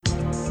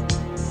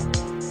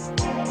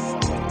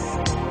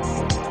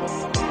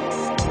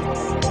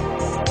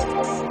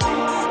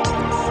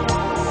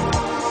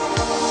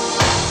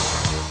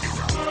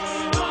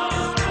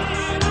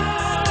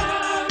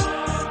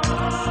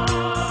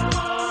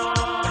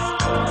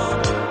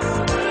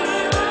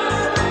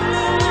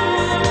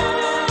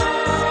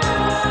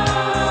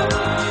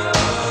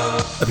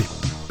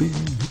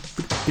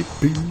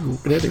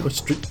riding a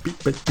street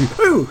beat, but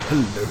oh,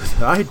 hello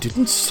there, I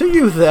didn't see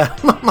you there.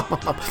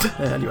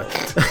 Anyway.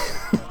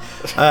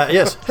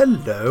 Yes,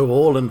 hello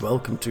all and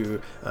welcome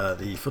to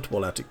the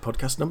Football Attic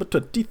podcast number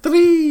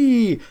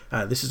 23.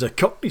 This is a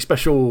Cockney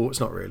special. It's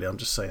not really, I'm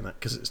just saying that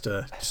because it's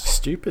just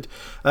stupid.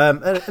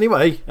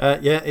 Anyway,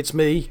 it's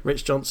me,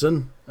 Rich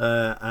Johnson,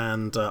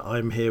 and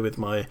I'm here with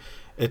my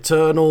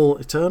eternal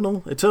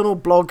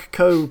blog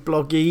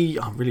co-bloggy.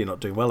 I'm really not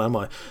doing well, am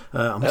I?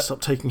 I must stop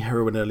taking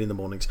heroin early in the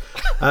mornings.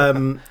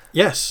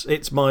 Yes,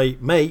 it's my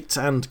mate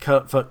and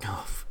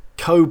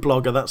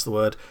co-blogger, that's the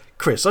word,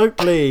 Chris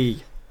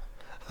Oakley.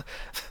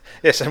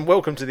 Yes, and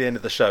welcome to the end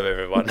of the show,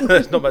 everyone.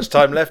 There's not much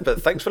time left,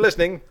 but thanks for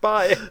listening.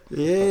 Bye.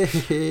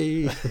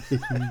 Yay.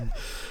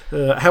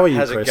 How are you,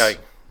 How's Chris? It going?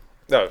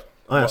 No,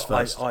 I'm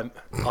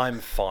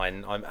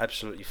fine. I'm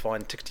absolutely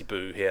fine.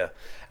 Tickety-boo here.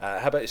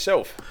 How about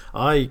yourself?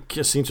 I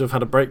seem to have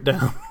had a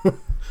breakdown.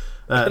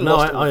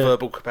 Lost all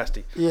verbal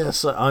capacity.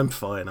 Yes, I'm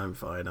fine.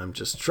 I'm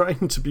just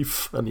trying to be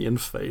funny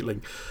and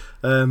failing.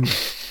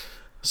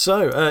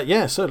 So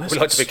let's. We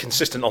like to be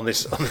consistent on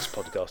this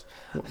podcast.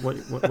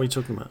 What are you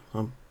talking about?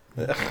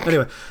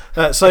 Anyway,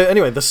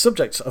 the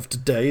subject of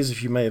today is,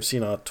 if you may have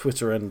seen our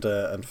Twitter and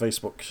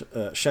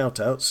Facebook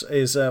shout-outs,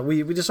 is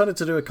we decided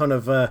to do a kind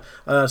of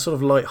sort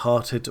of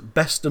light-hearted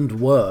best and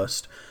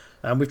worst,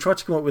 and we've tried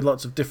to come up with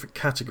lots of different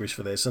categories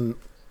for this, and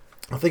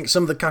I think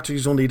some of the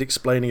categories will need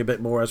explaining a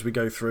bit more as we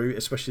go through,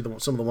 especially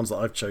some of the ones that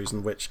I've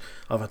chosen, which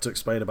I've had to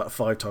explain about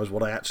 5 times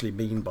what I actually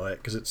mean by it,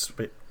 because it's a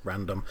bit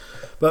random.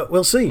 But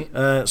we'll see.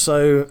 It's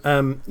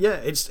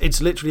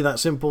literally that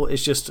simple.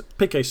 It's just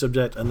pick a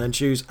subject and then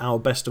choose our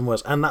best and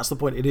worst. And that's the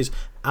point. It is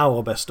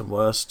our best and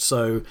worst.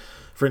 So,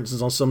 for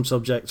instance, on some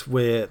subject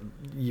we've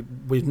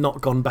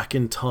not gone back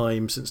in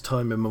time since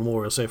time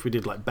immemorial. So if we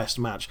did like best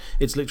match,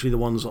 it's literally the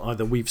ones that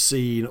either we've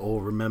seen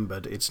or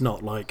remembered. It's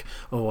not like,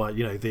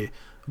 the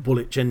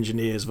Woolwich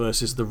Engineers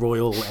versus the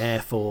Royal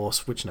Air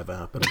Force, which never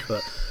happened,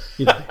 but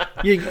you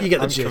get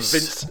the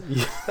gist.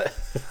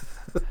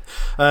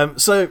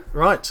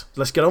 Right,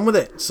 let's get on with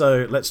it.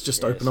 So let's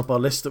just open up our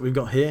list that we've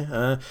got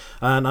here,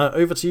 and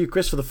over to you,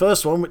 Chris, for the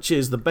first one, which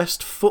is the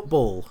best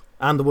football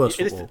and the worst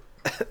football.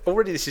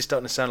 Already this is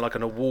starting to sound like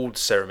an awards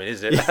ceremony,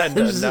 isn't it? And,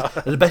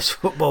 the best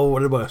football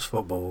and the worst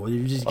football.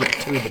 You just get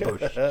two in the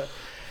bush.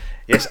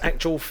 Yes,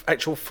 actual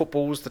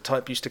footballs, the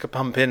type you stick a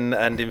pump in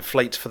and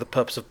inflate for the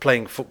purpose of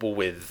playing football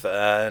with.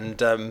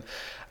 And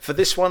for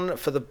this one,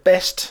 for the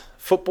best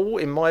football,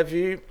 in my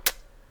view,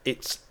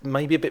 it's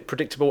maybe a bit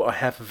predictable. I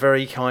have a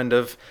very kind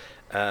of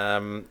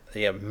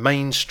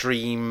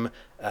mainstream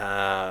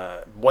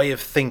way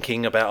of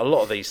thinking about a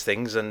lot of these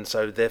things, and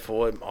so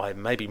therefore I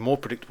may be more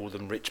predictable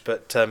than Rich.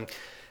 But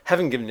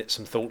having given it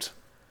some thought,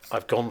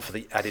 I've gone for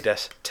the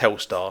Adidas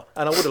Telstar,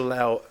 and I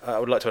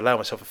would like to allow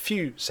myself a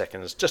few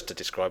seconds just to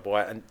describe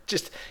why. And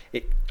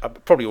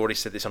I've probably already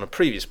said this on a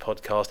previous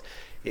podcast.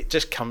 It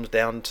just comes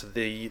down to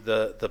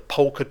the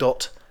polka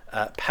dot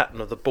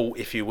pattern of the ball,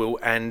 if you will,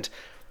 and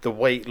the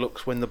way it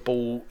looks when the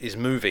ball is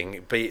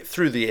moving, be it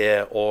through the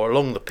air or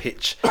along the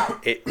pitch.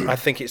 I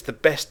think it's the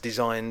best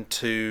designed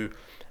to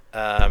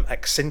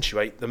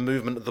accentuate the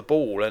movement of the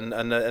ball,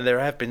 and there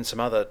have been some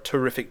other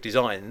terrific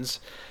designs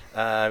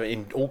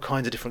in all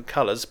kinds of different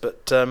colours,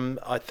 but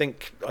I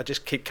think I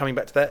just keep coming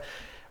back to that.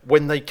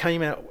 When they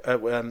came out,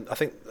 I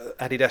think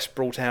Adidas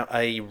brought out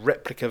a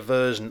replica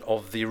version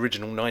of the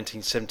original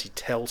 1970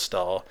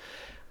 Telstar.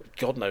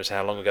 God knows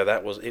how long ago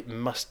that was. It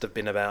must have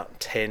been about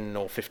 10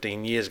 or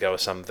 15 years ago or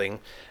something.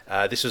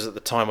 This was at the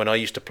time when I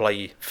used to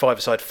play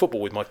five-a-side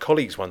football with my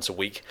colleagues once a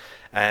week,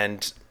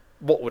 and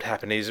what would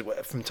happen is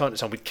from time to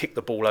time we'd kick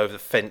the ball over the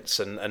fence,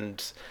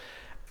 and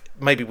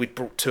maybe we'd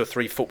brought 2 or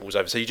 3 footballs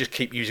over, so you just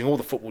keep using all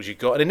the footballs you've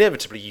got, and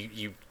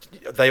inevitably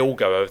they all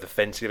go over the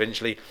fence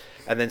eventually,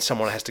 and then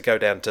someone has to go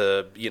down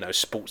to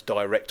Sports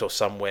Direct or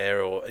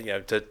somewhere, or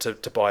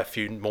to buy a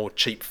few more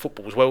cheap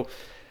footballs. Well,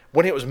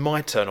 when it was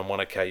my turn on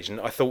one occasion,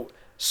 I thought,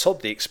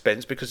 sod the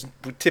expense, because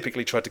we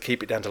typically tried to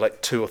keep it down to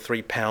like £2 or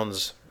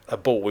 £3 a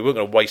ball. We weren't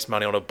going to waste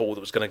money on a ball that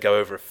was going to go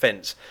over a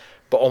fence.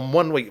 But on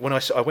one week, when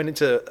I went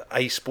into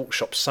a sports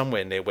shop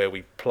somewhere near where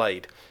we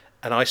played,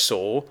 and I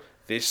saw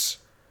this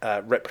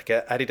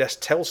replica Adidas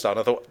Telstar, and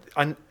I thought,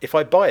 if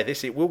I buy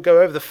this, it will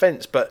go over the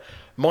fence. But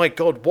my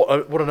God,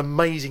 what an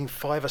amazing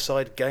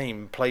five-a-side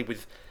game played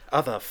with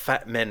other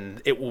fat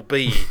men it will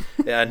be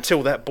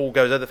until that ball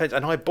goes over the fence.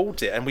 And I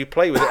bought it, and we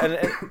play with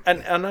it.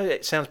 And I know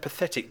it sounds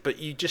pathetic, but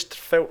you just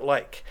felt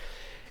like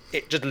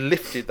it just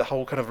lifted the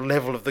whole kind of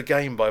level of the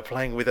game by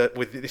playing with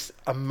this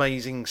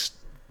amazing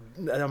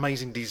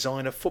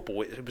design of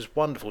football. It was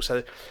wonderful.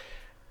 So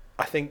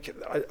I think,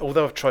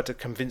 although I've tried to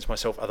convince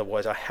myself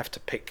otherwise, I have to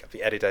pick the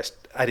Adidas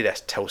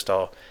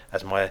Telstar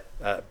as my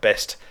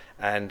best.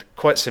 And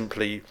quite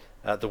simply,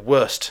 the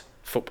worst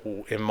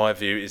football, in my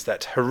view, is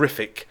that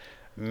horrific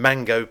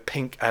mango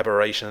pink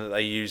aberration that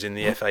they use in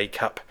the FA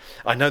Cup.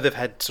 I know they've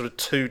had sort of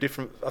 2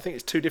 different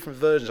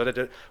versions. I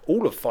did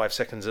all of 5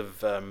 seconds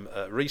of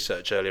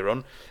research earlier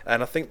on,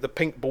 and I think the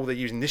pink ball they're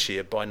using this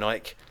year by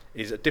Nike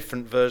is a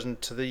different version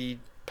to the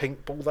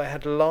pink ball they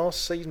had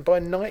last season by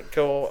Nike,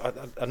 or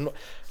I'm not.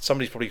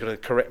 Somebody's probably going to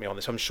correct me on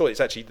this. I'm sure it's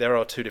actually there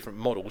are two different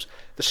models.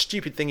 The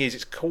stupid thing is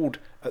it's called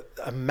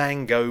a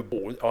mango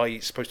ball, i.e.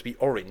 it's supposed to be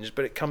orange,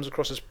 but it comes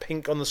across as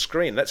pink on the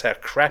screen. That's how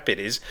crap it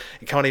is.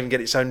 It can't even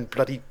get its own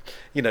bloody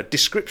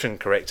description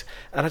correct.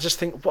 And I just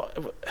think,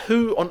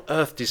 who on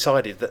earth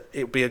decided that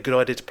it would be a good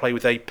idea to play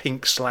with a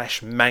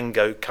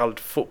pink/mango coloured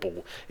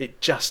football? It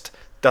just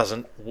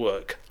doesn't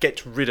work.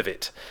 Get rid of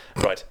it.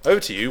 Right, over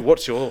to you.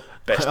 What's your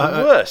best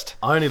and worst?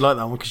 I only like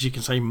that one because you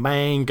can say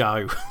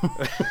mango.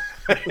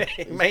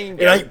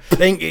 Mango. It ain't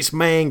pink, it's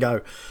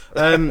mango.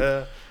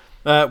 Well,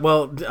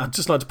 I'd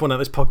just like to point out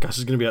this podcast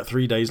is going to be about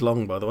 3 days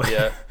long, by the way.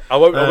 Yeah, I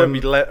won't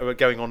be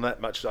going on that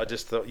much. I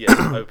just thought,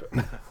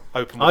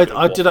 open.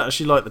 I did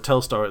actually like the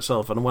Telstar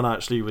itself, and when I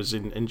actually was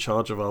in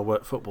charge of our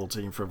work football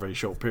team for a very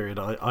short period,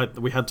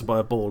 we had to buy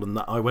a ball, and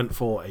I went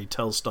for a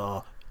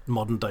Telstar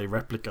modern day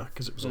replica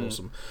because it was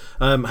awesome.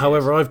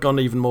 However, I've gone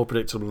even more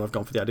predictable, and I've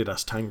gone for the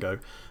Adidas Tango.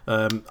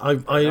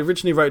 I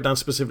originally wrote down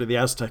specifically the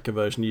Azteca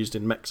version used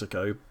in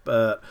Mexico,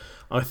 but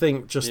I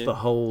think just the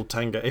whole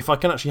Tango, if I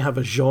can actually have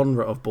a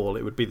genre of ball,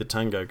 it would be the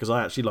Tango, because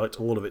I actually liked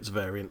all of its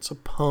variants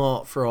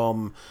apart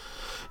from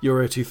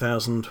Euro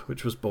 2000,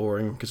 which was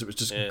boring because it was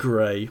just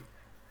grey.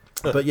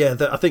 But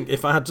I think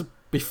if I had to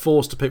be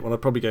forced to pick one,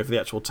 I'd probably go for the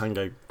actual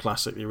Tango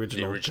Classic, the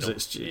original, because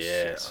it's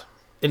just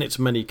in its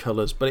many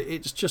colours, but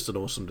it's just an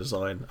awesome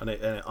design, and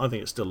I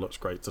think it still looks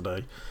great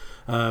today.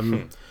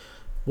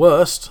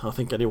 Worst, I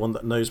think anyone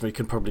that knows me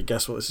can probably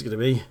guess what this is going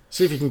to be.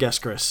 See if you can guess,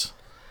 Chris.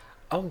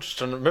 I'm just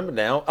trying to remember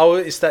now. Oh,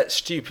 it's that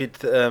stupid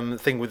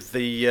thing with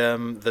the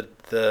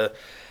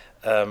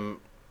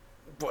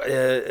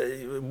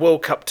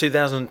World Cup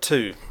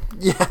 2002.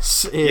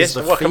 Yes, it is.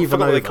 The Fever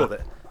Nova. What they call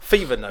it.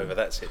 Fever Nova,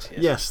 that's it.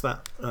 Yes,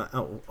 that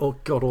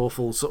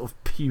god-awful sort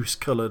of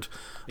puce-coloured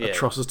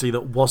atrocity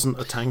that wasn't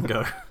a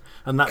Tango.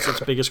 And that's its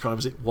biggest crime,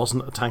 is it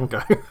wasn't a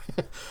Tango.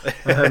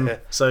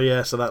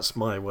 So that's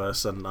my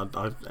worst, and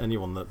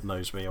anyone that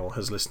knows me or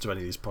has listened to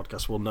any of these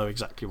podcasts will know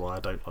exactly why I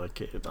don't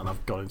like it, and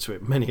I've gone into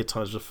it many a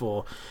times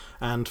before.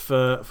 And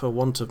for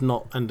want of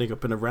not ending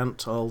up in a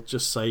rant, I'll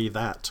just say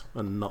that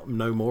and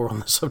no more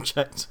on the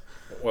subject.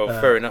 Well,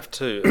 fair enough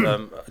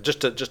too.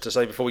 Just to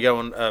say before we go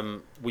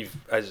on, we've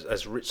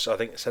as Rich I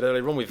think said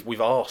earlier on,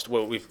 we've asked.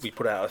 Well, we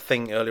put out a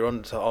thing earlier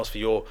on to ask for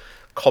your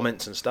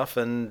comments and stuff,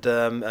 and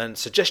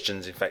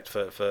suggestions, in fact,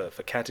 for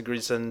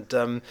categories. And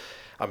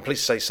I'm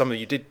pleased to say some of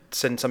you did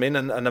send some in,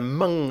 and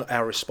among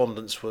our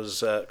respondents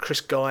was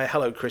Chris Guy.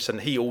 Hello, Chris, and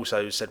he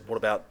also said, "What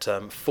about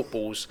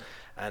footballs?"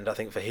 And I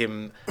think for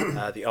him,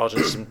 the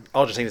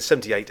Argentina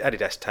 78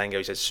 Adidas Tango,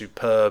 he said,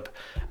 superb,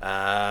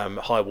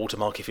 high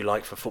watermark, if you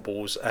like, for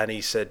footballs. And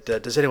he said,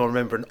 does anyone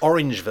remember an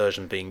orange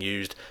version being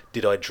used?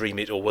 Did I dream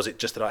it, or was it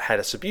just that I had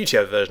a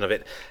Subutio version of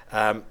it?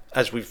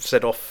 As we've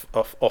said off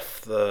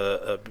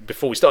the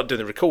before we started doing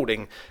the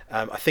recording,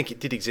 I think it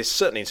did exist,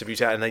 certainly in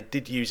Subutio, and they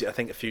did use it, I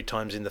think, a few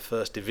times in the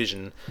first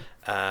division.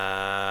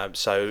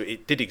 So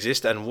it did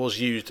exist and was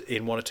used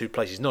in one or two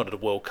places, not at a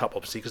World Cup,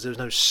 obviously, because there was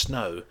no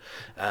snow.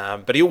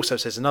 But he also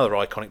says another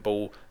iconic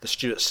ball, the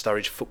Stuart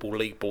Sturridge Football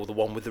League ball, the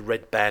one with the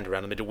red band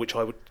around the middle, which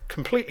I would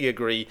completely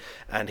agree.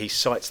 And he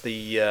cites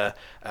the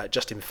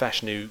Justin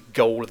Fashanu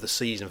goal of the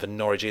season for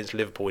Norwich against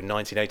Liverpool in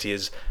 1980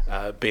 as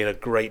being a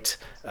great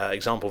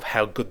example of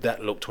how good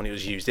that looked when it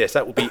was used. Yes,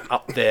 that will be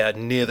up there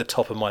near the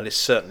top of my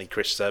list, certainly,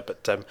 Chris.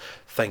 But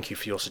thank you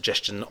for your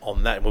suggestion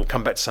on that. And we'll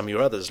come back to some of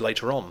your others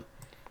later on.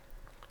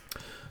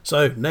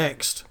 So,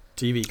 next,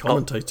 TV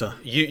commentator.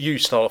 You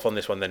start off on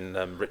this one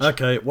then, Rich.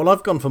 Okay, well,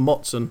 I've gone for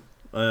Motson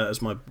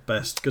as my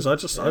best, because I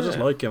just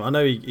like him. I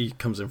know he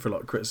comes in for a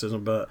lot of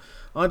criticism, but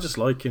I just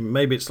like him.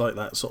 Maybe it's like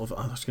that sort of,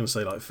 I was going to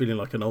say like feeling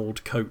like an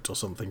old coat or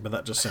something, but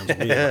that just sounds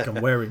weird, like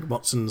I'm wearing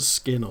Motson's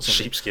skin or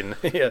something. Sheepskin,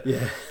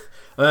 yeah.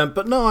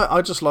 But no,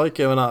 I just like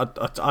him, and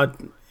I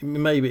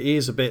maybe he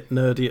is a bit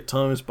nerdy at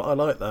times, but I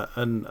like that,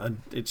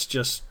 and it's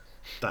just,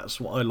 that's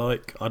what I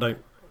like.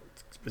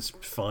 It's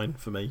fine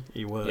for me.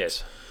 He works.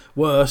 Yes.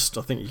 Worst,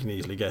 I think you can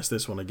easily guess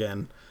this one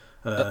again.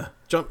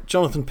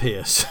 Jonathan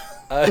Pearce.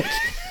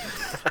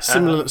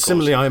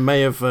 Similarly, I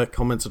may have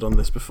commented on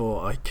this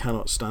before. I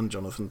cannot stand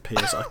Jonathan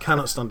Pearce. I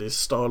cannot stand his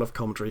style of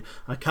commentary.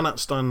 I cannot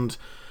stand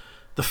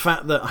the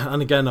fact that,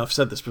 and again, I've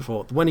said this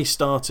before, when he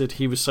started,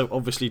 he was so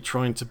obviously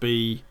trying to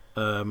be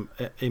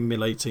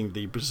emulating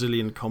the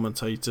Brazilian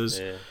commentators.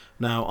 Yeah.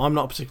 Now, I'm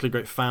not a particularly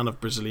great fan of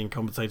Brazilian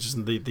commentators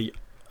and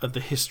the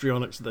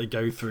histrionics that they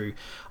go through.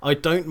 I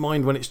don't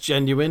mind when it's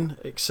genuine,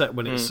 except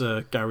when it's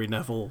Gary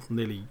Neville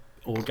nearly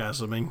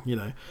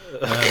orgasming,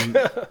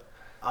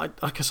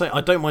 like I say,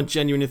 I don't mind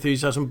genuine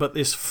enthusiasm, but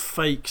this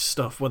fake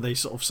stuff where they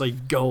sort of say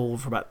goal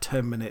for about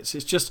 10 minutes,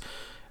 it's just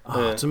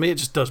to me it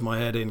just does my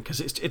head in, because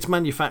it's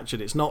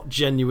manufactured, it's not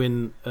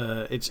genuine.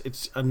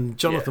 And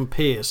Jonathan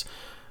Pearce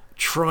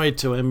tried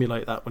to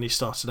emulate that when he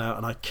started out,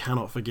 and I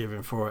cannot forgive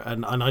him for it,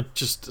 and I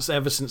just,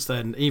 ever since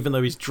then, even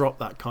though he's dropped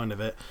that kind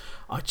of it,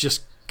 I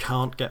just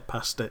can't get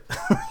past it.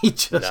 He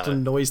just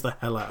annoys the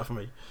hell out of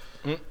me.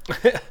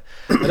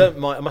 I don't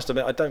mind. I must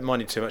admit, I don't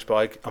mind him too much,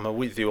 but I'm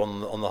with you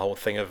on the whole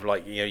thing of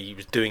like, you know, he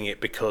was doing it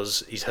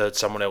because he's heard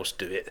someone else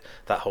do it.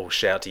 That whole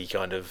shouty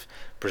kind of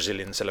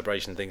Brazilian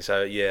celebration thing.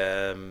 So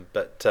yeah,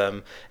 but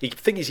the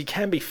thing is, he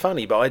can be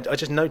funny. But I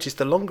just noticed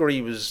the longer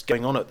he was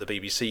going on at the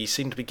BBC, he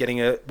seemed to be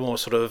getting a more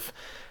sort of.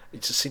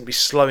 It just seemed to be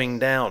slowing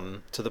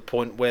down to the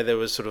point where there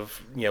was sort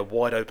of, you know,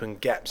 wide open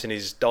gaps in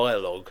his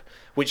dialogue,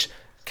 which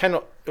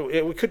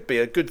it could be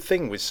a good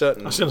thing with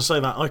certain. I was going to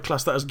say that I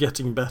class that as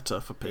getting better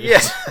for Piers.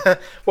 Yes,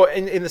 well,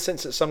 in the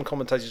sense that some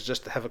commentators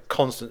just have a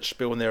constant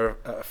spiel and they're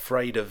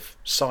afraid of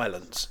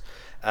silence.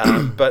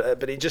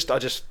 But I just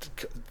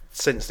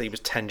sensed that he was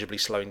tangibly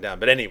slowing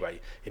down. But anyway,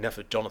 enough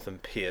of Jonathan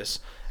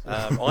Pierce.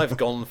 I've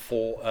gone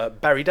for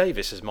Barry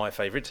Davies as my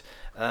favourite.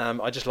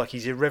 I just like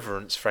his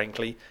irreverence,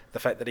 frankly. The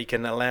fact that he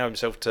can allow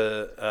himself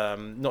to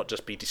not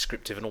just be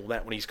descriptive and all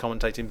that when he's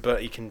commentating,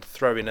 but he can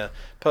throw in a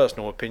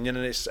personal opinion,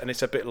 and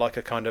it's a bit like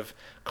a kind of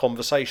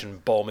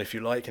conversation bomb, if you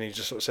like. And he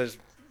just sort of says,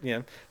 you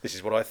know, this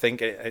is what I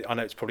think. I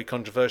know it's probably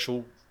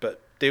controversial, but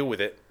deal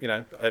with it. You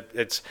know,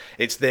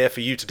 it's there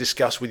for you to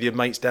discuss with your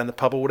mates down the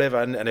pub or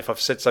whatever. And if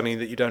I've said something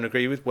that you don't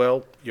agree with,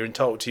 well, you're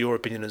entitled to your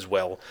opinion as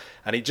well.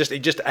 And it just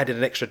added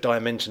an extra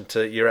dimension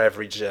to your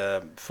average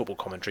football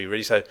commentary,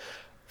 really. So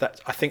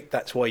I think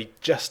that's why he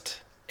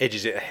just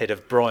edges it ahead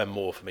of Brian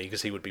Moore for me,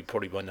 because he would be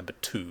probably my number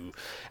 2.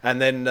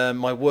 And then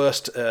my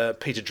worst,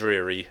 Peter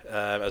Drury,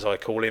 as I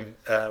call him,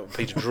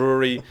 Peter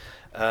Drury.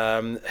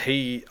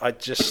 I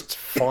just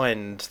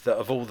find that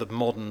of all the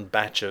modern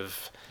batch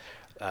of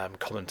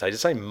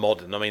commentators, say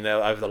modern, I mean,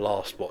 over the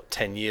last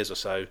 10 years or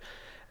so,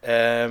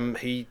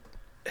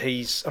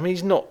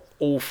 he's not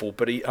awful,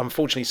 but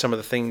unfortunately some of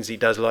the things he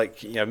does,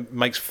 like, you know,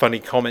 makes funny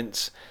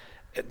comments,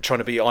 trying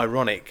to be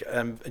ironic,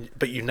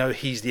 but you know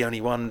he's the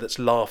only one that's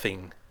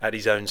laughing at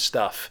his own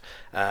stuff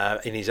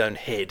in his own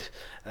head.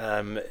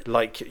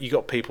 Like, you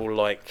got people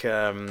like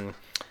Clive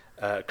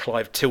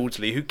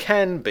Tildesley, who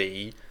can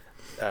be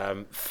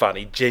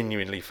funny,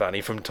 genuinely funny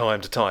from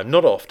time to time,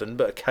 not often,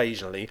 but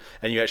occasionally,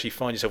 and you actually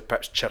find yourself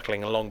perhaps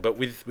chuckling along. But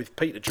with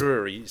Peter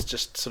Drury, it's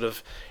just sort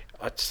of,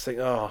 I just think,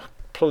 oh,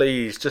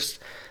 please, just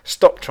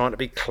stop trying to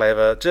be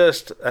clever,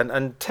 just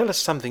and tell us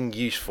something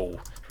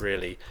useful,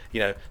 really, you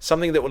know,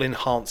 something that will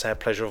enhance our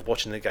pleasure of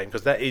watching the game,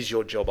 because that is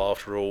your job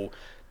after all.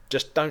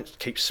 Just don't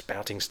keep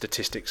spouting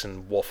statistics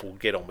and waffle,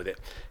 get on with it,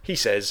 he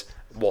says,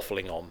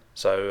 waffling on.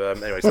 So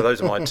anyway, so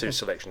those are my 2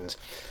 selections.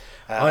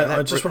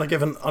 I just want to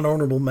give an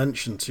honourable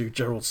mention to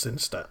Gerald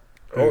Sinstadt.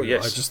 Oh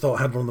yes, I just thought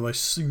had one of the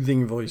most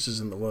soothing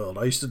voices in the world.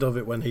 I used to love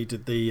it when he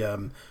did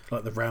the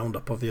like the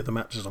roundup of the other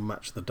matches on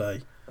Match of the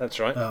Day. That's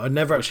right. I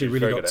never actually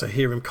really got to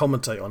hear him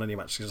commentate on any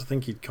matches, because I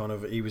think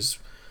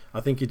I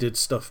think he did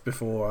stuff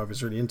before I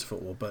was really into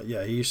football. But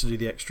yeah, he used to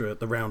do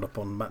the roundup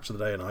on Match of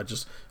the Day, and I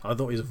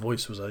thought his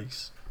voice was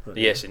ace. But,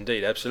 yes,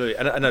 indeed, absolutely.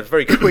 And a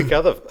very quick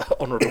other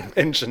honourable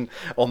mention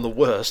on the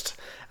worst.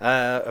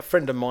 A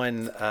friend of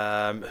mine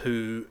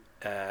who.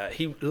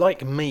 He,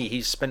 like me,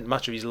 he's spent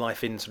much of his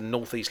life in some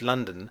northeast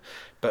London,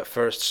 but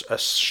for a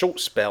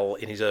short spell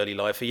in his early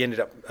life, he ended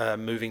up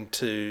moving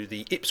to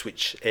the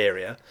Ipswich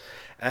area.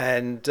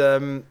 And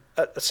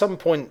at some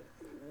point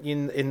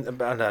in I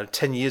don't know,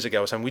 10 years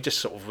ago or something, we just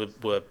sort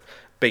of were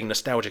being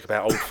nostalgic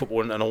about old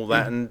football and all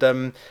that,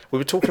 and we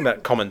were talking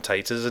about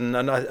commentators, and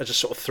I just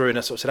sort of threw in, I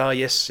sort of said,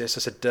 yes, I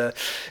said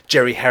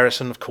Jerry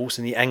Harrison, of course,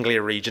 in the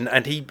Anglia region,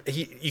 and he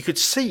you could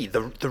see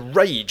the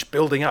rage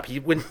building up.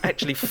 He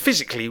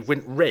physically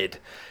went red,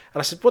 and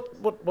I said,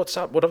 what's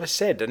up? What have I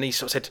said? And he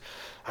sort of said,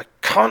 I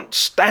can't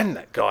stand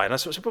that guy. And I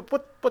sort of said,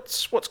 but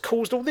what's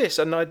caused all this?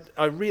 And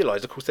I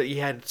realised, of course, that he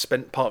had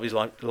spent part of his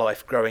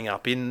life growing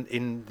up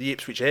in the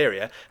Ipswich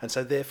area, and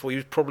so therefore he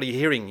was probably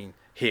hearing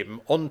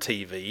him on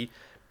TV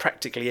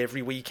practically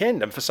every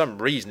weekend, and for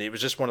some reason it was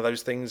just one of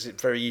those things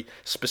very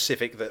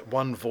specific, that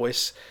one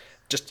voice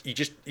you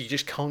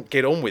just can't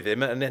get on with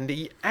him, and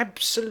he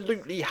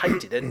absolutely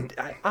hated and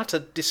utter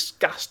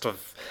disgust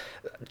of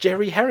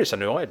Jerry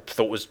Harrison, who I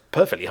thought was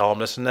perfectly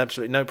harmless and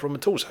absolutely no problem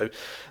at all. So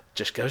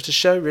just goes to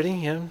show, really,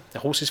 you know, the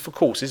horses for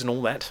courses and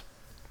all that.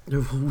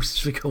 The horses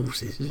for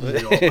courses.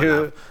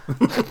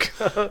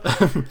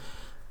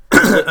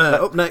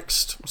 Up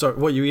next, sorry,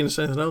 what, you were going to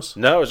say anything else?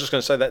 No, I was just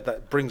going to say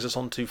that brings us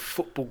on to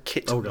football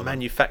kit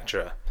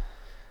manufacturer.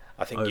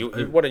 I think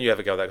why don't you have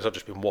a go at that, because I've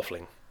just been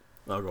waffling.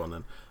 I'll go on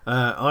then.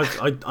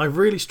 I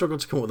really struggled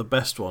to come up with the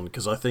best one,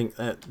 because I think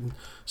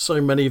so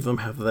many of them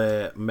have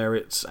their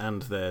merits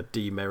and their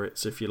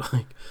demerits, if you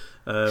like.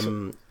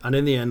 And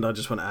in the end, I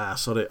just went,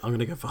 sod it, I'm going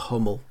to go for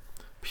Hummel.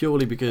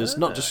 Purely because,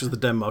 not just because the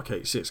Denmark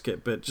 86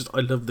 kit, but just I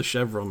love the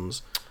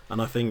chevrons,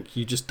 and I think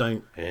you just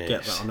don't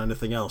get that on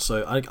anything else.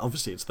 So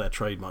obviously it's their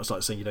trademark. It's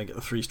like saying you don't get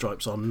the 3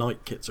 stripes on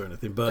night kits or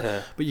anything,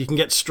 but you can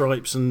get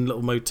stripes and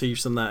little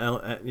motifs and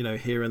that, you know,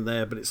 here and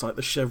there. But it's like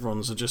the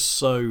chevrons are just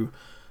so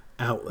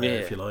out there,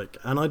 if you like.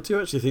 And I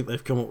do actually think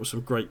they've come up with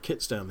some great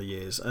kits down the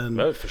years. And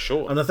no, for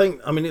sure. And I think,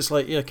 I mean, it's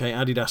like, yeah, okay,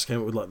 Adidas came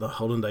up with like the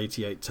Holland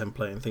 88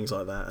 template and things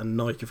like that, and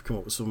Nike have come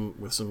up with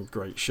some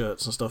great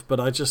shirts and stuff. But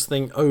I just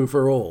think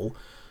overall,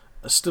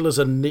 still as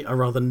a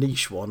rather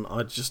niche one,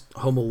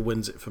 Hummel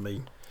wins it for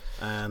me.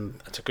 And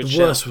that's a good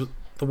shout.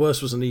 The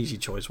worst was an easy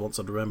choice once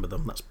I'd remember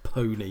them. That's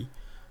Pony.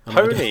 And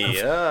Pony,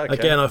 okay.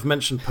 Again, I've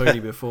mentioned Pony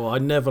before. I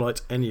never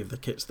liked any of the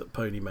kits that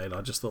Pony made.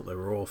 I just thought they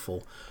were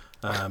awful.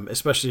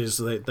 Especially as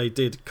they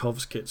did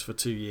Covs kits for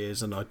 2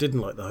 years, and I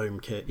didn't like the home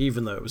kit,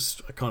 even though it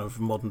was a kind of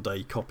modern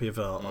day copy of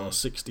our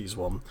 60s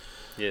one.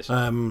 Yes.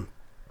 And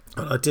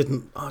I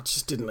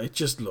just didn't.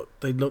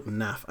 They look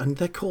naff, and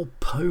they're called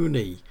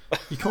Pony.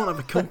 You can't have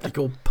a company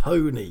called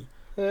Pony.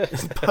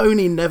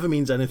 Pony never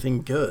means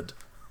anything good.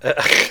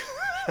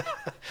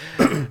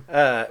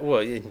 Well,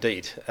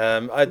 indeed.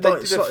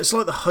 It's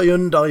like the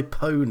Hyundai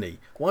Pony.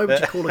 Why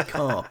would you call a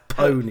car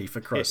Pony, for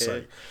Christ's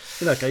sake?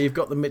 Okay, you've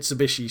got the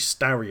Mitsubishi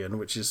Starion,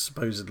 which is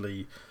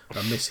supposedly a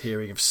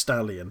mishearing of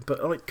stallion,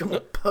 but like, come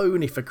on,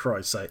 Pony, for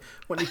Christ's sake.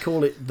 Why don't you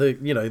call it the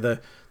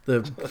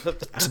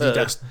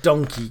Adidas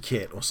Donkey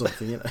Kit or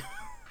something?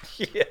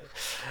 Yeah.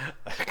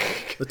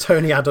 The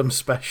Tony Adams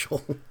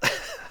Special.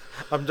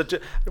 What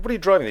are you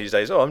driving these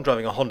days? Oh, I'm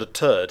driving a Honda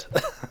Turd.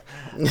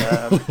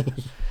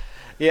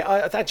 Yeah, I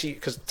actually,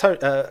 because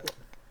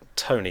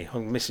Tony,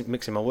 I'm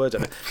mixing my words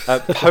up.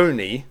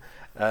 Pony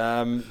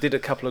did a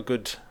couple of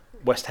good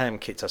West Ham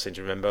kits, I seem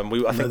to remember, and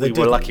I think we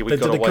were lucky we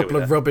got away with it. They did a couple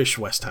of rubbish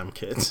West Ham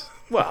kits.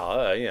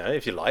 Well,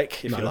 if you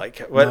like.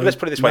 Well, let's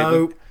put it this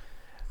way.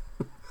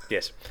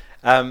 Yes.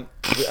 I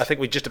think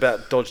we just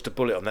about dodged a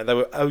bullet on that.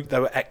 They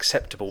were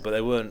acceptable, but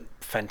they weren't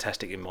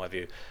fantastic in my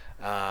view.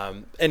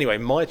 Anyway,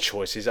 my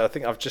choice is, I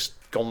think I've just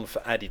gone for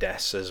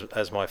Adidas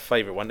as my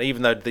favourite one,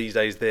 even though these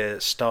days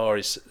their star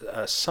is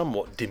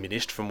somewhat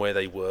diminished from where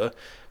they were.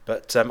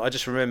 But I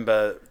just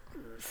remember,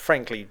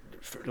 frankly,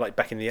 like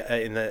back in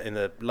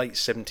the late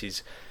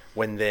 70s,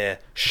 when their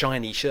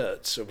shiny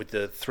shirts with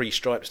the 3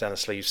 stripes down the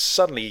sleeves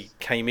suddenly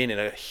came in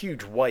a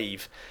huge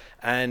wave,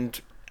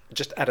 and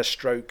just at a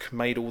stroke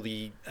made all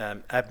the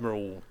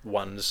Admiral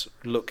ones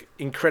look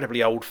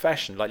incredibly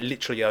old-fashioned, like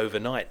literally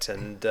overnight.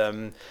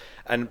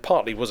 And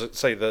partly was it,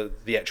 say,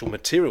 the actual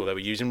material they were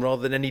using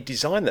rather than any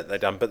design that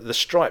they'd done. But the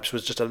stripes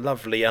was just a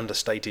lovely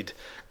understated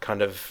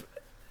kind of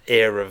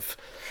air of,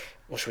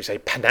 what should we say,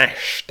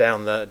 panache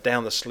down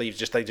the sleeves.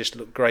 They just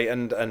look great.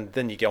 And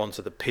then you go on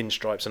to the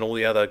pinstripes and all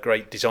the other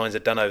great designs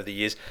they've done over the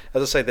years.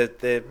 As I say,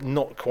 they're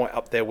not quite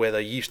up there where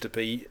they used to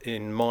be,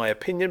 in my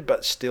opinion,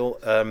 but still,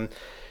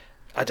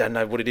 I don't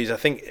know what it is. I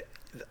think,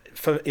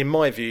 in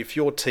my view, if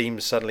your team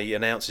suddenly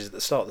announces at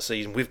the start of the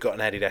season we've got an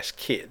Adidas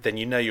kit, then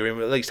you know you're in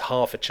with at least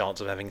half a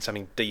chance of having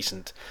something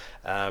decent.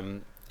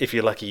 If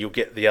you're lucky, you'll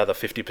get the other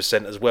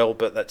 50% as well,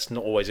 but that's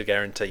not always a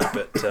guarantee.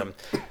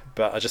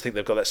 But I just think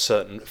they've got that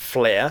certain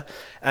flair.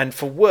 And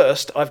for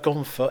worst, I've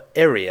gone for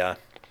Area.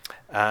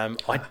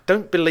 I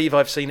don't believe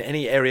I've seen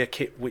any Area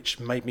kit which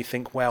made me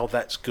think, wow,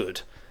 that's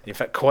good. In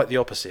fact, quite the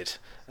opposite.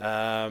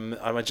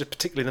 I just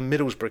particularly the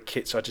Middlesbrough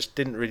kits. I just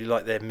didn't really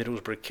like their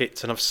Middlesbrough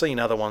kits, and I've seen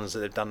other ones that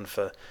they've done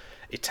for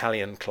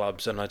Italian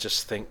clubs, and I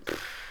just think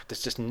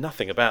there's just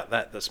nothing about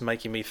that that's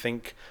making me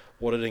think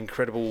what an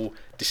incredible,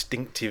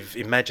 distinctive,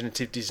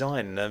 imaginative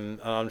design.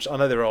 I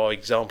know there are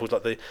examples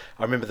like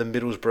I remember the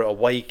Middlesbrough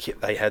away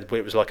kit they had,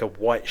 where it was like a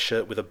white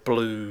shirt with a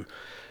blue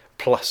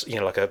plus,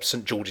 like a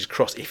St George's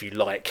cross, if you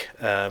like,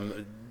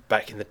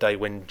 back in the day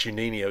when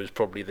Juninho was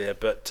probably there,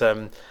 but.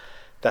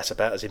 That's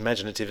about as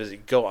imaginative as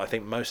it got. I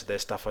think most of their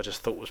stuff I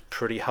just thought was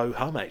pretty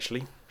ho-hum,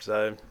 actually.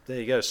 So there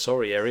you go.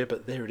 Sorry, Area,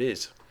 but there it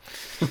is.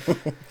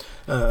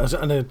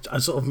 And a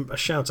sort of a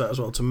shout out as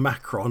well to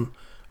Macron,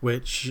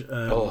 which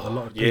a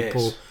lot of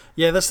people... Yes.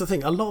 Yeah, that's the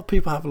thing. A lot of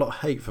people have a lot of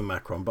hate for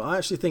Macron, but I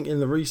actually think in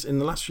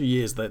the last few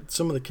years that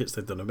some of the kits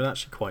they've done have been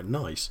actually quite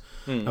nice.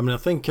 I mean, I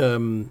think...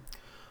 I'm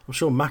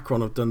sure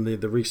Macron have done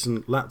the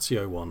recent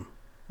Lazio one.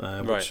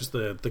 Which is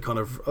the kind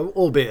of,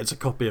 albeit it's a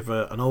copy of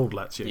an old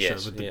Lazio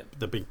shirt with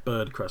the big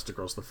bird crest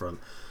across the front,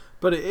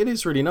 but it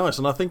is really nice.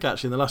 And I think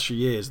actually in the last few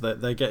years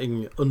they're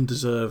getting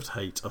undeserved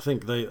hate. I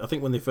think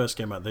when they first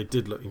came out they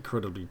did look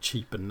incredibly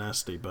cheap and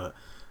nasty, but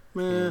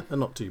they're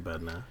not too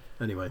bad now.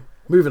 Anyway,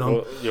 moving on.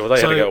 Well, they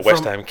had to go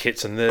West Ham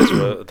kits, and theirs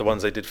were the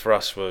ones they did for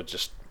us were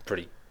just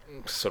pretty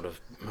sort of.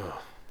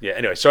 Yeah.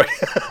 Anyway, sorry.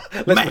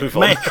 Let's move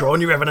on.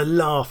 Macron, you're having a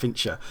laugh,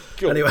 ain't you?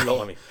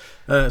 Anyway.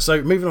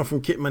 So moving on from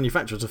kit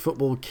manufacturer to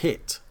football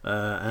kit,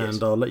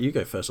 and I'll let you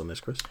go first on this,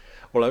 Chris.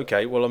 Well,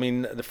 okay. Well, I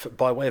mean,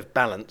 by way of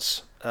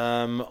balance,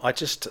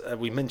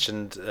 we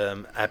mentioned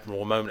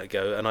Admiral a moment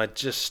ago, and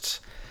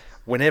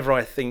whenever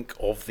I think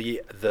of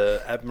the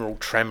Admiral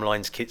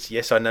Tramlines kits,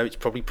 yes, I know it's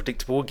probably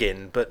predictable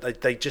again,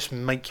 but they just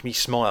make me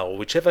smile.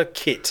 Whichever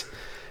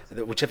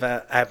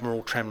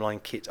Admiral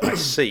Tramline kit I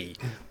see,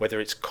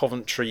 whether it's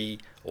Coventry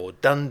or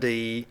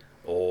Dundee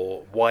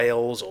or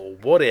Wales or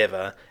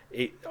whatever,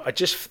 I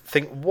just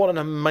think what an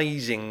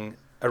amazing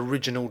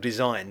original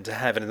design to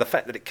have, and the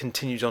fact that it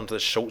continues on to the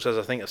shorts, as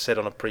I think I've said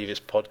on a previous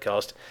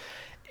podcast,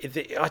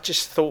 I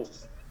just thought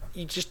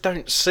you just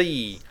don't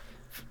see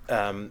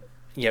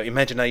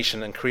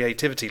imagination and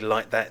creativity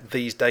like that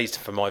these days,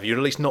 for my view,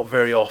 at least not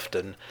very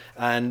often.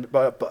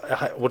 But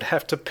I would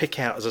have to pick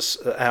out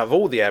out of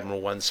all the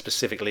Admiral ones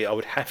specifically, I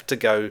would have to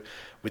go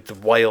with the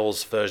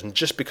Wales version,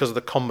 just because of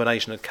the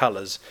combination of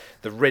colours,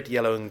 the red,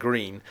 yellow, and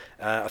green.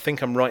 I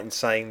think I'm right in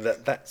saying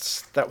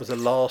that was the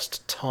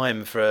last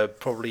time for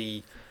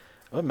probably,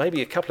 well,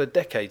 maybe a couple of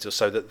decades or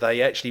so, that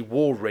they actually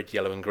wore red,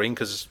 yellow, and green,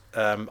 because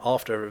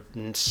after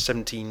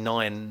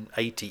 79,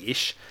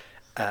 80-ish,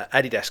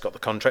 Adidas got the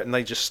contract and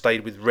they just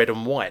stayed with red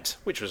and white,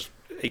 which was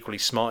equally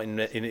smart in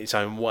its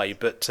own way.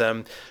 But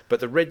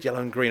the red, yellow,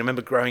 and green, I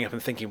remember growing up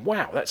and thinking,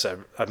 wow,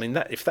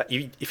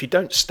 if you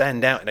don't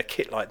stand out in a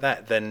kit like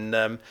that,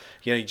 then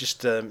you're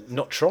just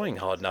not trying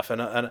hard enough.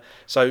 And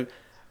so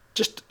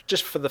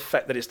just for the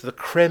fact that it's the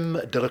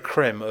creme de la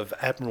creme of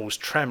Admiral's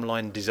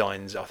tramline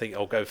designs, I think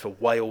I'll go for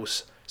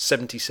Wales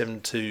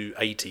 77 to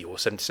 80 or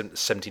 77 to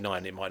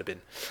 79. It might have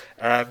been.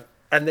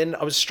 And then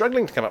I was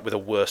struggling to come up with a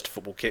worst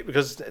football kit,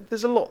 because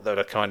there's a lot that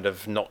are kind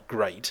of not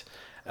great.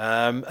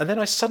 And then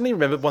I suddenly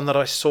remembered one that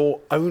I saw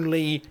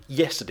only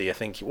yesterday, I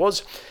think it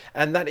was,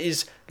 and that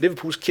is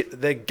Liverpool's kit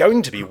that they're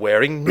going to be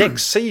wearing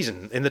next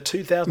season in the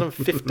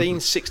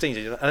 2015-16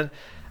 season. And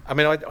I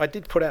mean, I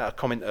did put out a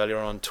comment earlier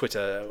on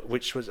Twitter,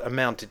 which was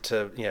amounted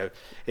to,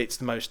 it's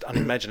the most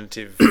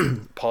unimaginative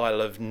pile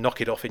of knock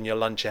it off in your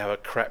lunch hour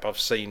crap I've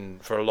seen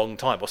for a long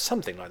time, or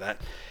something like that.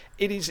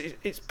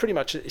 It's pretty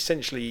much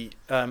essentially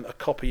a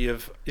copy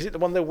of, is it the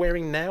one they're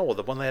wearing now or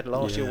the one they had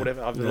last year or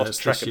whatever? I've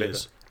lost track of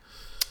it.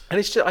 And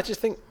I just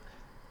think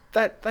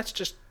that's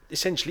just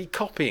essentially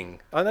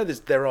copying. I know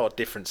there are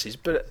differences,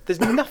 but there's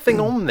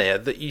nothing on there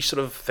that you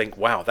sort of think,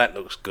 wow, that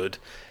looks good.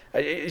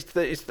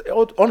 It's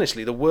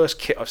honestly the worst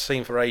kit I've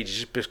seen for ages,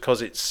 just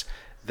because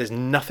there's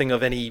nothing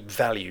of any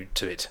value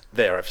to it.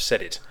 There, I've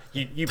said it.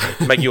 You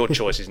make your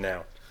choices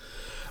now.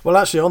 Well,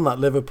 actually, on that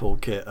Liverpool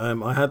kit,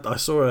 I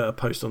saw a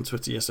post on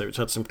Twitter yesterday which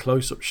had some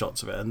close-up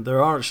shots of it, and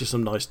there are actually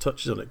some nice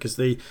touches on it, because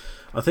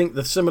I think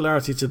the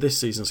similarity to this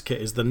season's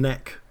kit is the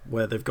neck,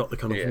 where they've got the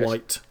kind of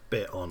white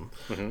bit on.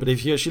 Mm-hmm. But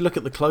if you actually look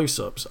at the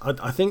close-ups,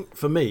 I think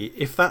for me,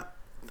 if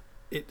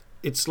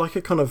it's like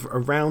a kind of a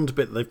round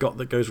bit they've got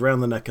that goes around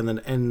the neck and then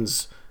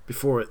ends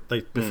before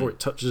it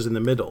touches in the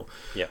middle.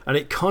 Yeah. And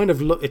it kind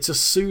of it's a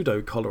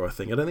pseudo collar, I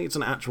think. I don't think it's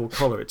an actual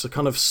collar. It's a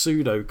kind of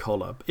pseudo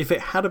collar. If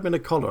it had been a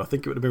collar, I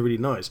think it would have been really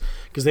nice,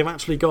 because they've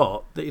actually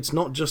got, it's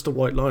not just a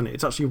white lining,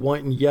 it's actually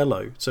white and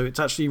yellow. So it's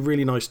actually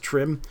really nice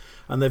trim,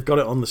 and they've got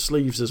it on the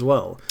sleeves as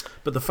well.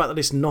 But the fact that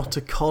it's not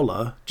a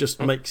collar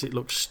just makes it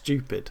look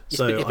stupid.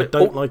 So I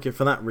don't like it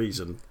for that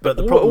reason. But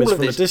the problem is,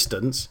 from a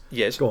distance...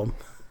 Yes. Go on.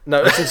 No,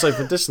 I was going to say,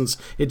 from distance,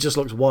 it just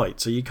looks white,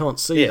 so you can't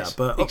see that.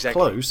 But up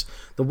close,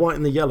 the white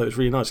and the yellow is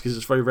really nice, because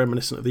it's very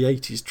reminiscent of the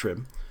 80s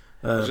trim.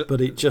 But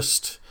it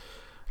just...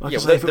 Like I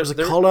say, if it was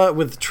a collar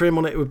with trim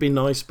on it, it would be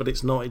nice, but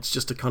it's not. It's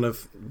just a kind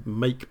of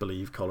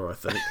make-believe collar, I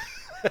think.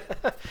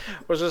 I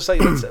was going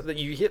to say that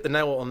you hit the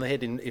nail on the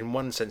head in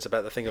one sense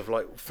about the thing of,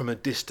 like, from a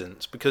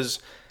distance, because...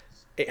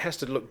 it has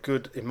to look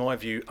good, in my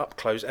view, up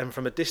close and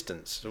from a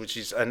distance, which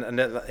is, and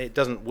it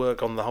doesn't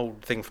work on the whole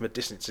thing from a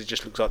distance. It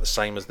just looks like the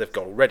same as they've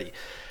got already.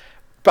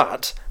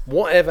 But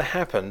whatever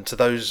happened to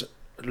those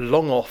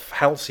long-off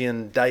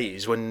halcyon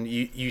days when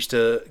you used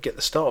to get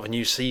the start of a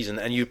new season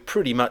and you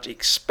pretty much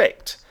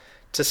expect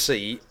to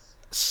see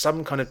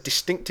some kind of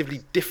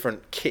distinctively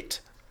different kit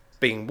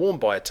being worn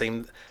by a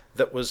team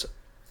that was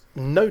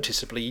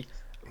noticeably,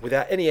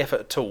 without any effort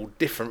at all,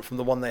 different from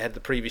the one they had the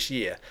previous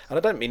year. And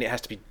I don't mean it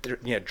has to be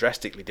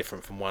drastically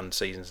different from one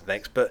season to the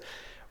next, but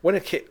when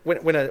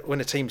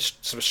a team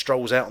sort of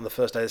strolls out on the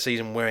first day of the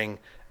season wearing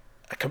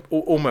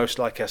almost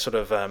like a sort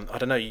of I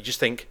don't know, you just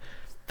think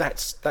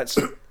that's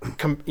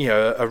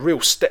a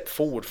real step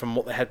forward from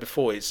what they had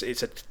before. It's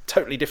a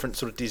totally different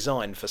sort of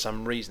design for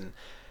some reason.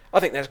 I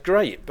think that's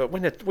great, but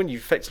when you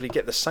effectively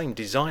get the same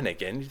design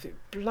again, you think,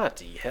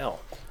 bloody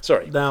hell.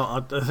 Sorry. Now,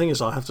 the thing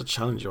is, I have to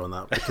challenge you on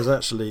that, because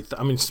actually,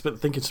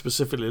 thinking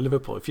specifically of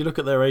Liverpool, if you look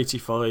at their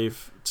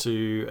 85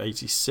 to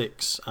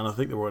 86, and I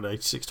think they were at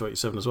 86 to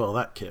 87 as well,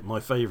 that kit,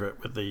 my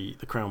favourite, with the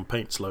Crown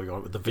Paints logo on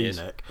it with the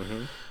V-neck. Yes.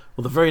 Mm-hmm.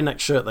 Well, the very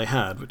next shirt they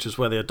had, which is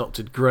where they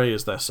adopted grey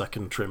as their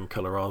second trim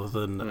colour rather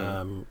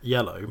than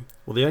yellow,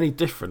 well, the only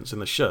difference in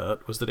the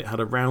shirt was that it had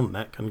a round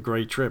neck and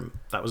grey trim.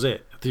 That was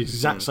it. The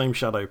exact same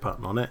shadow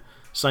pattern on it,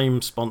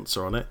 same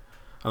sponsor on it,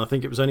 and I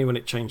think it was only when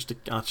it changed to...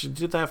 Actually,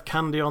 did they have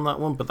candy on that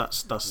one? But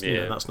that's that's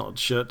not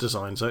shirt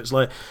design. So it's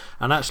like...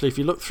 And actually, if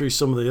you look through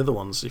some of the other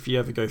ones, if you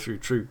ever go through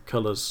True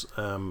Colours,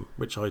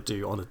 which I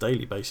do on a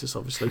daily basis,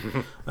 obviously...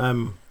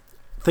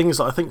 things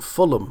like, I think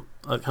Fulham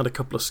had a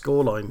couple of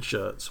scoreline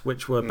shirts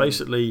which were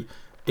basically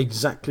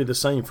exactly the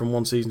same from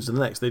one season to the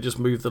next. They just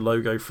moved the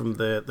logo from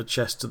the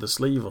chest to the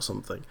sleeve or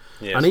something.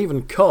 Yes. And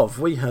even Cov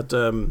had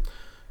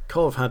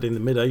in the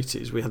mid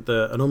 80s, we had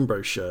an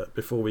Umbro shirt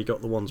before we got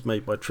the ones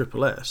made by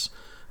Triple S,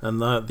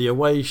 and the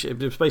away it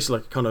was basically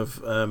like a kind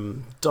of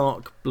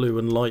dark blue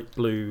and light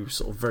blue,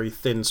 sort of very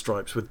thin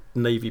stripes with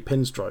navy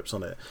pinstripes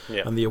on it.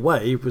 Yeah. And the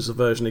away was a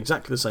version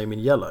exactly the same in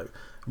yellow.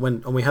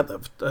 and we had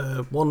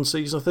that one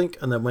season, I think,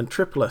 and then when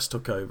Triple S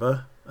took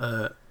over,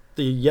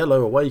 the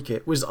yellow away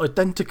kit was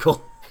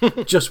identical,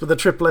 just with the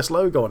Triple S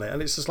logo on it,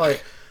 and it's just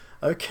like,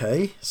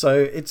 okay, so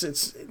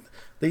it's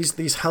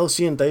these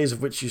halcyon days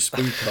of which you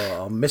speak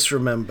are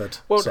misremembered.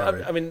 Well,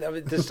 Sorry. I mean,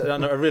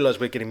 I realise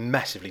we're getting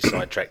massively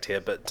sidetracked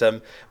here, but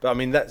I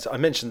mean, I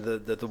mentioned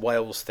the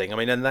Wales thing. I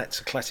mean, and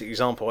that's a classic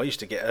example. I used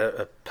to get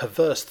a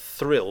perverse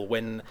thrill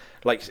when,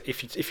 like,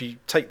 if you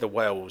take the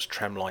Wales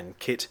tramline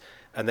kit,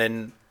 and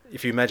then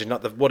if you imagine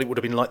like what it would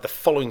have been like the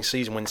following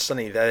season when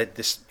suddenly they had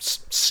this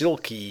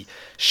silky,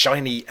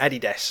 shiny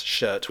Adidas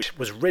shirt, which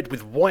was red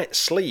with white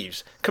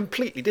sleeves,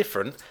 completely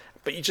different.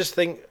 But you just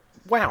think,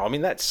 wow, I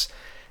mean, it's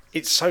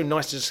so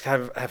nice to just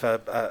have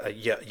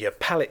your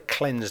palette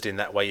cleansed in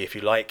that way, if you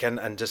like,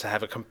 and just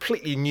have a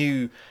completely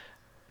new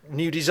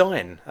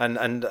design,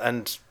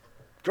 and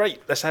great,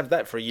 let's have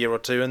that for a year or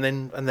two, and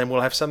then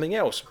we'll have something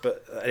else.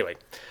 But anyway,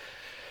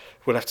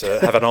 we'll have to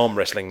have an arm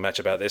wrestling match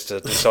about this to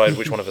decide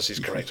which one of us is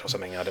correct or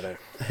something. I don't know.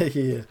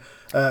 Yeah.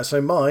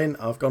 So mine,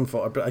 I've gone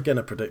for again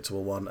a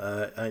predictable one.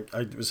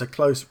 It was a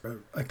close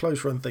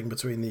run thing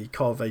between the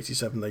Cov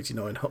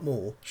 87-89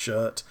 Hummel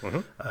shirt,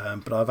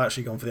 but I've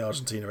actually gone for the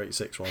Argentina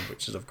 86 one,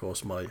 which is of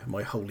course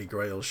my holy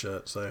grail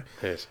shirt. So,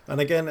 yes. And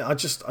again,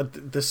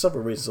 there's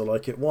several reasons I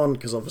like it. One,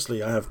 because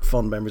obviously I have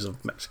fond memories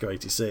of Mexico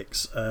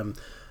 86.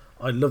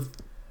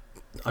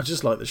 I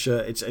just like the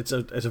shirt. It's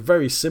a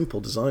very simple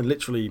design,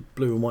 literally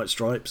blue and white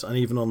stripes, and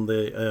even on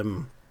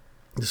the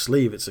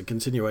sleeve, it's a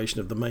continuation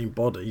of the main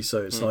body.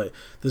 So it's like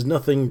there's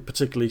nothing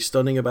particularly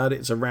stunning about it.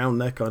 It's a round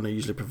neck. I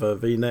usually prefer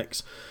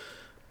V-necks,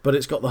 but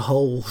it's got the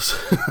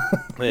holes.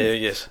 Yeah,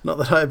 yes. Not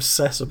that I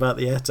obsess about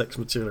the Airtex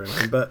material or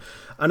anything, but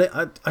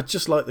I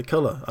just like the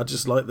colour. I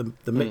just like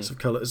the mix of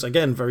colours.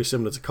 Again, very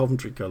similar to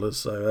Coventry colours.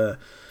 So.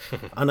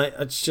 And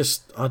it's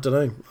just, I don't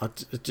know,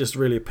 it just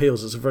really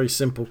appeals. It's a very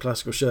simple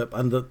classical shirt,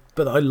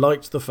 but I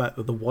liked the fact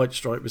that the white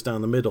stripe was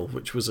down the middle,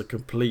 which was a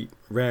complete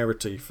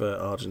rarity for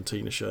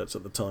Argentina shirts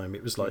at the time.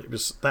 It was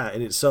that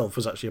in itself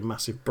was actually a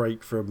massive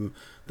break from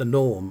the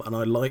norm, and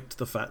I liked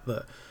the fact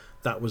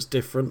that was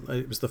different.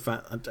 It was the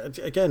fact,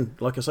 again,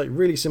 like I say,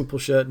 really simple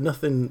shirt,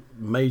 nothing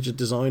major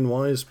design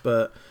wise,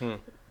 but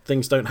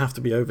things don't have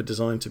to be over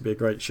designed to be a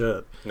great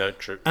shirt. No,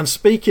 true. And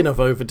speaking of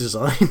over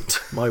designed,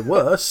 my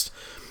worst.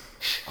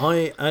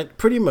 I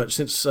pretty much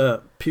since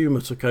Puma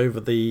took over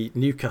the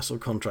Newcastle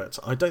contract,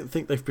 I don't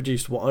think they've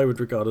produced what I would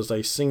regard as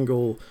a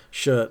single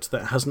shirt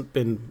that hasn't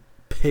been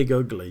pig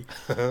ugly.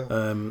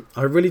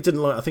 I really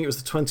didn't like. I think it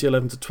was the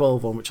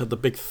 2011-12 one, which had the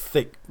big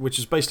thick, which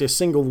is basically a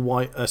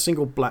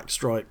single black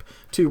stripe,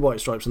 two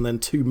white stripes, and then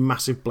two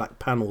massive black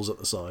panels at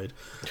the side.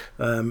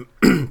 The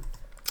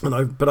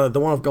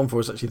one I've gone for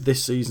is actually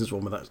this season's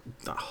one with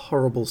that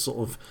horrible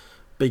sort of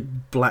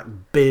big black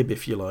bib,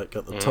 if you like,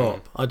 at the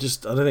top. I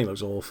don't think it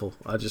looks awful.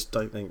 I just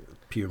don't think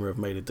Puma have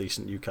made a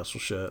decent Newcastle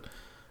shirt.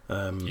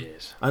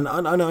 Yes. And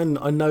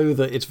I know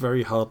that it's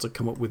very hard to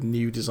come up with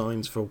new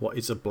designs for what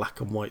is a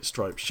black and white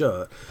striped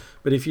shirt,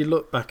 but if you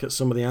look back at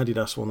some of the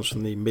Adidas ones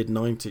from the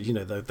mid-90s, you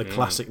know, the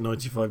classic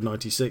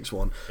 95-96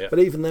 one, but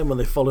even then when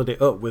they followed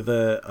it up with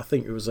I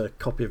think it was a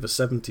copy of a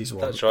 70s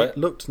one, that's right, it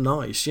looked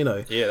nice, you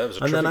know. Yeah, that was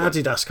a and then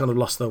Adidas one. kind of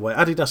lost their way.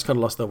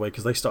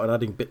 Because they started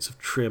adding bits of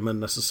trim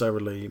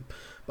unnecessarily.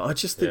 But I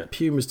just think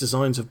Puma's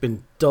designs have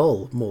been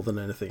dull more than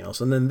anything else.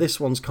 And then this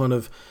one's kind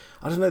of,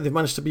 I don't know, they've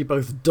managed to be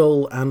both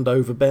dull and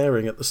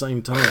overbearing at the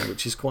same time,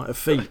 which is quite a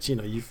feat. You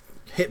know, you've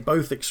hit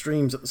both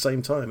extremes at the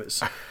same time.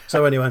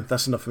 So anyway,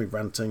 that's enough of me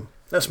ranting.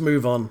 Let's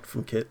move on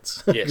from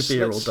kits. Yes, Could be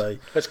here all day.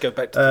 Let's go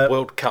back to the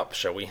World Cup,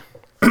 shall we?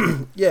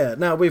 Yeah,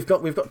 now we've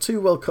got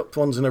two World Cup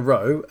ones in a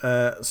row.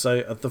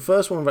 So the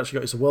first one we've actually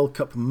got is a World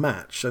Cup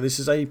match. So this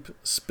is a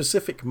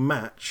specific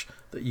match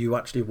that you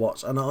actually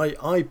watch, and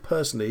I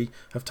personally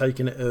have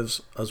taken it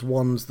as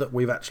ones that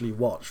we've actually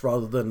watched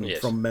rather than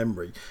from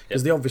memory,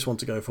 because the obvious one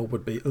to go for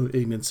would be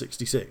England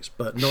 '66,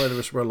 but neither of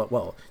us were like,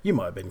 well, you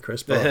might have been,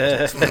 Chris, but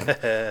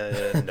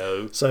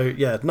no. So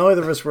yeah,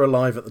 neither of us were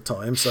alive at the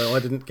time, so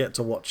I didn't get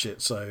to watch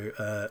it, so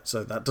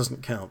that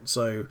doesn't count.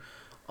 So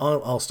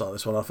I'll start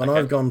this one off, and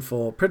I've gone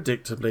for,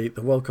 predictably,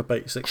 the World Cup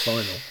 '86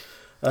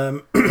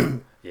 final.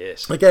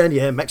 Yes.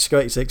 Again, Mexico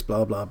 '86,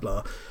 blah blah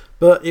blah.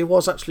 But it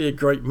was actually a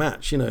great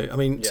match, you know. I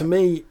mean, to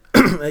me,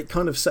 it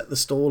kind of set the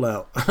stall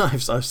out.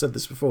 I've said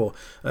this before.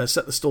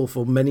 Set the stall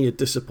for many a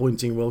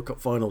disappointing World Cup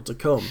final to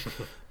come.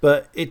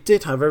 But it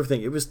did have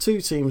everything. It was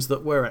two teams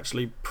that were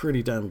actually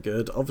pretty damn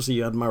good. Obviously,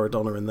 you had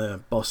Maradona in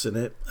there, bossing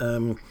it.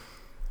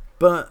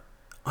 But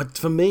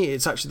for me,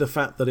 it's actually the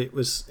fact that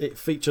it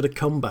featured a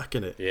comeback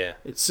in it. Yeah.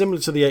 It's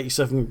similar to the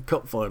 '87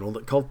 Cup final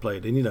that Cov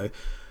played in, you know.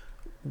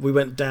 We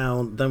went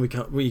down, then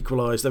we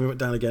equalised, then we went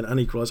down again and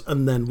equalised,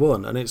 and then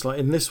won. And it's like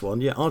in this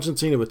one,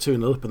 Argentina were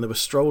 2-0 up and they were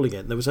strolling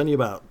it. There was only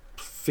about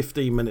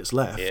 15 minutes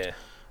left. Yeah.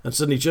 And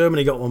suddenly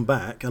Germany got one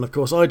back. And of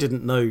course, I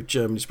didn't know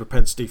Germany's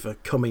propensity for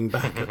coming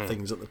back at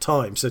things at the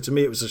time. So to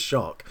me, it was a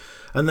shock.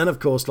 And then, of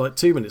course, like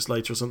 2 minutes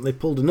later or something, they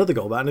pulled another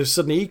goal back and it was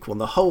suddenly equal.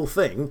 And the whole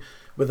thing,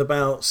 with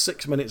about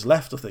 6 minutes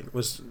left, I think,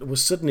 was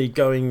suddenly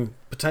going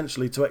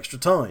potentially to extra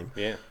time.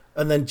 Yeah.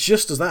 And then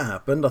just as that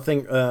happened, I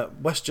think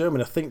West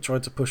Germany,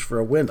 tried to push for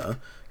a winner,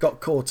 got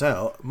caught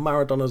out.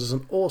 Maradona does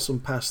an awesome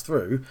pass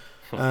through,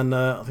 and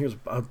I think it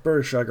was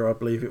Burrishager, I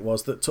believe it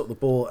was, that took the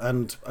ball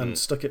and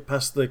stuck it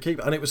past the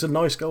keeper. And it was a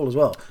nice goal as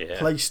well,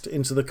 placed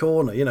into the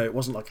corner. You know, it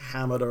wasn't like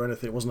hammered or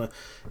anything.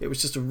 It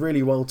was just a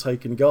really well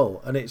taken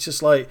goal. And it's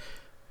just like,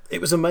 it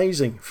was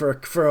amazing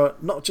for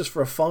not just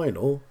for a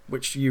final,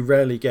 which you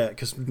rarely get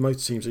because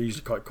most teams are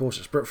usually quite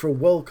cautious, but for a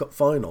World Cup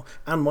final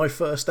and my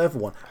first ever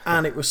one,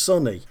 and it was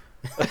sunny,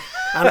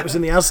 and it was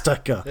in the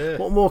Azteca. Yeah.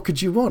 What more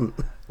could you want?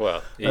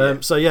 Well,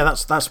 so yeah,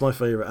 that's my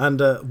favourite.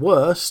 And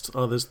worst,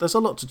 there's a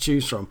lot to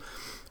choose from,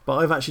 but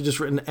I've actually just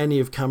written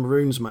any of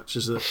Cameroon's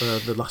matches at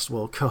the last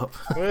World Cup.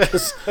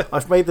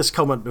 I've made this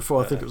comment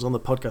before. I think it was on the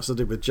podcast I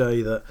did with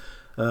Jay that.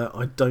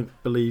 I don't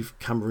believe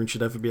Cameroon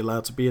should ever be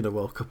allowed to be in a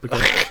World Cup again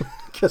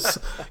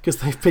because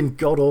they've been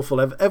god awful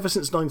ever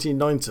since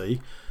 1990.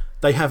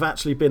 They have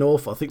actually been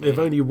awful. I think they've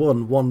only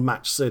won one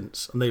match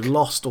since, and they've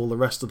lost all the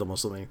rest of them or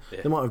something.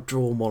 Yeah. They might have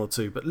drawn one or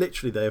two, but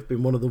literally they have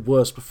been one of the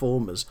worst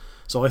performers.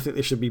 So I think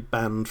they should be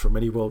banned from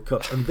any World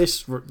Cup. And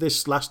this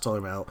last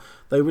time out,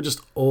 they were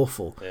just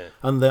awful. Yeah.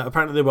 And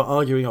apparently they were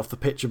arguing off the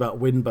pitch about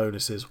win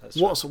bonuses.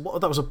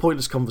 That was a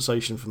pointless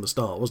conversation from the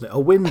start, wasn't it? A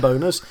win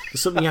bonus is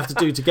something you have to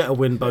do to get a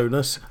win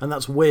bonus, and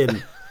that's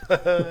win.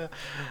 Yeah,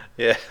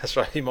 that's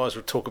right. You might as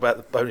well talk about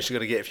the bonus you're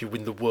going to get if you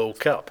win the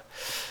World Cup.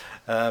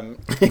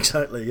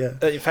 Exactly, yeah.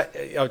 In fact,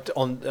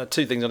 on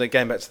two things. On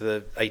going back to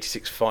the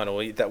 '86 final,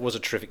 that was a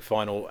terrific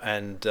final,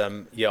 and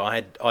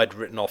I'd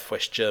written off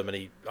West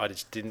Germany. I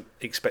just didn't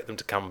expect them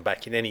to come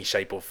back in any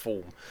shape or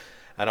form,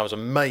 and I was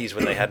amazed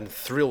when they hadn't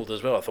thrilled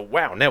as well. I thought,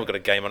 wow, now we've got a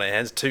game on our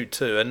hands,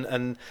 2-2,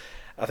 and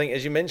I think,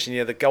 as you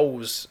mentioned, the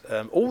goals,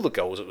 all the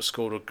goals that were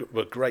scored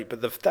were great,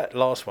 but that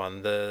last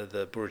one,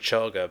 the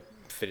Burrishager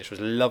finish was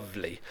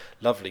lovely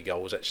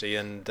goals actually,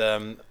 and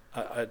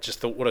I just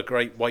thought, what a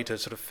great way to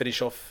sort of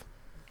finish off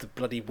the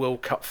bloody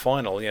World Cup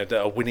final,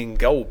 a winning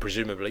goal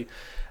presumably.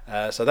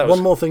 So that was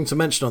one more thing to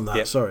mention on that.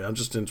 Yeah. Sorry, I'm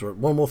just interrupting.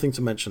 One more thing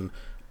to mention: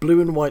 blue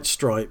and white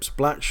stripes,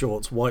 black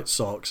shorts, white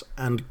socks,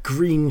 and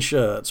green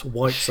shirts,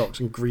 white socks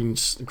and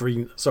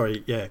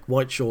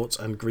white shorts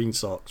and green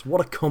socks. What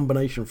a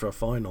combination for a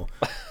final!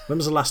 When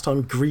was the last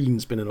time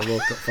green's been in a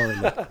World Cup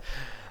final?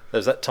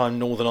 There's that time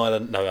Northern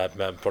Ireland. No,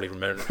 I'm probably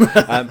remembering.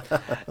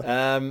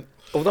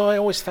 Although I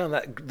always found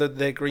that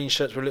their green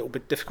shirts were a little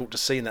bit difficult to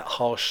see in that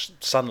harsh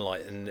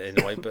sunlight in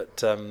a way.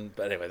 But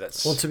anyway,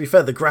 that's... Well, to be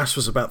fair, the grass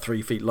was about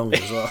 3 feet long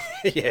as well.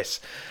 Yes.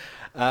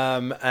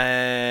 The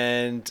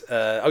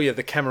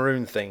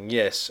Cameroon thing,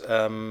 yes.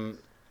 What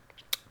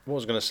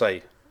was I going to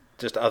say?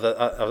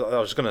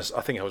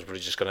 I think I was really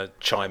just going to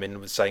chime in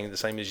with saying the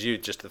same as you,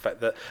 just the fact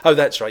that,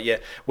 that's right, yeah,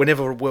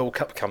 whenever a World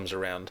Cup comes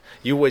around,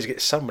 you always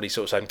get somebody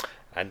sort of saying,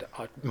 and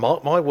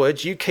mark my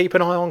words, you keep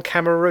an eye on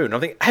Cameroon. I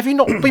think, have you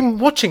not been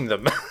watching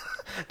them?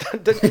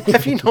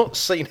 Have you not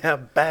seen how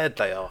bad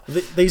they are?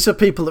 These are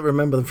people that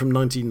remember them from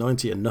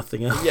 1990 and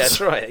nothing else. Yeah, that's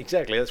right,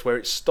 exactly. That's where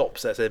it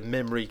stops. That's their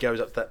memory goes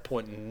up to that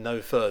point and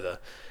no further.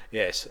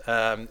 Yes.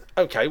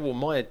 Okay, well,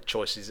 my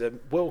choice is a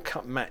World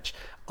Cup match.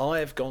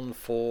 I've gone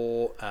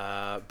for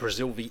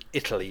Brazil v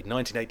Italy,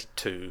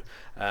 1982.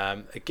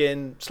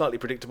 Again, slightly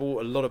predictable.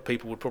 A lot of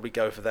people would probably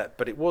go for that,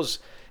 but it was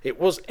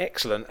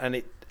excellent, and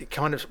it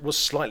kind of was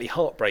slightly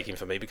heartbreaking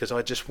for me because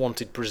I just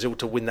wanted Brazil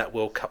to win that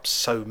World Cup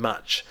so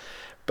much.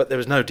 But there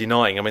was no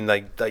denying. I mean,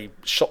 they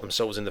shot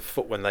themselves in the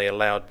foot when they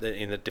allowed,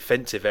 in the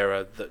defensive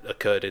error that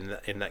occurred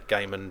in that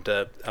game, and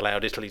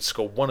allowed Italy to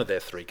score one of their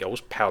 3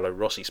 goals, Paolo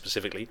Rossi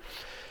specifically.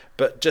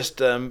 But just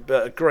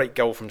a great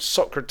goal from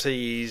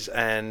Socrates,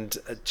 and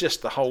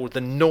just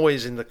the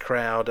noise in the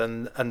crowd,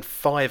 and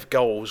 5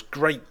 goals,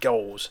 great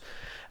goals,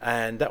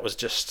 and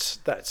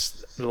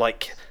that's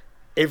like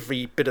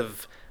every bit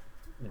of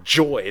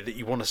joy that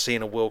you want to see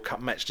in a World Cup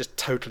match, just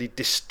totally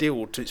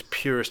distilled to its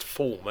purest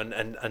form,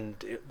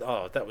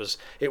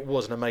 it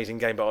was an amazing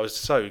game. But I was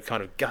so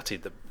kind of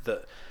gutted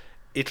that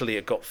Italy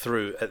had got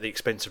through at the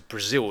expense of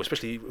Brazil,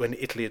 especially when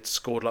Italy had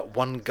scored like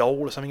 1 goal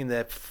or something in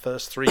their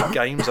first 3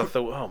 games. I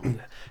thought,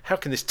 how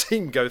can this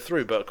team go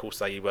through? But of course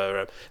they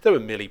were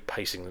merely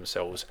pacing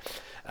themselves.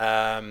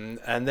 And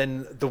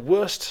then the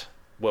worst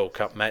World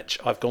Cup match,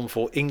 I've gone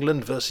for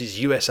England versus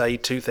USA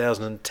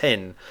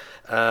 2010.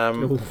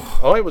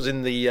 I was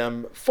in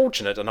the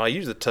fortunate, and I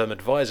use the term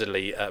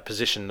advisedly,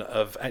 position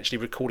of actually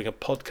recording a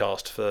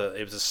podcast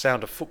it was a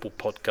Sound of Football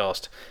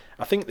podcast.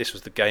 I think this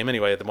was the game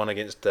anyway, the one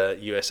against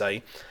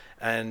USA,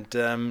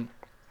 and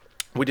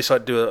we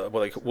decided to do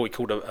what we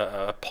called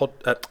a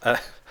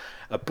bookend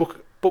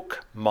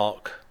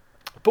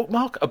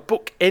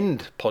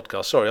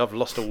podcast. Sorry, I've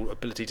lost all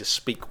ability to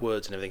speak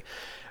words and everything.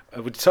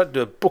 We decided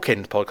to do a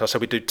bookend podcast, so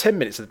we do 10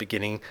 minutes at the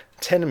beginning,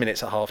 10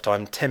 minutes at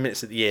half-time, 10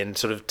 minutes at the end,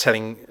 sort of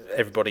telling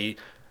everybody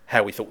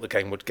how we thought the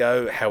game would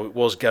go, how it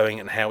was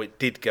going, and how it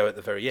did go at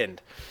the very end.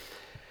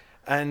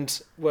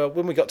 And, well,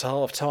 when we got to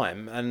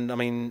half-time, and, I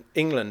mean,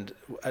 England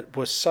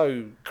was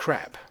so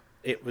crap,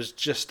 it was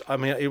just, I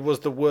mean, it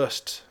was the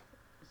worst,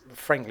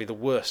 frankly, the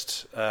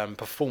worst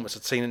performance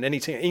I'd seen in any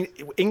team.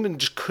 England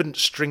just couldn't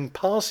string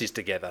passes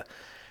together.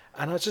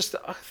 And I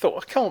thought,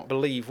 I can't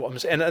believe what I'm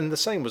saying. And the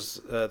same was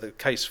the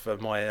case for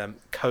my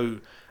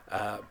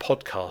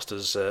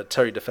podcasters,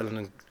 Terry DeFellon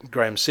and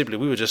Graham Sibley.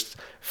 We were just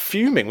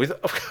fuming with.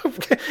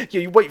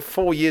 You wait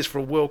 4 years for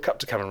a World Cup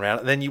to come around,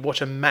 and then you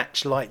watch a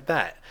match like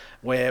that,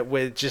 where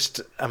we're just,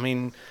 I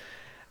mean,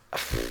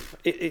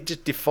 it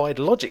just defied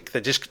logic.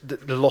 They just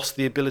lost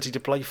the ability to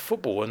play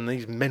football, and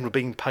these men were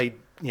being paid,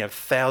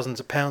 thousands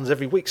of pounds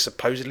every week,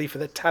 supposedly for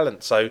their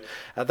talent. So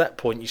at that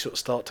point, you sort of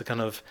start to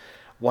kind of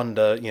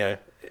wonder,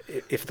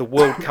 if the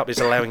World Cup is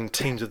allowing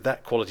teams of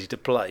that quality to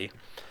play,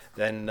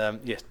 then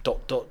yes, ...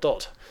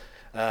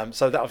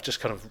 So that I've just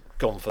kind of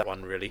gone for that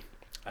one, really.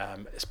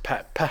 It's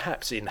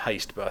perhaps in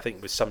haste, but I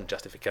think with some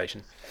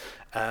justification.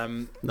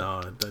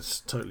 No, that's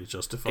totally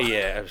justified.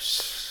 Yeah, it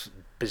was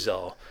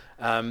bizarre.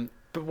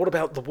 But what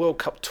about the World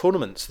Cup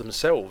tournaments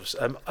themselves?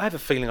 I have a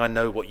feeling I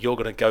know what you're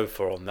going to go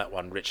for on that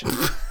one, Richard.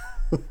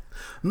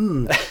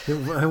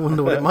 I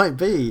wonder what it might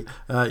be.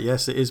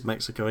 Yes, it is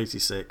Mexico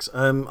 86.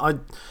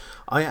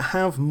 I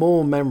have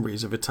more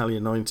memories of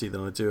Italia 90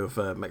 than I do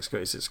of Mexico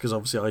 86, because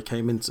obviously I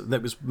came into,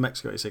 that was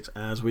Mexico 86,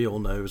 as we all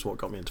know, is what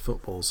got me into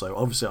football. So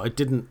obviously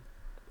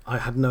I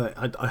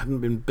hadn't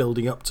been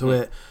building up to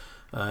it.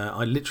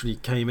 I literally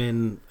came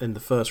in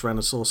the first round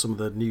and saw some of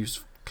the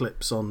news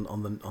clips on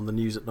the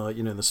news at night,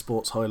 the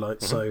sports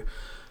highlights. So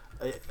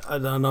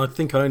and I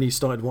think I only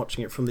started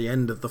watching it from the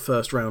end of the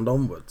first round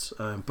onwards,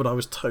 but I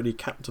was totally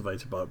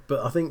captivated by it.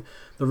 But I think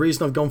the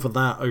reason I've gone for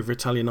that over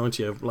Italia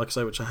 90, like I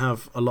say, which I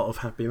have a lot of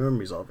happy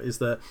memories of, is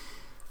that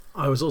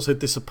I was also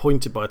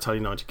disappointed by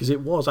Italia 90 because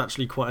it was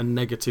actually quite a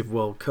negative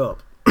World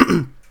Cup.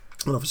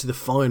 And obviously the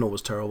final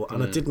was terrible,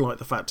 and I didn't like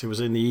the fact it was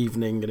in the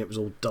evening and it was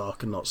all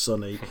dark and not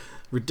sunny,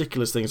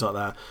 ridiculous things like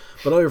that.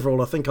 But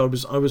overall, I think I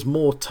was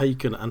more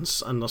taken and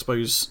I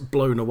suppose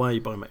blown away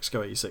by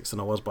Mexico 86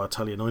 than I was by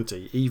Italia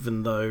 90,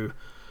 even though,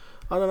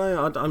 I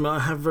don't know, I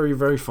have very,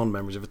 very fond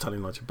memories of Italia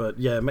 90, but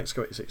yeah,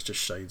 Mexico 86 just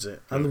shades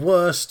it. And the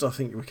worst, I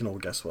think we can all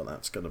guess what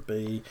that's going to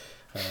be.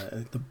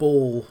 The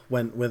ball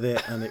went with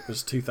it, and it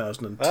was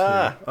 2002.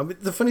 I mean,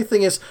 the funny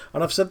thing is,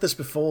 and I've said this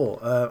before,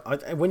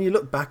 when you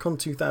look back on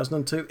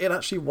 2002, it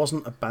actually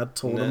wasn't a bad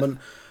tournament,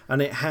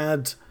 and it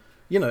had,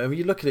 if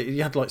you look at it,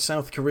 you had like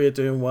South Korea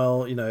doing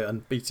well,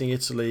 and beating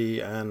Italy,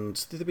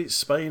 and did they beat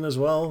Spain as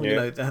well?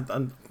 Yeah.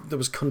 And there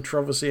was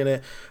controversy in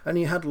it, and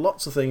you had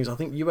lots of things. I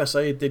think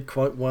USA did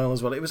quite well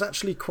as well. It was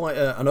actually quite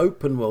an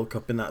open World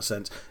Cup in that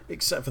sense,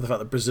 except for the fact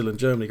that Brazil and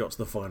Germany got to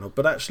the final.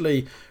 But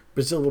actually,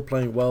 Brazil were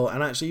playing well,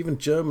 and actually even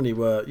Germany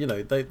were,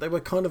 they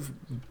were kind of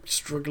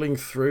struggling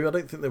through. I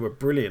don't think they were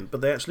brilliant, but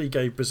they actually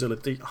gave Brazil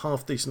a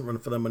half decent run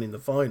for their money in the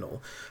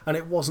final, and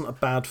it wasn't a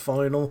bad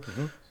final.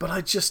 But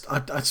I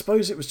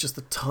suppose it was just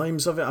the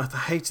times of it. I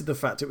hated the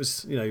fact it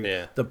was,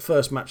 the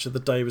first match of the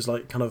day was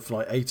like kind of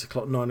like 8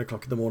 o'clock, 9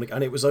 o'clock in the morning,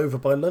 and it was over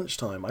by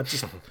lunchtime.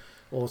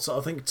 Or so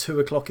I think 2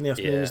 o'clock in the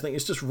afternoon. I think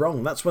it's just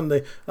wrong. That's when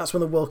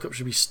the World Cup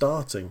should be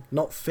starting,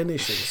 not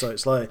finishing. So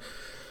it's like,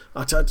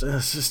 I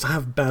just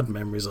have bad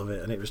memories of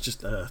it, and it was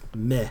just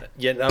meh.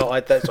 Yeah, no.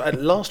 At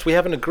last we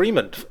have an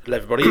agreement,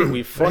 everybody.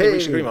 We've finally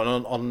reached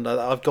agreement on.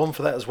 I've gone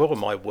for that as well.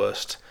 My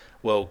worst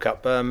World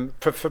Cup,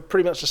 for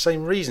pretty much the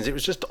same reasons. It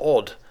was just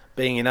odd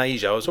being in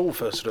Asia. I was all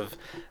for sort of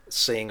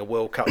seeing a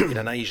World Cup in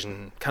an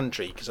Asian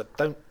country, because I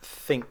don't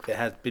think there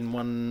had been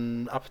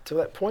one up to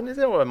that point. Is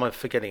there? Or am I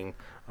forgetting?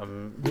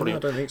 No, I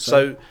don't think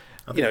so.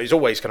 It's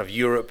always kind of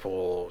Europe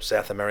or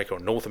South America or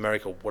North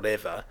America or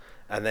whatever,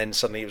 and then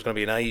suddenly it was going to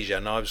be in Asia,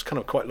 and I was kind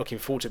of quite looking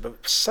forward to it,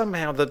 but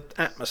somehow the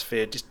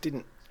atmosphere just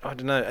didn't, I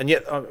don't know. And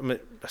yet, I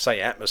say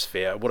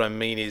atmosphere, what I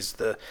mean is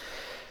the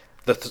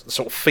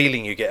sort of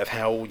feeling you get of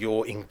how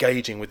you're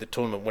engaging with the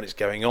tournament when it's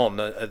going on.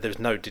 There's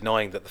no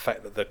denying that the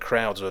fact that the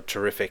crowds were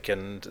terrific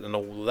and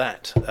all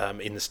that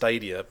in the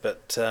stadia,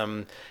 but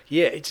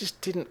it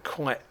just didn't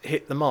quite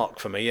hit the mark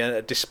for me,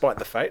 despite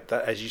the fact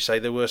that, as you say,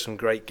 there were some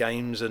great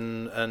games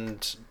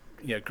and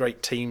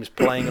great teams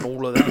playing and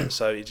all of that,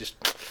 so it just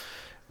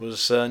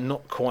was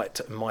not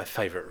quite my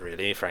favourite,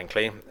 really,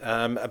 frankly.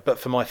 But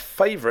for my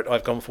favourite,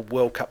 I've gone for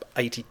World Cup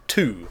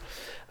 82,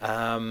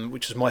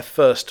 which was my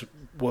first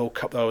World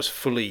Cup that I was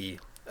fully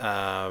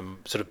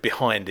sort of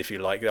behind, if you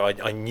like.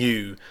 I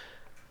knew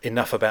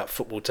enough about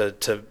football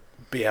to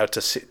be able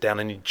to sit down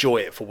and enjoy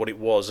it for what it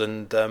was,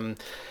 and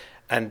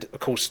of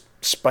course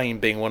Spain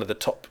being one of the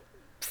top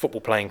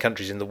football playing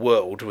countries in the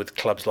world, with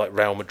clubs like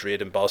Real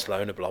Madrid and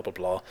Barcelona, blah blah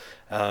blah,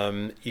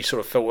 you sort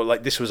of felt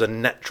like this was a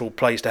natural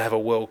place to have a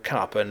World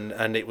Cup,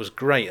 and it was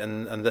great,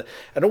 and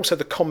also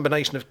the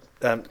combination of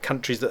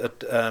countries that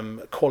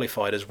had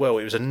qualified as well.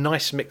 It was a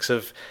nice mix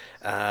of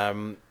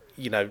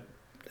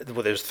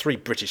there was 3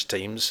 British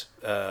teams,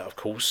 of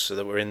course,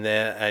 that were in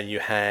there, and you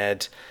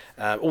had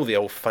all the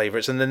old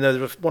favourites, and then there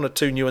were 1 or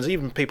 2 new ones,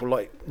 even people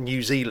like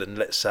New Zealand,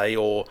 let's say,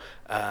 or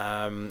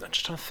I'm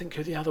just trying to think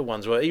who the other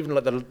ones were, even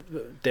like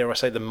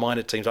the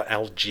minor teams like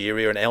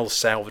Algeria and El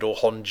Salvador,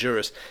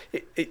 Honduras.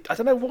 I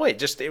don't know why,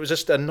 it was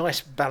just a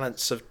nice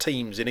balance of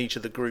teams in each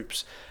of the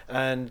groups,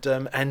 and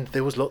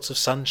there was lots of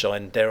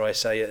sunshine, dare I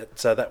say it,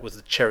 so that was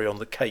the cherry on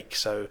the cake.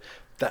 So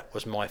that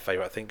was my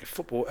favourite. I think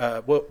football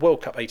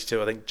World Cup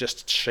 '82. I think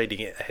just shading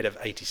it ahead of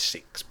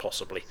 '86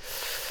 possibly.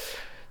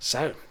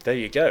 So there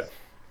you go.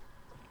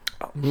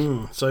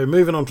 So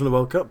moving on from the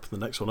World Cup, the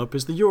next one up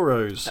is the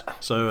Euros.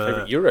 So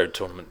favourite Euro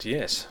tournament,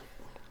 yes.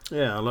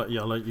 Yeah, I'll let you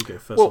go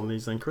first on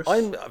these then, Chris.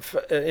 I'm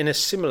in a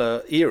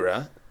similar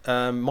era.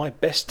 My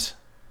best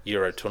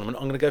Euro tournament,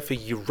 I'm going to go for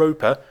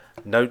Europa.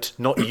 Note,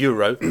 not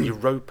Euro,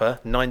 Europa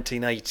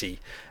 1980.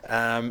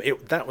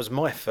 That was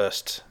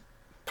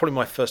probably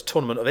my first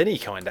tournament of any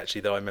kind,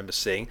 actually, that I remember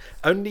seeing.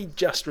 Only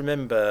just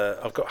remember,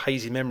 I've got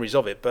hazy memories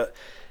of it, but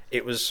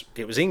it was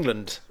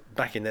England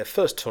back in their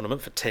first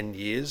tournament for 10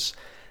 years,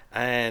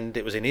 and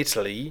it was in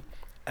Italy.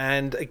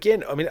 And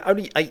again, I mean,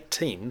 only 8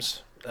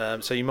 teams.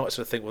 So you might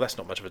sort of think, well, that's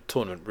not much of a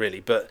tournament,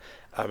 really. But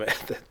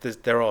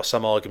there are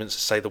some arguments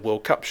to say the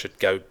World Cup should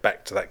go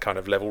back to that kind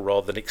of level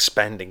rather than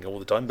expanding all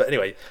the time. But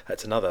anyway,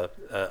 that's another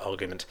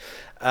argument.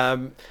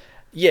 2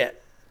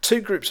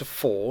 groups of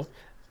 4,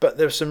 but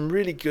there were some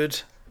really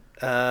good,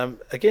 some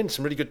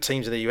really good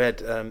teams in there. You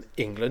had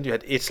England, you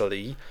had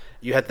Italy,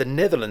 you had the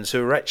Netherlands,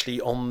 who were actually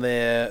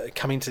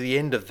coming to the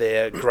end of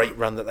their great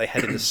run that they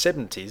had in the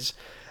 70s.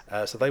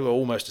 So they were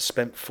almost a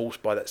spent force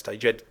by that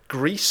stage. You had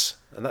Greece,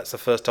 and that's the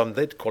first time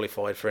they'd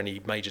qualified for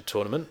any major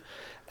tournament.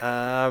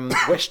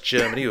 West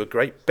Germany, who were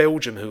great.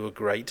 Belgium, who were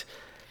great.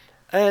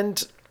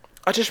 And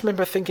I just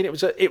remember thinking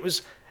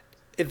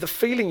the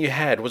feeling you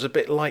had was a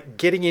bit like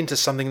getting into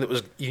something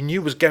that you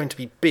knew was going to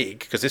be big,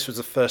 because this was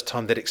the first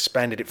time they'd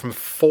expanded it from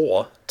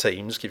 4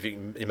 teams, if you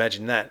can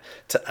imagine that,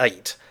 to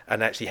 8,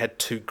 and actually had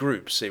 2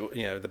 groups.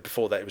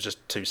 Before that it was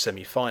just 2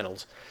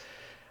 semi-finals.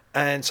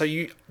 And so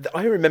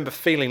I remember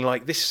feeling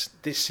like this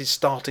is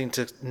starting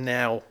to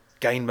now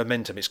gain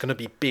momentum. It's going to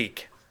be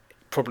big,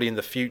 probably in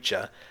the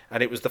future.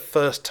 And it was the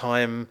first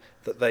time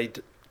that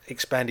they'd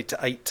expanded to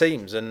 8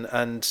 teams,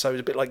 and so it's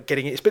a bit like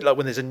it's a bit like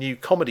when there's a new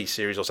comedy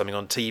series or something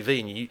on TV,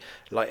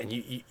 and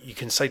you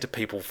can say to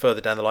people further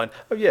down the line,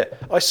 oh yeah,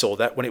 I saw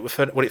that when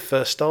it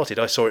first started.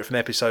 I saw it from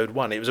episode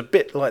 1. It was a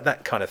bit like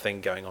that kind of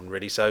thing going on,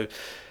 really. So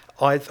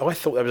I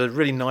thought that was a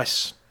really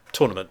nice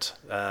tournament,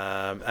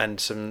 and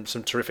some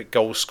terrific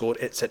goals scored,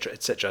 etc.,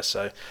 etc.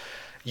 So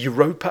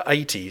Europa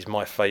 80 is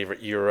my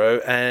favourite Euro,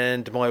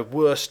 and my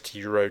worst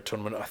Euro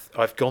tournament,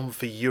 I've gone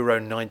for Euro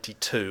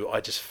 92. I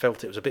just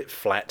felt it was a bit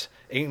flat.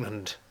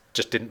 England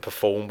just didn't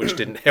perform, which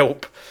didn't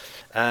help,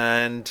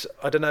 and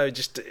I don't know,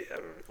 just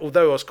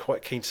although I was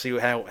quite keen to see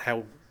what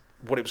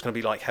it was going to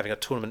be like having a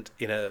tournament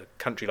in a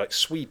country like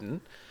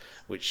Sweden,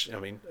 which, I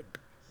mean,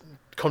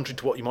 contrary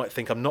to what you might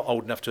think, I'm not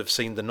old enough to have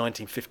seen the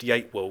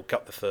 1958 World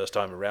Cup the first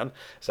time around,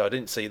 so I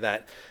didn't see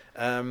that.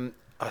 And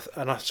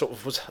I sort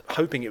of was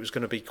hoping it was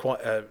going to be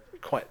quite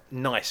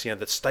nice.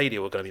 The stadia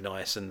were going to be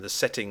nice, and the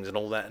settings and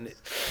all that. And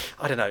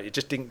I don't know, it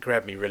just didn't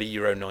grab me really.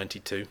 Euro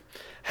 92.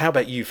 How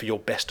about you for your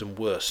best and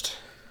worst?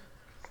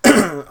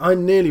 I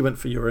nearly went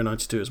for Euro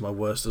 92 as my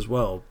worst as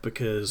well,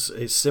 because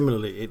it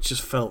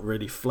just felt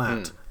really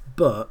flat.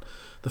 But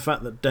the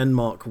fact that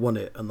Denmark won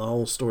it and the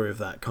whole story of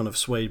that kind of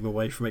swayed me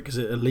away from it, because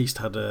it at least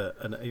had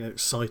an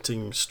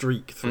exciting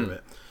streak through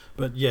it.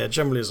 But yeah,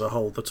 generally as a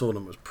whole, the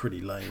tournament was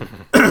pretty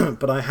lame.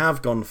 But I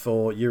have gone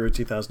for Euro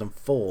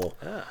 2004.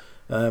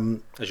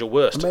 As your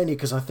worst? Mainly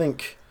because I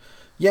think,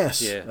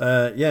 yes.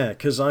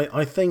 Because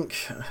I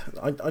think,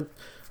 I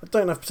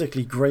don't have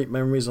particularly great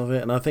memories of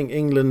it. And I think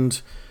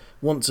England,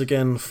 once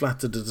again,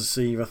 flattered to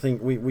deceive. I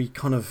think we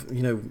kind of,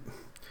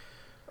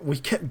 we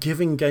kept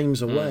giving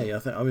games away.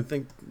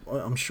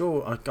 I'm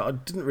sure I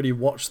didn't really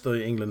watch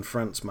the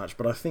England-France match,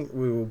 but I think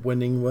we were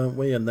winning, weren't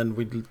we? And then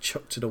we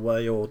chucked it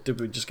away, or did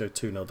we just go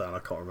 2-0 down? I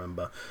can't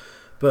remember.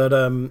 But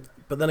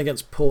then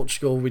against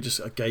Portugal, we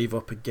just gave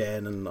up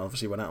again, and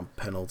obviously went out on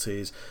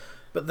penalties.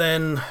 But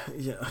then,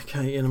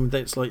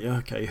 it's like,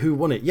 okay, who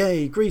won it?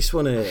 Yay, Greece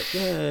won it!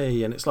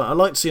 Yay! And it's like, I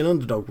like to see an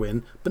underdog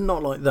win, but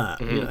not like that.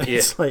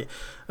 It's like,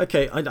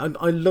 okay, I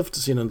love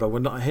to see an underdog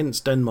win. Hence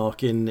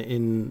Denmark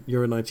in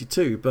Euro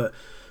 92, but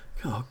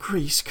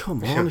Greece,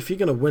 come on! If you're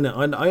going to win it,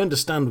 I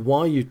understand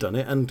why you've done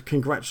it, and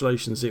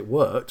congratulations, it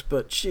worked.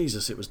 But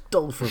Jesus, it was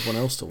dull for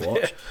everyone else to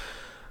watch.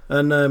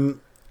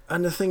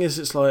 And the thing is,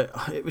 it's like,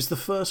 it was the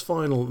first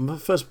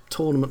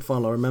tournament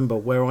final I remember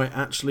where I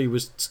actually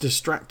was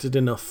distracted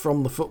enough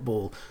from the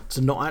football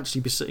to not actually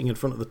be sitting in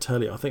front of the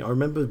telly. I think I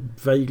remember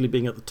vaguely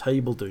being at the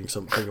table doing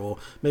something, or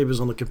maybe it was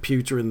on the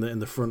computer in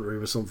the front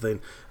room or something,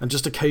 and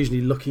just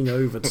occasionally looking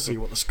over to see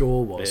what the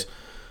score was.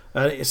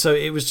 So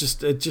it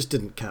just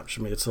didn't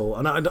capture me at all,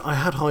 and I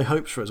had high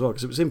hopes for it as well,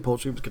 because it was in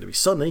Portugal, it was going to be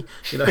sunny,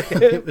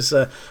 it was,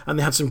 and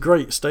they had some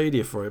great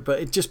stadia for it, but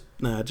it just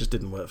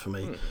didn't work for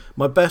me.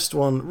 My best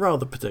one,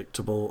 rather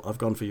predictable, I've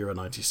gone for Euro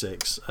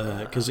 96,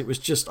 because it was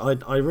just,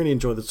 I really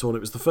enjoyed the tournament.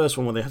 It was the first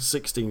one where they had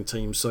 16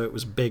 teams, so it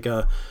was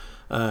bigger,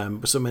 so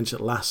I mentioned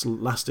it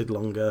lasted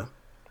longer.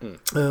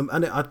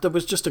 And there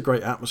was just a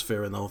great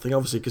atmosphere in the whole thing,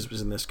 obviously because it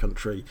was in this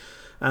country,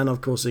 and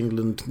of course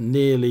England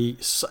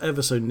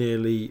ever so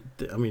nearly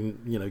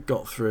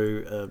got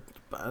through,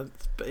 but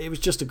it was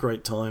just a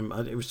great time.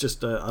 It was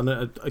just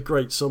a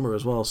great summer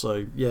as well.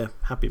 So yeah,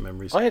 happy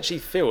memories. I actually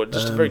feel,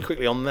 just very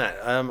quickly on that,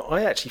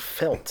 I actually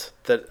felt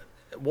that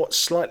what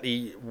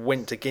slightly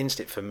went against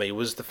it for me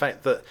was the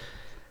fact that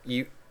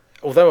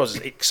although I was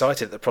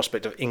excited at the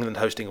prospect of England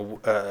hosting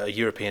a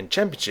European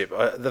Championship,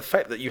 the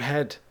fact that you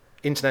had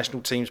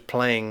international teams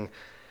playing,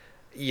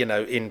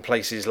 in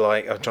places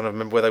like, I'm trying to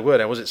remember where they were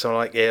now, was it something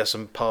like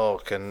Ayerson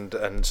Park and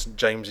St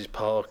James's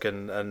Park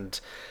and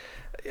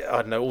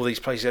I don't know, all these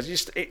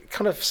places. It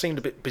kind of seemed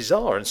a bit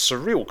bizarre and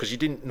surreal because you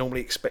don't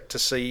normally expect to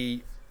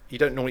see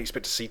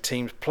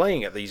teams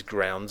playing at these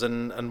grounds,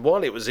 and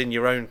while it was in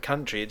your own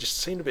country, it just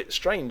seemed a bit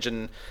strange.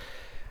 And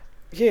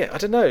yeah, I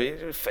don't know,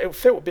 it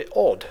felt a bit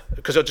odd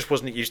because I just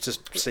wasn't used to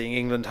seeing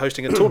England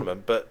hosting a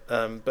tournament. But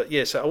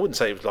yeah, so I wouldn't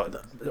say it was like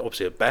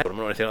obviously a bad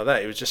tournament or anything like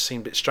that. It just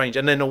seemed a bit strange.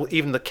 And then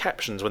even the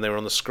captions when they were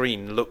on the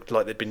screen looked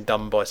like they'd been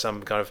done by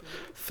some kind of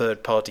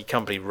third-party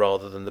company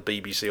rather than the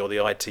BBC or the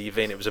ITV,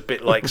 and it was a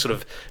bit like sort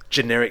of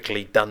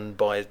generically done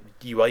by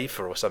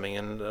UEFA or something.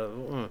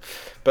 And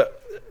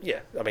but yeah,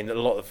 I mean a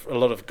lot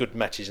of good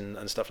matches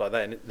and stuff like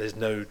that, and there's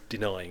no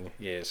denying.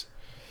 Yes.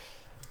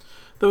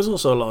 There was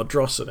also a lot of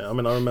dross in it. I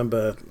mean, I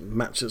remember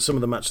some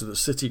of the matches at the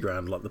City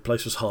Ground, like the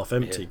place was half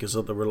empty because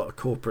there were a lot of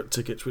corporate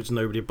tickets which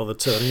nobody bothered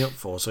turning up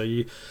for. So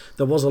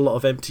there was a lot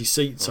of empty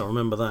seats. I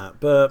remember that,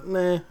 but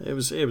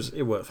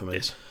it worked for me.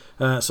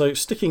 Yes. So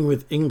sticking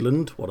with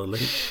England, what a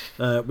link.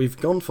 We've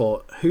gone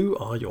for who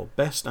are your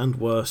best and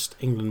worst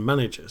England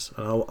managers.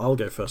 And I'll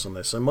go first on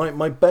this. So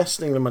my best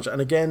England manager,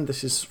 and again,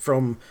 this is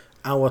from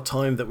our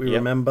time that we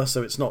remember.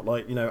 So it's not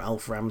like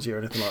Alf Ramsey or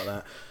anything like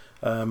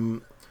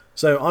that.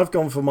 So I've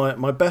gone for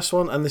my best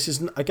one, and this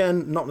is,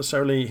 again, not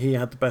necessarily he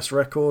had the best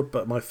record,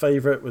 but my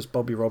favourite was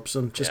Bobby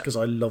Robson, just because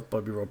I love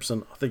Bobby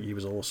Robson. I think he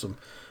was awesome.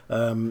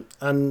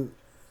 And,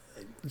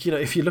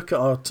 if you look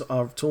at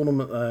our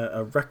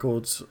tournament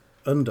records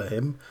under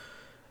him,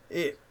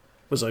 it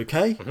was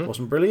okay. It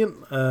wasn't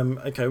brilliant.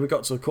 Okay, we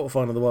got to the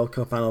quarterfinal of the World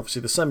Cup and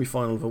obviously the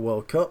semi-final of the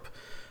World Cup.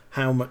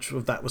 How much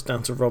of that was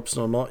down to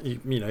Robson or not,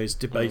 is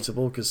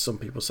debatable because some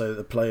people say that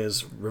the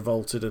players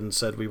revolted and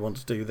said we want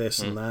to do this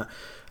and that.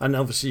 And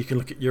obviously you can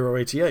look at Euro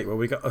 88 where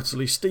we got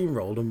utterly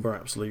steamrolled and were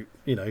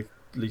absolutely,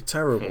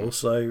 terrible.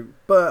 So,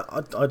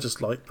 but I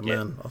just liked the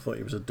man. I thought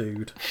he was a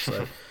dude.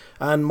 So,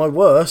 and my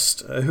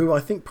worst, who I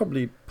think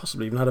possibly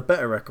even had a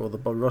better record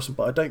than Bobby Robson,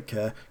 but I don't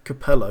care,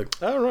 Capello.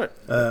 Oh, right.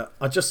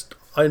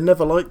 I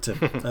never liked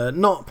him.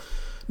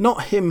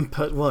 Not him,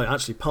 well,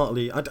 actually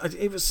partly,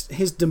 it was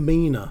his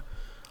demeanour.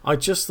 I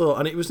just thought,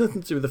 and it was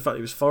nothing to do with the fact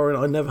he was foreign.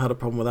 I never had a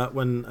problem with that.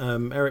 When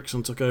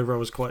Ericsson took over, I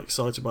was quite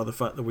excited by the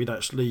fact that we'd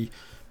actually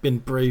been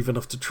brave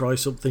enough to try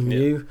something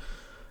new.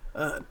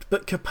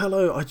 But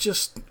Capello, I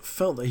just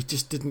felt that he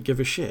just didn't give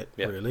a shit,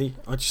 really.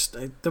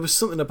 There was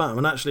something about him,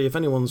 and actually, if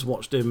anyone's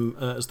watched him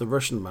as the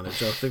Russian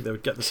manager, I think they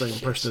would get the same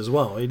impression as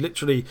well. He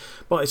literally,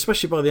 but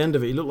especially by the end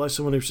of it, he looked like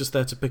someone who was just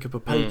there to pick up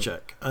a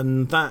paycheck,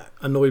 and that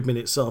annoyed me in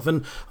itself.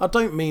 And I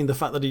don't mean the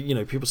fact that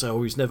he, people say,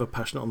 oh, he's never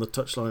passionate on the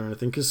touchline or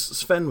anything, because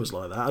Sven was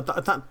like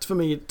that. That for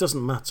me, it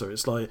doesn't matter.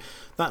 It's like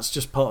that's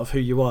just part of who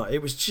you are.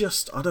 It was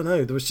just, I don't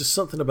know, there was just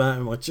something about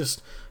him. I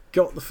just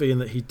got the feeling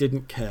that he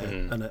didn't care,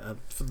 and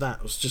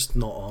that was just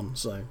not on.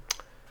 So,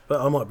 but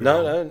I might be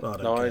wrong.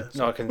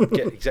 I can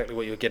get exactly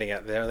what you're getting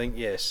at there. I think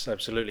yes,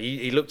 absolutely.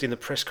 He looked in the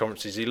press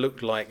conferences. He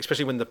looked like,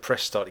 especially when the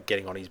press started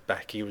getting on his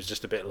back, he was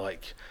just a bit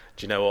like,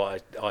 do you know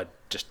what? I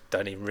just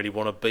don't even really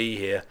want to be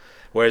here.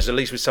 Whereas at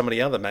least with some of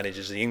the other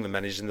managers, the England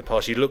managers in the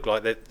past, you look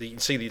like that. You can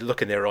see the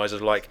look in their eyes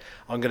of like,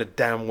 I'm going to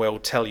damn well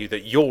tell you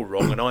that you're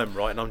wrong and I'm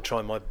right, and I'm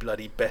trying my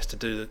bloody best to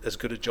do as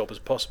good a job as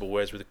possible.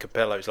 Whereas with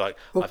Capello, it's like,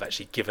 I've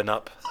actually given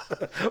up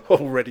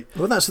already.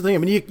 Well, that's the thing. I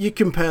mean, you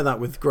compare that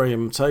with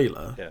Graham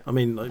Taylor. Yeah. I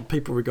mean, like,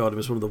 people regard him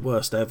as one of the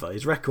worst ever.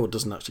 His record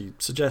doesn't actually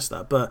suggest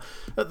that, but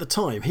at the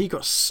time, he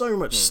got so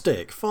much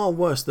stick, far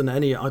worse than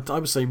any. I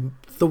would say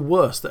the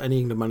worst that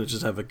any England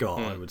manager's ever got.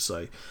 I would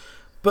say,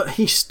 but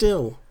he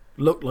still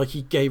looked like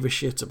he gave a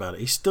shit about it.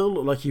 He still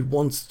looked like he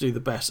wanted to do the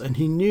best, and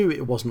he knew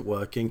it wasn't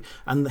working,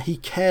 and he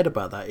cared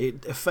about that.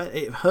 It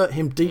hurt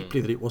him deeply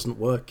that it wasn't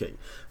working.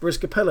 Whereas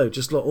Capello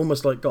just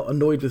almost like got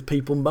annoyed with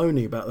people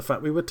moaning about the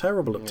fact we were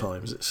terrible at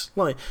times. It's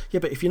like,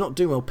 yeah, but if you're not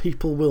doing well,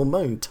 people will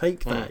moan.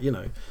 Take that,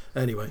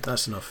 Anyway,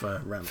 that's enough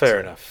rant. Fair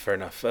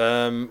enough.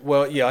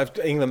 Well, yeah,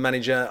 England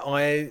manager.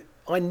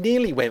 I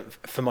nearly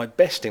went for my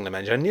best England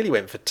manager. I nearly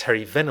went for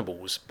Terry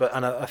Venables,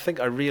 and I think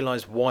I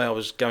realised why I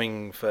was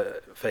going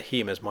for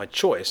him as my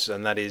choice,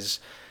 and that is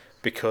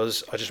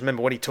because I just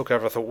remember when he took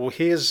over, I thought, well,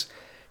 here's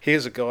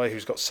a guy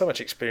who's got so much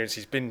experience.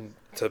 He's been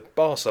to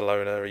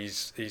Barcelona.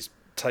 He's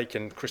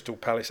taken Crystal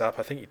Palace up.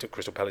 I think he took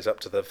Crystal Palace up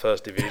to the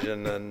first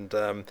division, and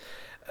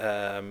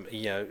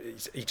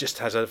he just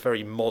has a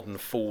very modern,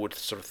 forward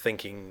sort of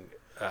thinking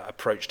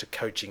approach to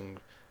coaching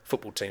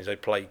football teams. They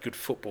play good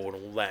football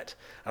and all that,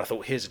 and I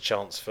thought here's a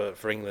chance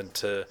for England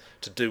to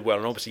do well,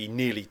 and obviously he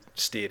nearly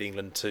steered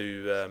England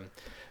to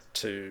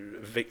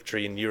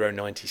victory in Euro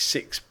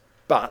 96,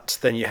 But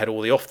then you had all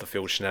the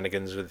off-the-field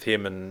shenanigans with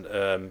him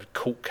and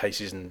court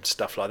cases and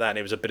stuff like that, and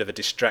it was a bit of a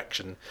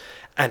distraction.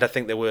 And I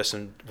think there were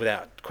some,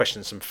 without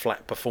question, some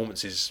flat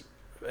performances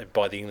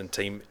by the England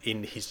team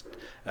in his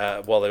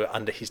while they were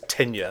under his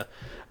tenure.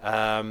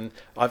 I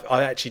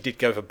actually did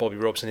go for Bobby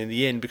Robson in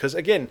the end because,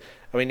 again,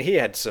 I mean, he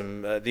had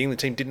some. The England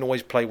team didn't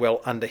always play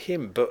well under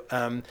him, but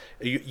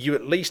you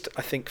at least,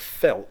 I think,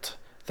 felt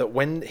that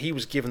when he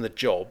was given the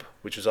job,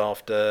 which was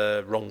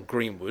after Ron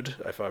Greenwood,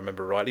 if I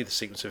remember rightly, the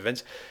sequence of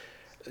events,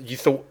 you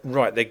thought,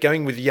 right, they're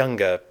going with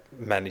younger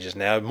managers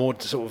now, more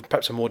sort of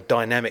perhaps a more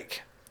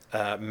dynamic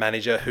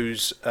manager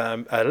who's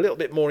a little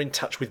bit more in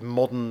touch with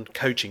modern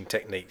coaching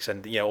techniques.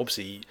 And,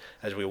 obviously,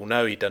 as we all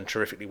know, he'd done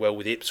terrifically well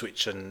with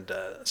Ipswich and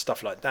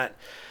stuff like that,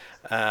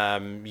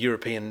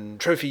 European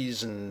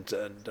trophies and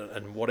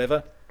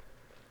whatever.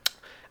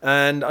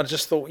 And I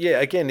just thought,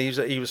 again,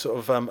 he was sort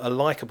of a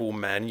likeable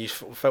man. You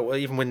felt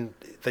even when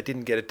they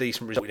didn't get a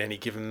decent result in any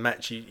given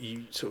match,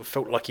 you sort of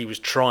felt like he was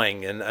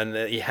trying, and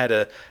he had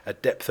a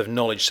depth of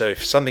knowledge. So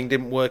if something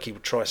didn't work, he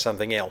would try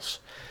something else.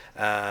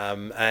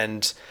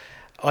 And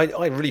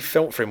I really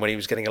felt for him when he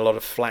was getting a lot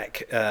of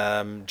flack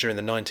during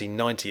the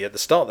 1990, at the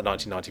start of the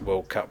 1990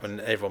 World Cup, when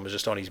everyone was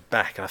just on his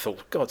back. And I thought,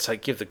 for God's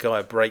sake, give the guy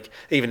a break.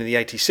 Even in the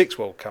 86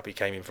 World Cup, he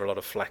came in for a lot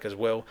of flack as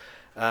well.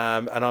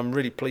 And I'm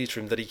really pleased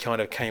for him that he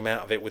kind of came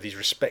out of it with his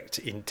respect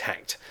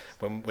intact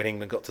when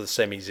England got to the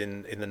semis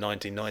in the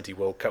 1990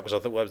 World Cup, because I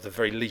thought that was the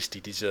very least he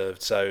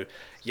deserved. So,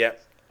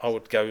 I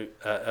would go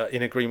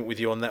in agreement with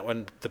you on that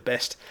one, the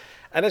best.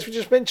 And as we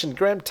just mentioned,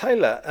 Graham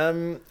Taylor,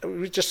 we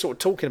were just sort of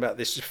talking about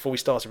this before we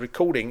started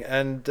recording,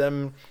 and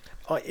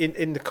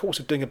in the course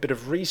of doing a bit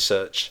of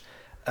research,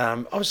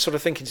 I was sort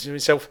of thinking to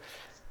myself,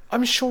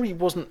 I'm sure he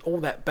wasn't all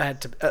that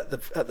bad at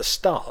the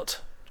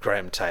start,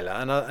 Graham Taylor,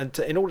 and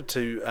in order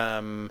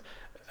to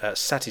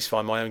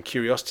satisfy my own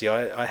curiosity,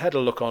 I had a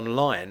look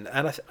online,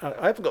 and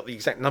I haven't got the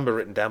exact number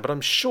written down, but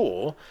I'm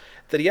sure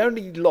that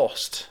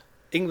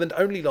England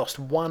only lost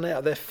one out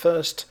of their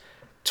first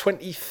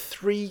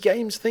 23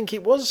 games, I think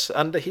it was,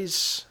 under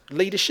his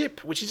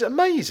leadership, which is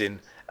amazing.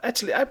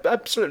 Actually,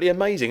 absolutely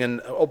amazing,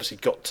 and obviously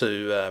got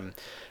to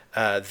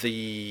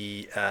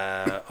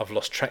I've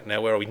lost track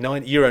now. Where are we?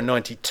 Euro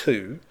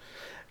 92.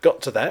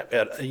 Got to that,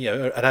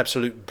 an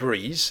absolute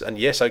breeze, and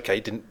yes, okay,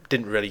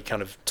 didn't really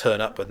kind of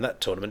turn up in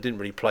that tournament, didn't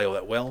really play all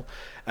that well,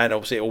 and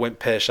obviously it all went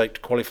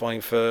pear-shaped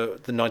qualifying for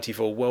the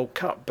 94 World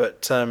Cup.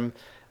 But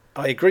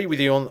I agree with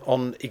you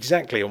on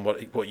exactly on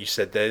what you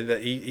said there,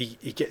 that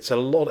he gets a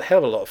hell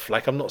of a lot of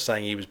flack. I'm not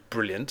saying he was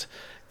brilliant.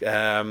 He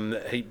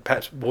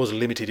perhaps was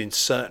limited in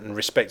certain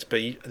respects, but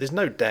there's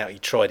no doubt he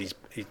tried his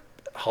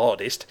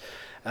hardest.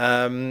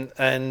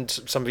 And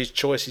some of his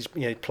choices,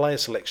 player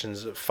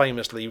selections,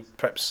 famously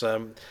perhaps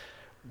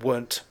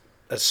weren't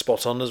as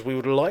spot on as we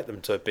would have liked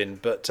them to have been.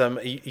 But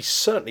he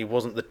certainly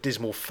wasn't the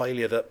dismal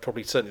failure that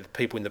probably certainly the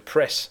people in the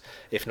press,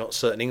 if not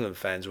certain England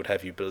fans, would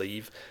have you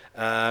believe.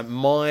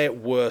 My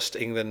worst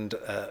England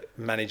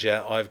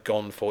manager I've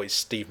gone for is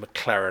Steve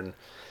McLaren.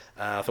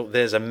 I thought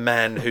there's a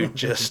man who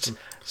just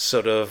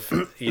sort of,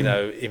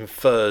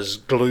 infers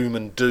gloom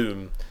and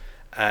doom.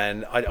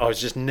 And I was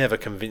just never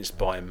convinced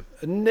by him.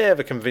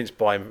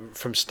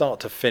 From start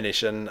to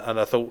finish. And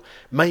I thought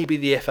maybe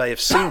the FA have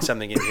seen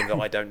something in him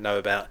that I don't know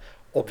about.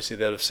 Obviously,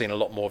 they'll have seen a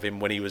lot more of him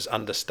when he was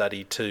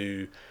understudy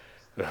to...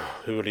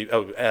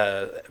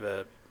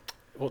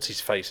 what's his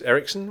face?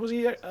 Ericsson? Was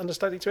he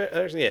understudy to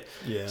Ericsson?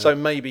 Yeah. So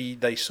maybe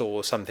they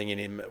saw something in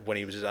him when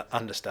he was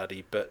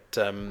understudy. But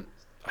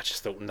I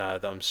just thought, no,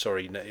 I'm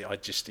sorry. No,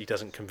 he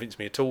doesn't convince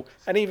me at all.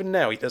 And even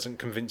now, he doesn't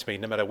convince me,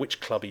 no matter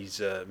which club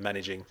he's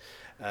managing.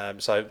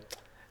 So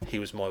he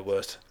was my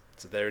worst.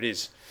 So there it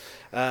is.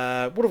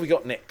 What have we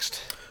got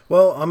next?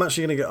 Well, I'm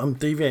actually going to I'm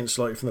deviating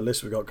slightly from the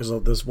list we've got, because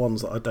there's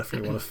ones that I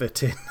definitely want to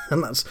fit in,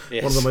 and that's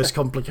one of the most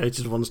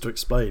complicated ones to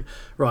explain.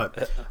 Right,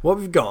 what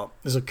we've got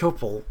is a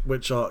couple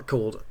which are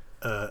called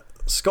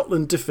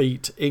Scotland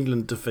defeat,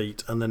 England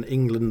defeat, and then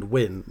England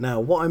win. Now,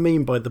 what I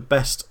mean by the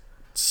best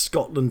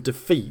Scotland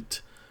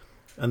defeat,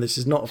 and this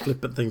is not a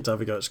flippant thing to have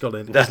a go at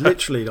Scotland, it's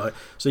literally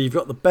so you've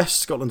got the best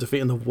Scotland defeat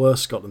and the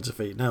worst Scotland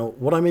defeat. Now,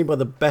 what I mean by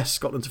the best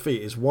Scotland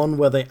defeat is one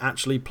where they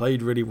actually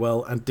played really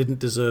well and didn't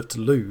deserve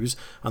to lose,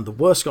 and the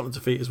worst Scotland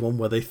defeat is one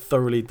where they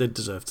thoroughly did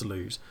deserve to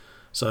lose.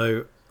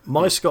 So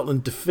my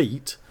Scotland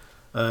defeat,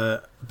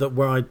 where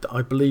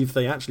I believe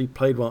they actually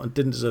played well and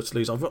didn't deserve to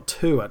lose, I've got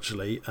two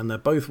actually, and they're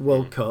both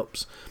World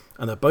Cups,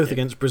 and they're both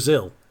against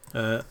Brazil.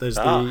 There's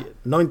the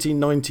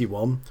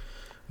 1991,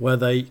 where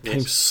they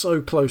came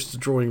so close to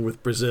drawing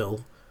with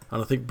Brazil.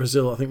 And I think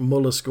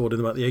Muller scored in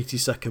about the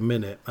 82nd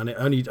minute. And it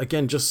only,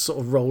 again, just sort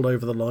of rolled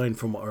over the line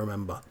from what I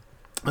remember.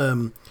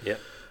 And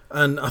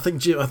I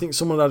think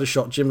someone had a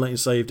shot, Jim Leighton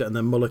saved it, and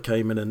then Muller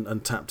came in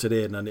and tapped it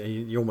in, and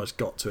he almost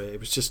got to it. It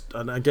was just,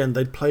 and again,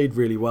 they'd played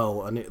really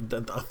well.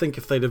 And I think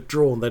if they'd have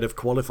drawn, they'd have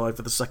qualified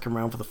for the second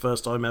round for the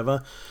first time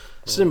ever.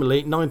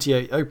 Similarly,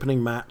 98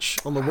 opening match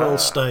on the world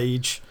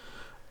stage.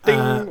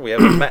 Ding, we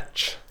have a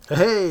match.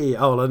 Hey,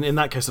 oh, and in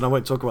that case, then I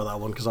won't talk about that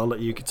one because I'll let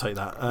you take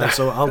that.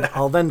 So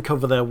I'll then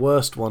cover their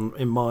worst one,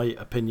 in my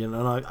opinion.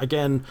 And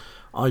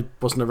I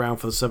wasn't around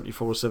for the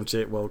 74 or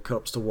 78 World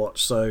Cups to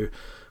watch. So,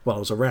 well, I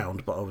was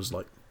around, but I was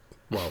like,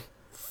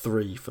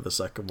 3 for the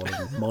second one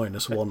and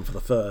 -1 for the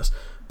first.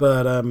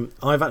 But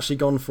I've actually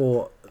gone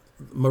for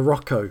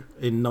Morocco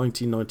in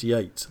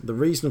 1998. The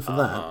reason for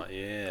that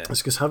is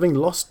because having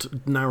lost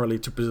narrowly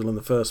to Brazil in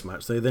the first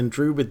match, they then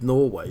drew with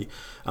Norway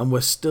and were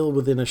still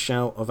within a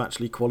shout of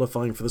actually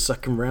qualifying for the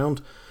second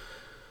round.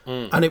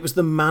 And it was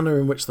the manner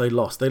in which they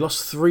lost. They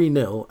lost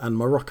 3-0 and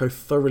Morocco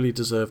thoroughly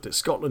deserved it.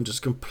 Scotland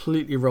just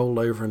completely rolled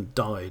over and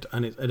died,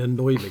 and it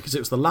annoyed me because it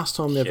was the last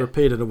time they ever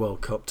appeared in a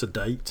World Cup to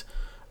date.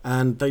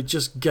 And they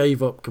just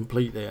gave up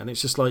completely. And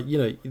it's just like,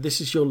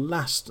 this is your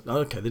last...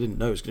 Okay, they didn't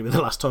know it was going to be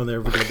the last time they were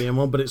ever going to be in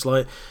one, but it's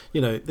like,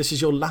 this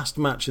is your last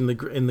match in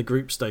the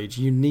group stage.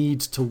 You need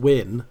to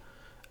win.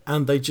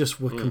 And they just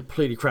were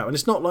completely crap. And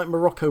it's not like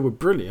Morocco were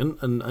brilliant.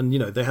 And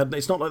they had...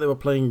 It's not like they were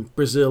playing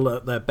Brazil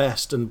at their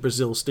best and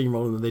Brazil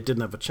steamrolling and they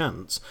didn't have a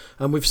chance.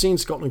 And we've seen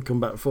Scotland come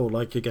back before,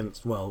 like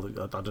against... Well,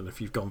 I don't know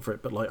if you've gone for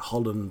it, but like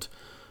Holland...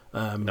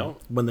 No.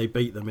 When they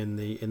beat them in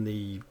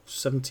the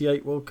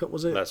 78 World Cup,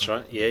 was it? That's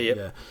right.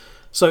 Yeah.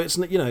 So it's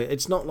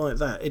not like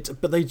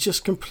that. But they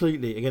just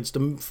completely, against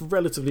a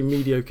relatively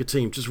mediocre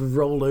team, just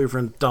rolled over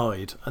and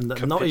died. And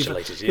not even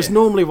because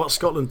normally what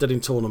Scotland did in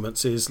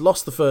tournaments is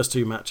lost the first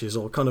 2 matches,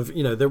 or kind of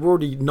they were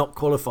already not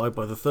qualified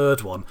by the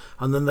third one,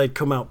 and then they'd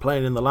come out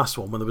playing in the last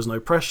one when there was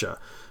no pressure.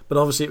 But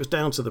obviously it was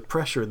down to the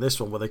pressure in this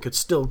one where they could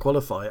still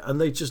qualify,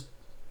 and they just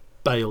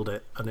bailed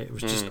it, and it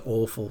was just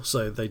awful.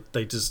 So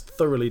they just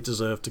thoroughly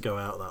deserved to go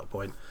out at that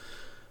point.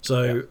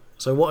 So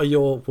what are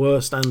your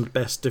worst and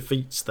best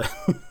defeats then?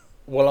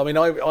 Well, I mean,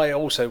 I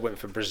also went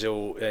for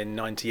Brazil in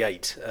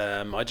 '98.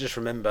 I just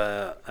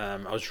remember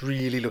I was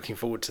really looking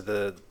forward to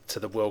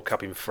the World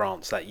Cup in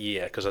France that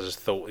year because I just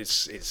thought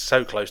it's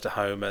so close to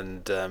home,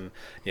 and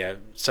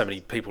so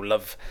many people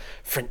love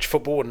French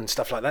football and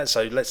stuff like that.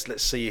 So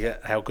let's see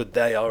how good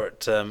they are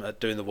at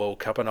doing the World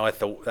Cup. And I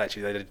thought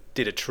actually they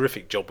did a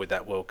terrific job with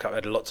that World Cup. It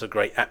had lots of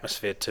great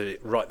atmosphere to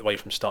it right the way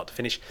from start to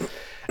finish.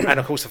 And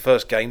of course, the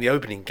first game, the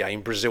opening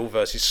game, Brazil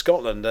versus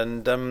Scotland,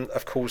 and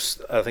of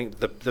course, I think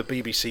the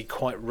BBC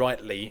quite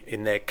rightly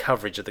in their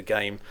coverage of the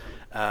game.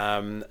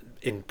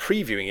 In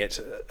previewing it,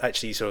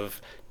 actually sort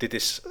of did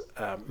this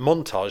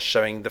montage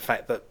showing the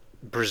fact that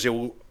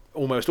Brazil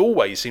almost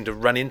always seemed to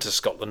run into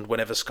Scotland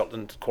whenever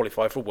Scotland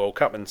qualified for a World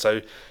Cup, and so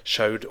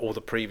showed all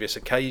the previous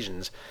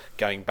occasions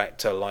going back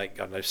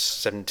to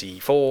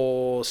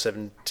 74,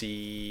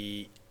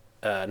 70,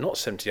 not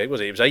 78, was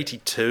it? It was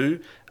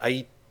 82,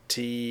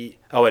 80...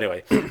 Oh,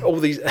 anyway, all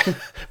these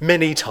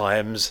many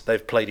times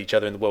they've played each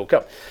other in the World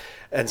Cup.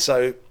 And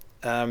so...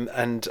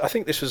 and I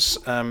think this was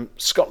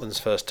Scotland's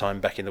first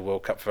time back in the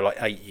World Cup for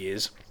 8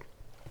 years.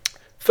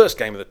 First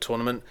game of the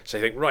tournament. So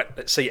you think, right,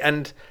 let's see.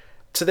 And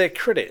to their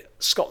credit,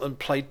 Scotland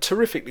played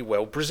terrifically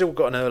well. Brazil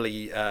got an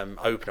early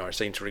opener, I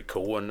seem to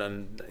recall,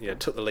 and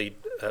took the lead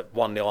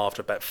 1-0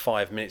 after about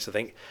 5 minutes, I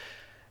think.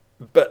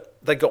 But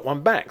they got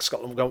one back.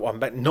 Scotland got one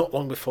back not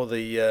long before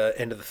the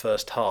end of the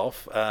first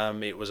half.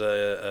 It was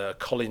a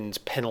Collins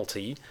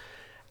penalty.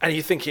 And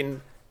you're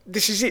thinking...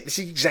 This is it. This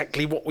is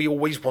exactly what we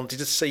always wanted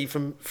to see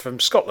from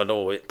Scotland,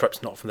 or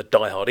perhaps not from the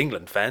die-hard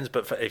England fans,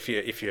 but if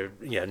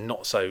you're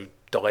not so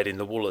dyed in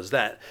the wool as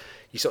that,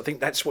 you sort of think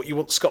that's what you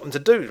want Scotland to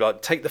do,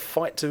 like take the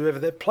fight to whoever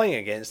they're playing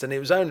against. And it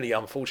was only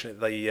unfortunate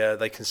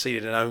they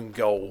conceded an own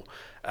goal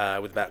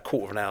with about a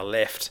quarter of an hour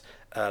left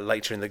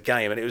later in the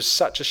game, and it was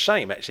such a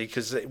shame actually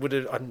because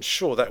I'm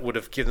sure that would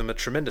have given them a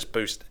tremendous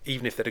boost,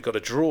 even if they'd have got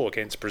a draw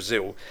against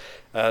Brazil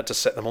to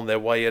set them on their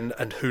way,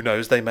 and who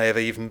knows, they may have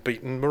even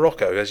beaten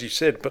Morocco, as you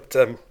said. But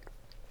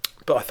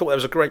I thought that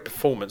was a great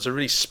performance, a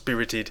really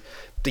spirited,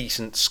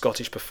 decent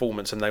Scottish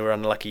performance, and they were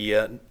unlucky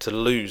to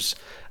lose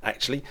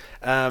actually.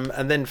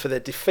 And then for their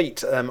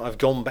defeat, I've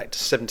gone back to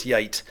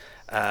 78.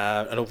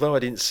 And although I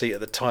didn't see it at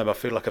the time, I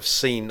feel like I've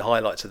seen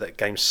highlights of that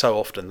game so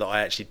often that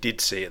I actually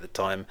did see it at the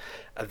time.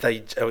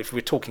 If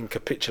we're talking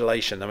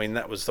capitulation, I mean,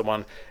 that was the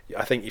one.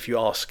 I think if you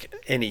ask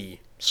any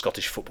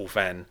Scottish football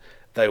fan,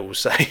 they will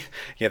say,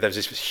 there was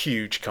this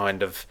huge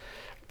kind of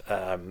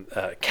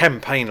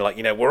campaign, like,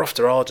 we're off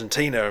to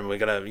Argentina and we're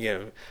going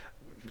to,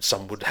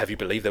 some would have you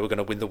believe they were going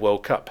to win the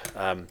World Cup.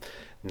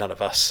 None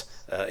of us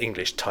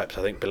English types,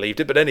 I think, believed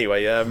it. But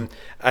anyway, and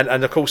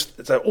of course,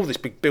 so all this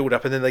big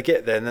build-up, and then they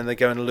get there, and then they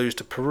go and lose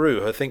to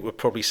Peru, who I think were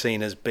probably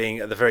seen as being,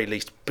 at the very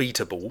least,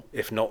 beatable,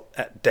 if not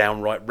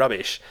downright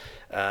rubbish,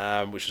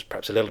 which was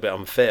perhaps a little bit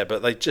unfair.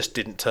 But they just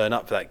didn't turn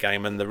up for that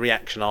game, and the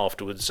reaction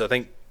afterwards, I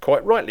think,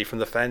 quite rightly, from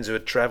the fans who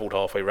had travelled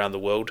halfway around the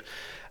world,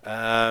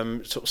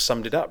 sort of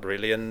summed it up,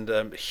 really,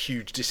 and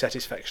huge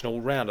dissatisfaction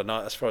all round. And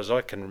as far as I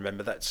can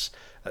remember, that's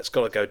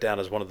got to go down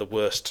as one of the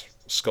worst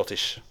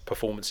Scottish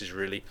performances,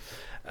 really,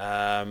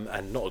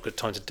 and not a good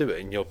time to do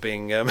it, and you're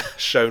being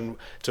shown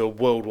to a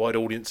worldwide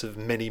audience of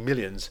many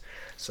millions.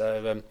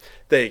 So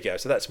there you go.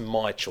 So that's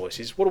my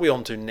choices. What are we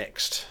on to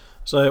next?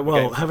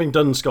 So, having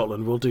done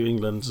Scotland, we'll do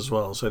England as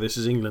well. So this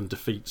is England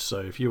defeats. So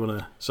if you want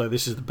to, so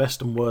this is the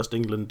best and worst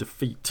England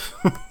defeat.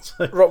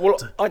 Right. Well,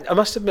 I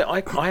must admit,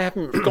 I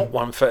haven't got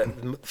one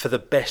for the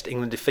best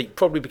England defeat.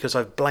 Probably because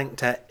I've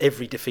blanked out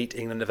every defeat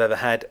England have ever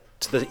had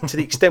to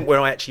the extent where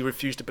I actually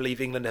refuse to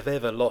believe England have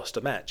ever lost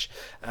a match.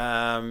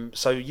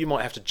 So you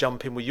might have to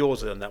jump in with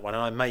yours on that one,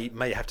 and I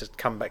may have to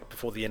come back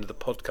before the end of the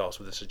podcast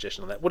with a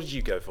suggestion on that. What did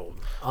you go for?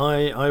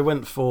 I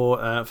went for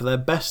their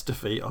best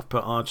defeat. I've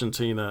put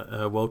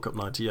Argentina World Cup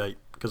 '98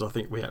 because I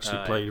think we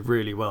actually played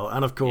really well.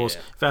 And of course,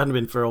 if it hadn't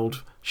been for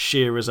old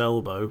Shearer's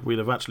elbow, we'd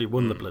have actually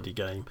won the bloody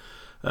game.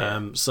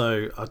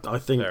 So I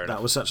think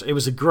that was it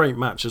was a great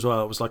match as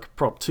well. It was like a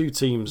prop, two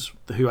teams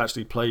who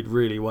actually played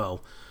really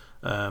well.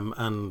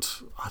 And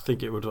I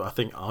think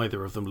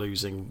either of them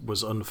losing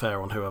was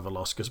unfair on whoever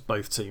lost because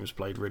both teams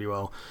played really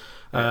well.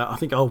 I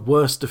think our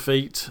worst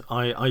defeat,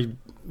 I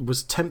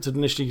was tempted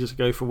initially to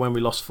go for when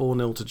we lost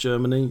 4-0 to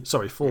Germany.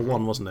 Sorry,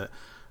 4-1 wasn't it?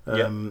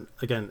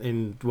 Again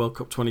in World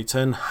Cup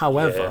 2010.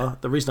 However,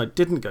 the reason I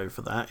didn't go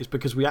for that is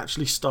because we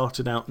actually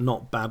started out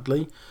not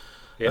badly.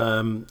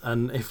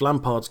 And if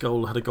Lampard's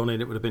goal had gone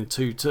in, it would have been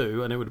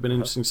 2-2, and it would have been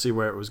interesting to see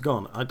where it was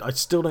gone. I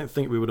still don't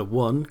think we would have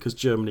won because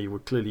Germany were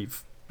clearly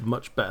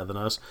much better than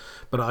us,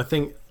 but I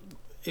think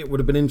it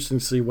would have been interesting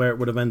to see where it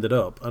would have ended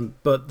up.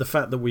 But the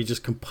fact that we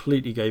just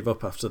completely gave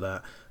up after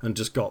that and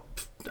just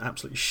got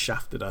absolutely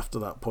shafted after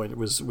that point, it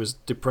was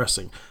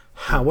depressing.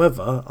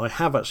 However, I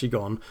have actually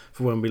gone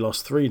for when we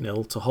lost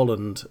 3-0 to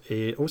Holland.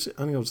 It was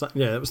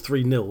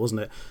 3-0,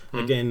 wasn't it?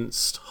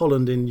 Against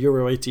Holland in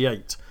Euro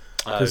 '88.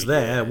 Because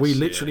we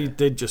literally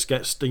did just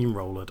get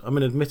steamrolled. I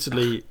mean,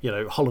 admittedly,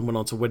 Holland went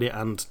on to win it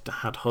and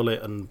had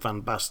Hullet and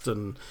Van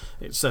Basten,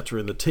 etc.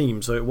 in the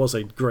team, so it was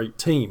a great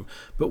team.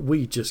 But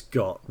we just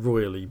got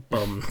royally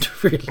bummed,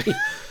 really.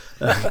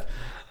 I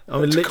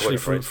mean, literally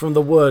from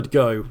the word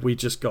go, we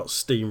just got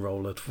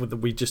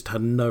steamrolled. We just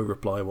had no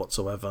reply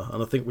whatsoever,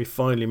 and I think we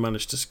finally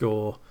managed to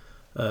score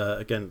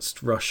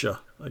against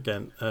Russia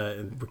again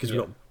because we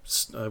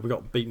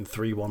got beaten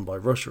 3-1 by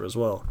Russia as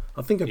well.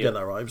 I think I get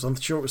that right. I'm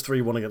sure it was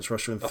 3-1 against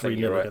Russia and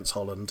 3-0 against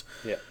Holland.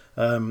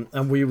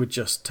 And we were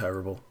just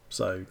terrible.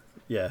 So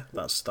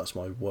that's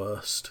my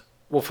worst.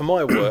 Well, for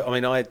my work, I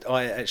mean,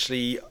 I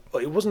actually,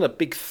 it wasn't a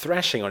big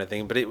thrashing or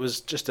anything, but it was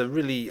just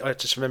I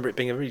just remember it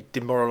being a really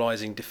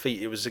demoralising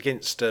defeat. It was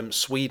against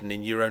Sweden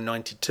in Euro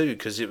 '92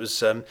 because it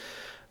was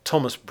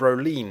Thomas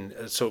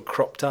Brolin sort of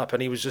cropped up,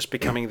 and he was just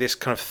becoming this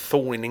kind of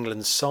thorn in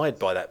England's side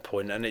by that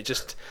point. And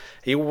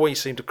he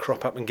always seemed to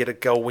crop up and get a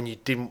goal when you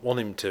didn't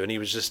want him to. And he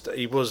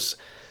was,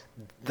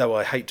 though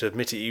I hate to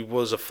admit it, he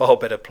was a far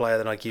better player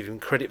than I give him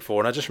credit for.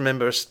 And I just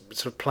remember us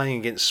sort of playing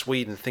against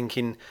Sweden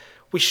thinking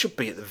we should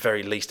be at the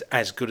very least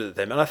as good as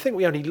them. And I think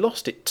we only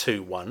lost it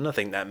 2-1, I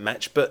think, that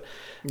match. But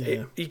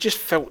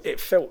it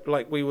felt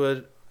like we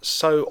were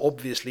so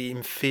obviously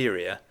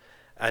inferior,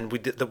 and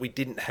that we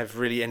didn't have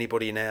really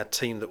anybody in our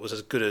team that was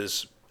as good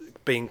as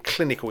being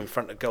clinical in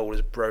front of goal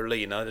as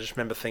Brolin. I just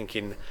remember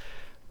thinking,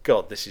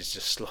 God, this is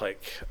just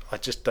like, I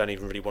just don't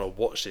even really want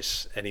to watch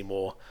this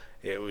anymore.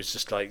 It was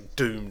just like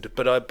doomed.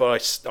 But I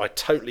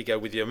totally go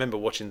with you. I remember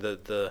watching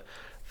the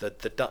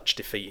Dutch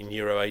defeat in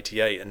Euro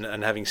 '88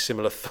 and having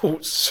similar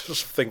thoughts,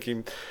 just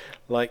thinking,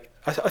 like,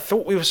 I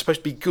thought we were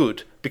supposed to be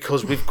good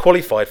because we've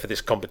qualified for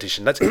this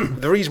competition. That's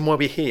the reason why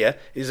we're here,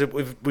 is that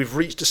we've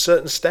reached a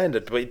certain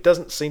standard, but it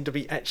doesn't seem to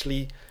be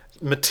actually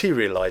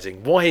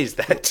materialising. Why is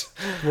that?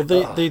 Well,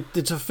 the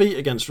defeat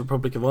against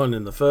Republic of Ireland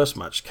in the first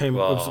match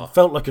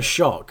felt like a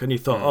shock, and you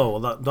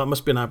thought, that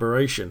must be an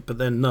aberration. But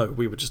then no,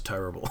 we were just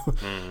terrible.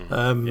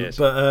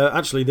 But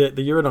actually,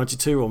 the Euro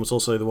 '92 one was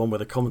also the one where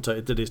the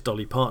commentator did his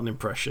Dolly Parton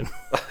impression.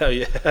 Oh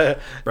yeah,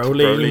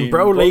 Brolin.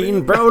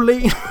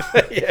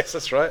 Yes,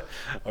 that's right.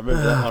 I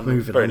remember that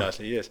one very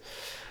nicely. Yes.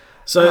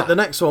 So the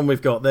next one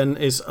we've got then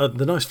is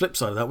the nice flip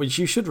side of that, which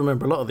you should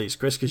remember a lot of these,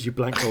 Chris, because you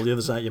blanked all the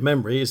others out of your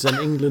memory, is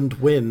an England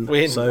win.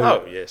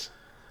 So, yes.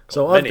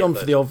 So I've gone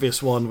for the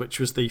obvious one, which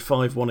was the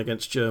 5-1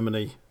 against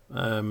Germany,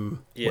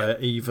 where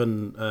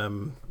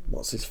even,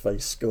 what's his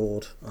face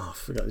scored? Oh, I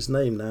forgot his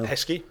name now.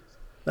 Heskey?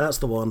 That's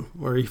the one,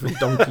 where even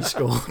Donkey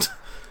scored.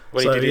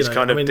 When he did his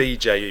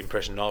DJ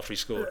impression after he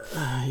scored.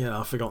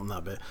 I've forgotten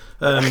that bit.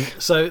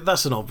 So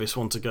that's an obvious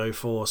one to go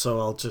for. So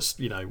I'll just,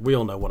 we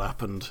all know what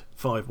happened.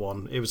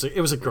 5-1. It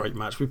was a great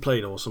match. We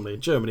played awesomely.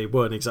 Germany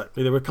weren't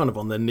exactly. They were kind of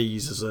on their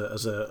knees as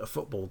a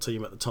football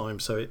team at the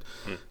time. So it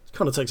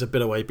kind of takes a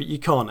bit away, but you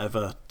can't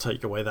ever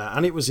take away that.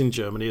 And it was in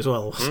Germany as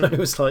well. So it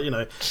was like,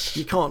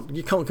 you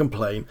can't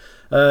complain.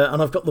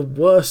 And I've got the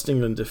worst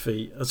England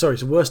defeat. It's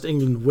the worst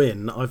England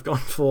win. I've gone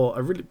for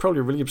probably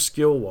a really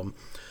obscure one.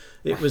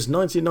 It was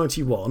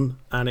 1991,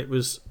 and it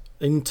was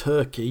in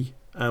Turkey,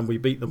 and we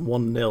beat them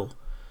 1-0.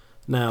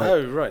 Now,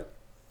 right.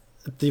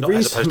 As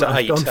opposed to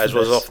 8, as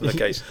was often the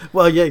case.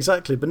 Well, yeah,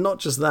 exactly. But not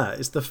just that.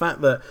 It's the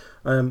fact that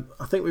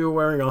I think we were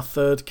wearing our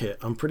third kit.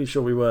 I'm pretty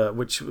sure we were,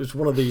 which was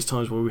one of these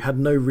times where we had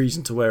no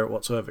reason to wear it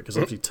whatsoever, because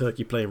obviously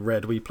Turkey playing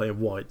red, we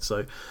playing white.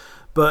 So,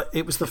 but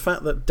it was the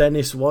fact that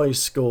Dennis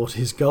Wise scored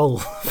his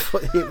goal.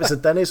 It was a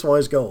Dennis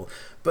Wise goal,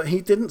 but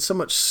he didn't so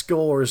much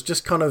score as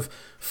just kind of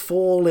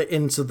fall it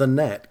into the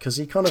net, because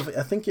he kind of,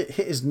 I think it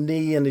hit his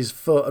knee and his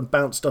foot and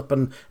bounced up,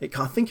 and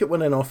I think it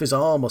went in off his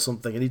arm or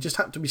something, and he just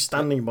happened to be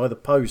standing by the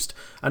post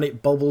and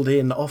it bobbled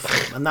in off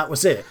him, and that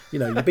was it. You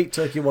know, you beat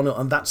Turkey 1-0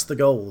 and that's the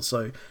goal.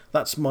 So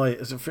that's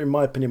in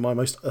my opinion, my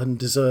most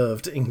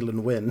undeserved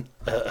England win.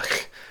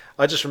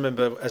 I just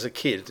remember as a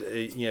kid,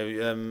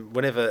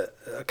 whenever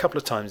a couple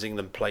of times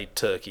England played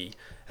Turkey,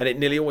 and it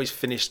nearly always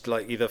finished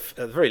like either at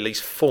the very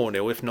least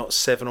 4-0, if not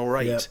 7 or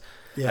 8. Yep.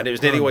 Yeah, and it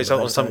was nearly always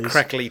on some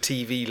crackly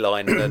TV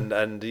line,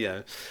 and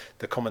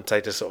the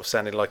commentator sort of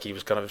sounded like he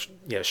was kind of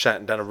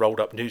shouting down a rolled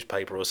up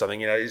newspaper or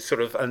something. It's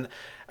sort of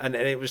and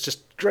it was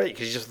just great,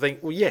 because you just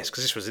think, well, yes,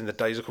 because this was in the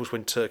days, of course,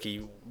 when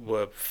Turkey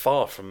were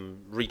far from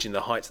reaching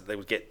the heights that they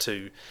would get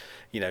to,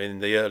 in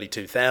the early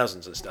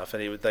 2000s and stuff,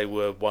 and they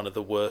were one of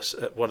the worst.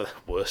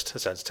 That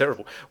sounds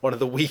terrible. One of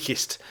the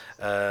weakest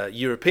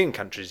European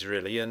countries,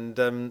 really, and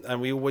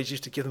we always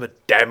used to give them a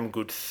damn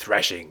good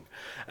thrashing.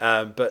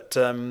 But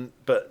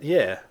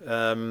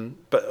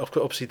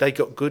obviously they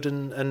got good,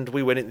 and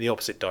we went in the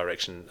opposite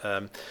direction.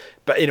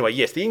 But anyway,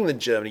 yes, the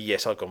England-Germany,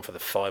 yes, I've gone for the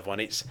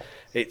 5-1.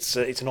 It's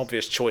an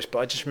obvious choice, but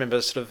I just remember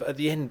sort of at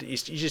the end, you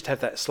just have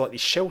that slightly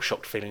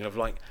shell-shocked feeling of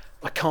like,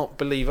 I can't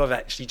believe I've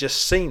actually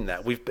just seen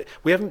that. We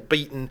haven't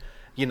beaten,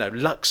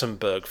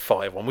 Luxembourg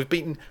 5-1. We've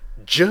beaten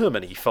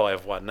Germany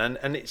 5-1,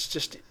 and it's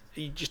just,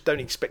 you just don't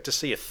expect to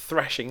see a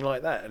thrashing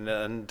like that,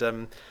 and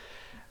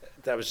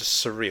that was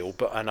just surreal.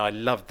 And I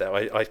loved that.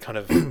 I kind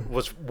of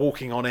was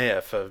walking on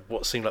air for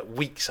what seemed like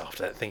weeks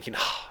after that, thinking,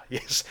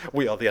 yes,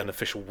 we are the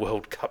unofficial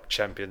World Cup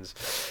champions,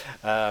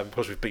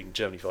 because we've beaten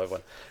Germany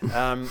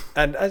 5-1.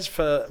 And as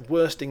for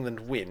worst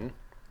England win,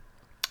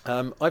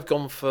 I've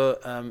gone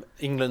for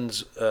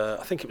England's,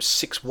 I think it was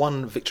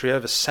 6-1 victory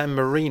over San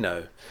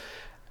Marino,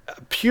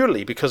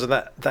 purely because of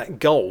that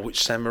goal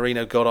which San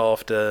Marino got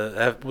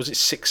after, was it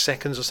 6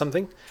 seconds or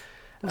something?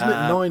 Wasn't it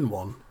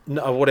 9-1?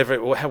 No, whatever.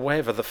 I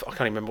can't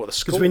remember what the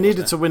score was. Because we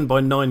needed to win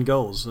by 9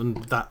 goals,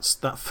 and that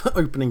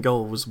opening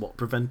goal was what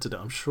prevented it.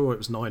 I'm sure it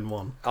was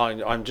 9-1.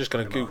 I'm just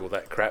going to Google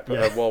that crap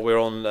while we're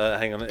on.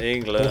 Hang on,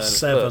 England. Or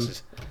 7.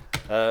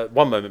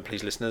 One moment,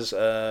 please, listeners.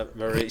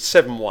 Marie,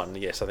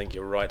 7-1. Yes, I think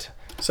you're right.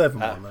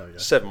 7-1. There we go.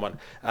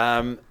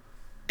 7-1.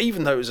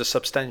 Even though it was a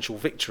substantial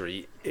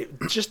victory,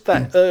 just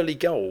that early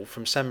goal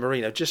from San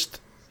Marino just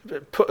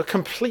put a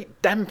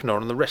complete dampener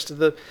on the rest of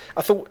the.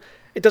 I thought,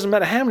 it doesn't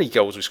matter how many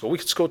goals we score. We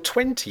could score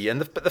 20,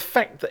 but the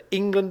fact that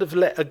England have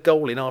let a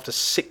goal in after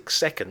 6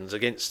 seconds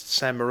against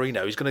San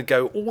Marino is going to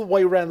go all the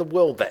way around the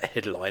world, that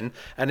headline,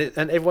 and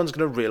everyone's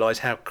going to realise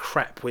how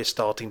crap we're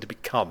starting to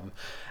become.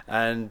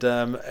 And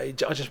I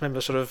just remember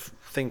sort of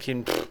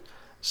thinking,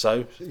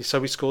 so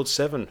we scored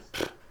 7,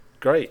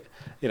 great,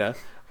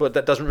 but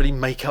that doesn't really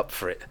make up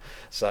for it.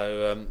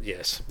 So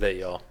yes, there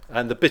you are.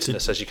 And the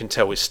bitterness, as you can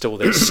tell, is still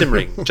there,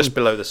 simmering just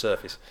below the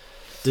surface.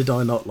 Did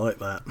I not like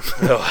that?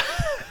 Oh,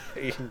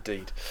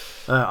 indeed.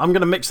 I'm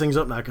going to mix things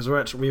up now,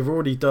 because we've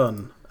already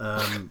done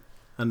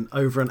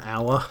over an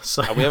hour,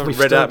 so and we haven't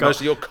read out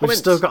most of your comments. We've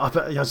still got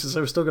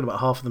about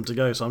half of them to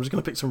go, so I'm just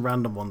going to pick some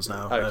random ones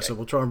now. Okay. So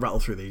we'll try and rattle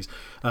through these.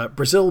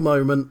 Brazil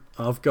moment.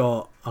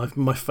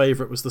 My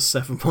favourite was the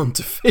 7-1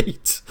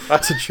 defeat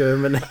to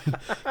Germany,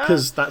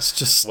 because that's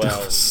just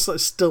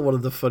still one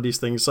of the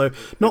funniest things. So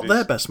not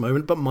their best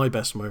moment, but my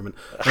best moment.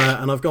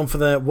 And I've gone for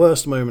their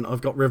worst moment. I've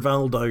got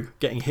Rivaldo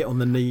getting hit on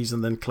the knees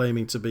and then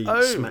claiming to be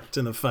smacked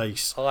in the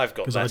face. I've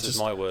got that as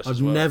my worst.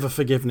 I've never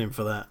forgiven him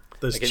for that.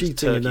 There's Against cheating,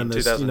 Turkey and then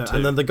there's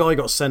and then the guy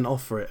got sent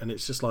off for it, and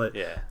it's just like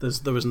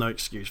there was no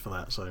excuse for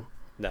that. So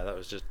no, that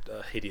was just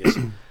hideous.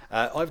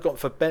 I've gone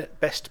for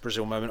best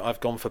Brazil moment.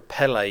 I've gone for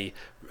Pelé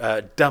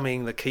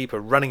dummying the keeper,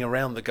 running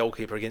around the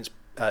goalkeeper against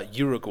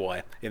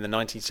Uruguay in the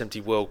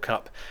 1970 World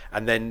Cup,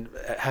 and then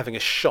having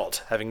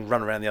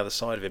run around the other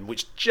side of him,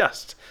 which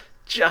just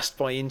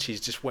by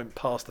inches just went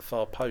past the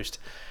far post,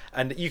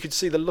 and you could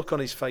see the look on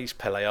his face,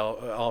 Pelé,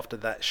 after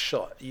that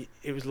shot.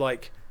 It was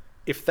like,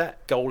 if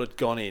that goal had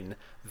gone in,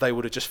 they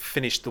would have just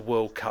finished the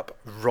World Cup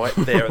right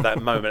there at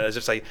that moment, as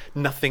if say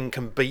nothing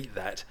can beat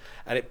that.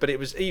 But it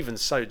was even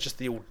so, just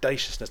the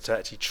audaciousness to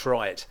actually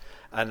try it.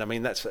 And I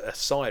mean, that's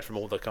aside from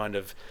all the kind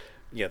of,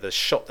 the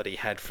shot that he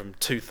had from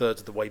 2/3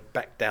 of the way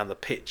back down the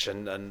pitch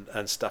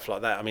and stuff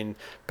like that. I mean,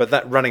 but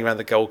that running around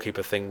the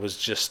goalkeeper thing was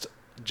just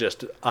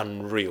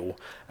unreal.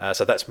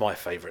 So that's my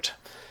favourite.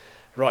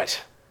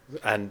 Right.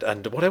 And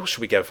what else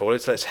should we go for?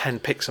 Let's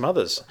handpick some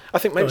others. I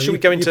think maybe should we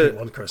go into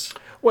one, Chris?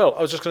 Well,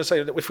 I was just going to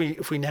say that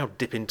if we now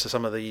dip into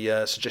some of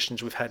the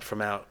suggestions we've had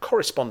from our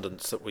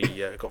correspondents that we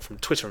got from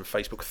Twitter and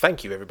Facebook.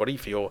 Thank you everybody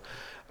for your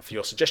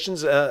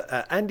suggestions.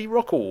 Andy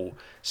Rockall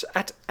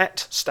at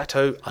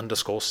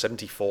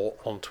stato_74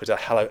 on Twitter.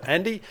 Hello,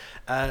 Andy.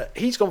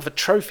 He's gone for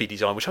trophy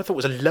design, which I thought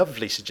was a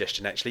lovely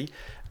suggestion actually.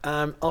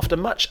 After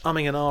much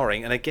umming and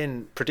ahhing, and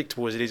again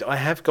predictable as it is, I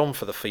have gone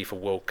for the FIFA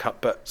World Cup,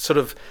 but sort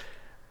of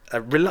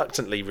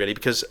reluctantly, really,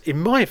 because in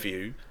my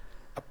view,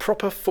 a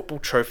proper football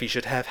trophy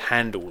should have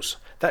handles.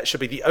 That should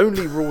be the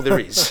only rule there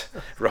is.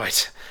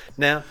 Right.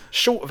 Now,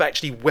 short of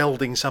actually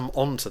welding some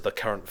onto the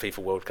current FIFA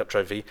World Cup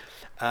trophy,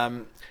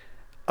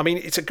 I mean,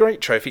 it's a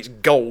great trophy. It's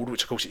gold,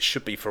 which of course it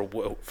should be for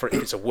if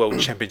it's a World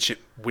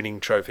Championship winning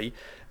trophy,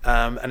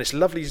 and it's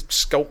lovely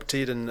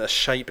sculpted and a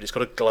shape, and it's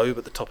got a globe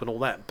at the top and all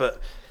that. But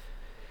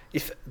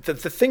if the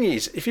thing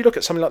is, if you look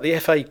at something like the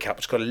FA Cup,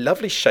 it's got a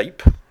lovely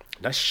shape,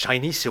 nice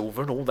shiny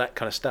silver and all that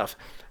kind of stuff.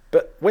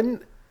 But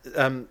when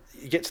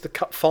you get to the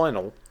cup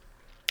final,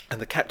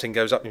 and the captain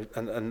goes up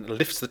and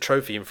lifts the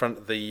trophy in front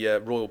of the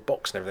royal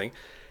box and everything.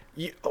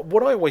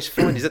 What I always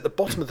find is at the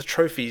bottom of the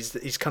trophy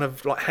is kind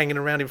of like hanging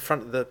around in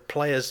front of the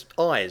player's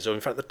eyes or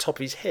in front of the top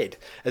of his head,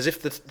 as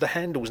if the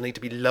handles need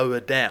to be lower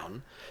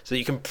down so that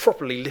you can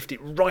properly lift it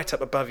right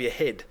up above your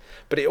head.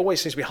 But it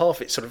always seems to be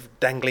half it sort of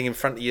dangling in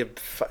front of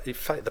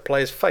the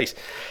player's face.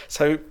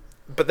 So,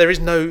 but there is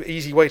no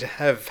easy way to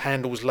have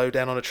handles low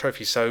down on a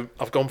trophy. So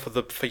I've gone for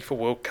the FIFA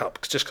World Cup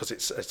just because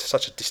it's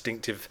such a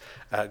distinctive,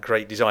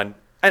 great design,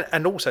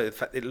 and also the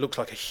fact it looks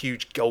like a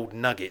huge gold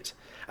nugget.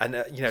 And,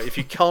 if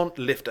you can't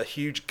lift a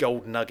huge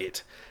gold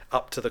nugget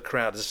up to the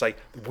crowd and say,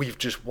 we've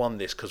just won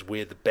this because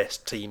we're the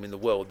best team in the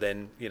world,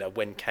 then,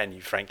 when can you,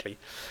 frankly?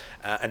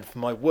 And for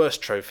my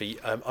worst trophy,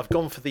 I've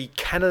gone for the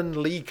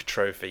Canon League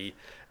trophy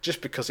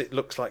just because it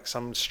looks like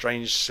some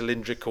strange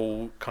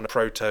cylindrical kind of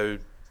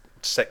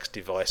proto-sex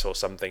device or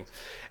something.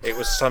 It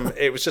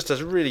was just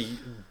a really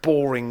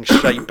boring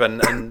shape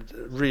and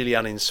really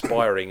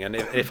uninspiring. And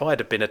if I'd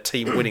have been a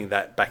team winning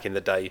that back in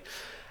the day,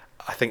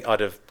 I think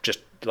I'd have just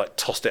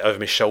tossed it over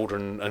my shoulder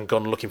and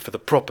gone looking for the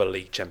proper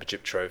league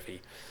championship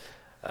trophy.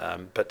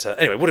 But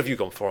anyway, what have you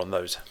gone for on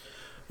those?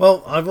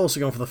 Well, I've also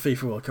gone for the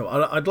FIFA World Cup.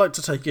 I'd like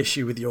to take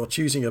issue with your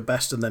choosing a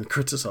best and then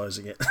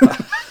criticising it.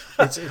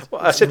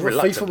 Well, I said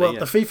reluctantly.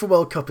 The FIFA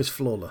World Cup is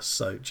flawless,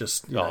 so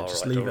just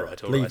leave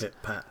it,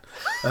 Pat.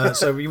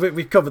 So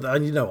we've covered that,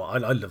 and you know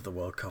what? I love the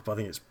World Cup. I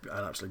think it's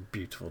an absolutely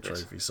beautiful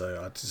trophy. Yes.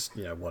 So I just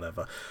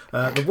whatever.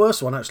 The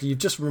worst one, actually, you've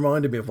just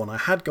reminded me of one. I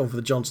had gone for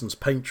the Johnson's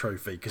Paint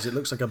Trophy because it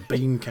looks like a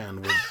bean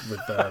can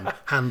with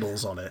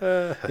handles on it.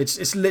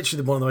 It's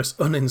literally one of the most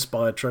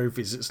uninspired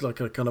trophies. It's like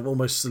a kind of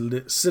almost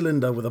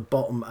cylinder with a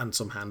bottom and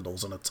some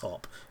handles and a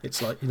top.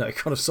 It's like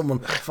kind of someone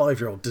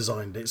 5-year-old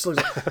designed it.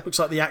 It looks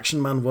like the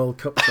Action Man World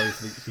Cup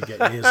trophy that you could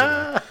get years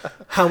ago.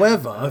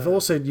 However,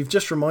 you've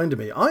just reminded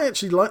me. I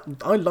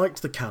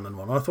liked the Canon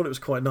one. I thought it was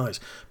quite nice.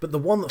 But the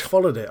one that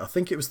followed it, I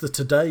think it was the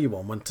Today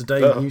one, when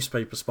Today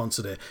newspaper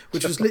sponsored it,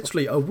 which was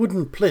literally a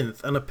wooden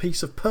plinth and a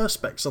piece of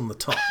perspex on the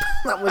top.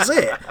 That was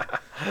it.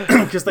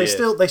 Because they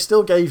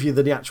still gave you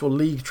the actual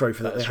league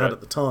trophy that they had at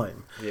the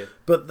time. Yeah.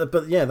 But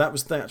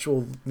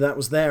that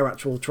was their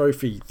actual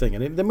trophy thing,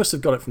 and they must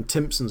have got it from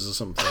Timpson's or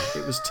something.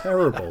 It was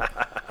terrible.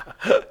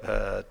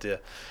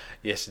 Dear.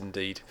 Yes,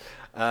 indeed.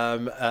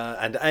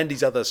 And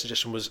Andy's other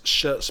suggestion was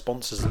shirt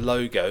sponsors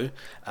logo.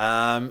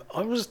 I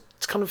was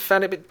kind of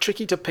found it a bit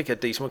tricky to pick a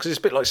decent one because it's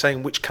a bit like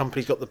saying which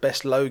company's got the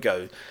best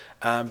logo.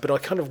 But I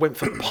kind of went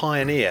for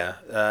Pioneer,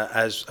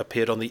 as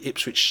appeared on the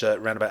Ipswich shirt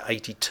around about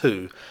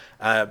 82.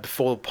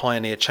 Before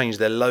Pioneer changed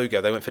their logo,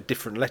 they went for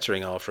different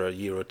lettering after a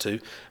year or two.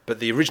 But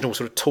the original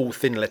sort of tall,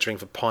 thin lettering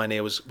for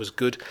Pioneer was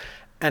good.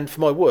 And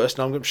for my worst,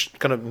 and I'm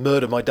going to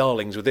murder my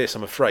darlings with this,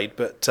 I'm afraid,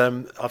 but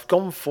I've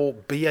gone for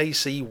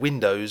BAC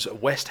Windows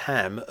West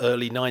Ham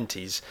early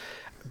 90s,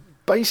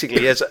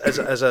 basically as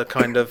a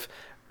kind of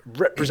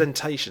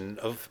representation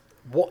of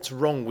what's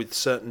wrong with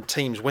certain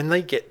teams when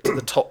they get to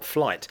the top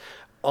flight.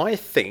 I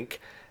think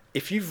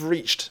if you've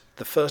reached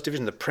the first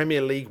division, the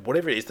Premier League,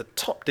 whatever it is, the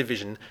top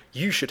division,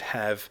 you should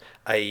have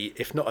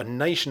if not a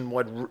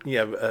nationwide,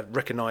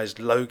 recognised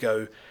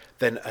logo,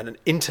 then an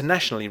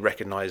internationally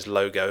recognised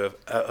logo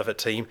of a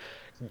team,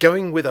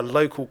 going with a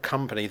local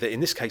company that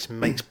in this case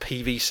makes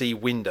PVC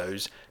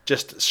windows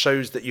just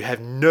shows that you have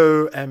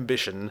no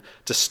ambition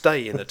to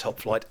stay in the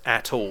top flight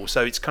at all.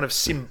 So it's kind of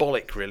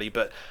symbolic, really,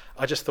 but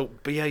I just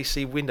thought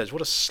BAC Windows,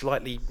 what a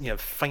slightly,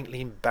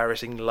 faintly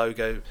embarrassing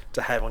logo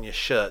to have on your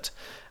shirt.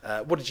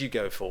 What did you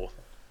go for?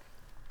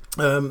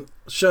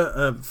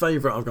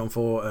 Favourite I've gone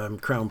for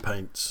Crown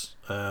Paints.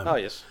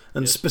 Yes.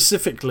 And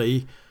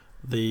specifically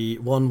the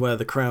one where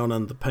the crown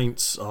and the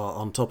paints are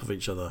on top of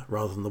each other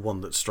rather than the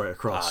one that's straight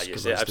across.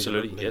 Yes,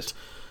 absolutely, yes.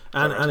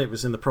 And it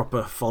was in the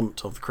proper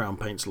font of the Crown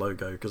Paints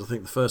logo, because I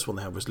think the first one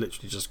they had was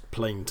literally just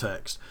plain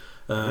text.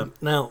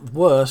 Now,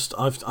 worst,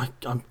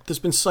 there's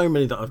been so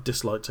many that I've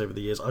disliked over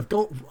the years. I've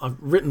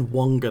written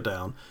Wonga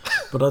down,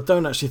 but I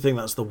don't actually think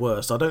that's the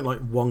worst. I don't like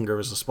Wonga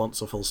as a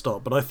sponsor, full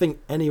stop. But I think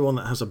anyone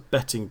that has a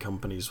betting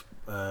company's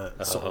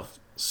sort of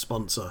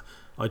sponsor,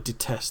 I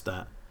detest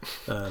that.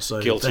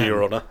 So guilty,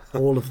 Your Honour.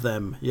 All of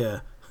them,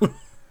 yeah.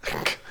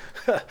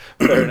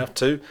 Fair enough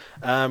too.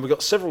 We've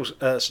got several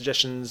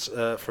suggestions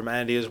from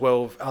Andy as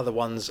well, other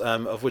ones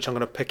of which I'm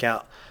going to pick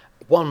out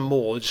one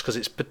more just because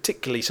it's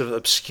particularly sort of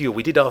obscure.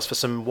 We did ask for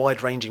some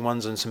wide-ranging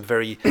ones and some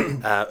very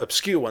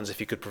obscure ones if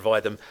you could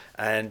provide them,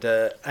 and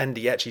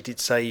Andy actually did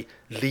say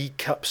League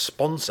Cup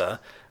sponsor.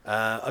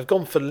 I've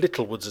gone for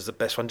Littlewoods as the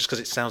best one just because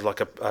it sounds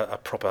like a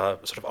proper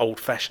sort of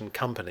old-fashioned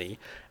company,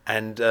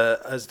 And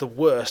as the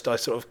worst, I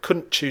sort of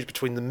couldn't choose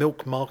between the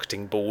Milk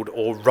Marketing Board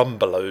or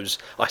Rumbelows.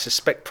 I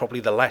suspect probably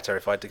the latter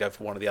if I had to go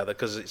for one or the other,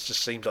 because it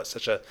just seems like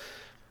such a,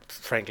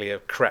 frankly, a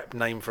crap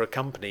name for a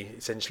company,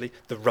 essentially.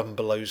 The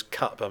Rumbelows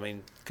Cup. I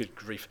mean, good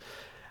grief.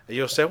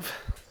 Yourself?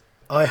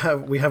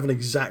 We have an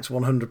exact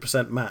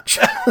 100% match,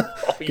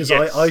 because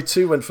yes. I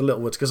too went for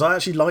Littlewoods, because I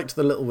actually liked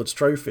the Littlewoods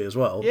trophy as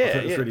well. Yeah, I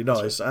think it was really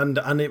nice, and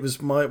it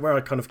was where I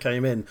kind of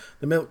came in.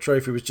 The Milk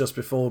trophy was just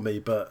before me,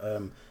 but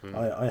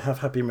I have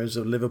happy memories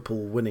of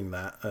Liverpool winning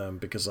that,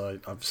 because I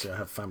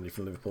have family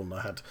from Liverpool, and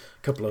I had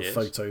a couple of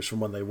photos from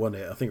when they won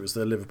it. I think it was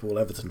the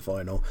Liverpool-Everton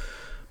final.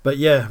 But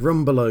yeah,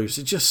 Rumbelows,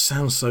 it just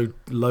sounds so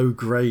low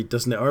grade,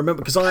 doesn't it? I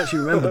remember, because I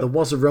actually remember there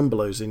was a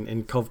Rumbelows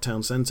in Cov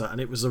Town Centre,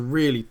 and it was a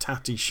really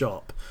tatty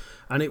shop.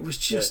 And it was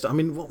just, I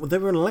mean, they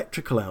were an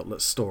electrical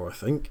outlet store, I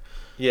think.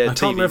 Yeah, I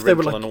can't remember if they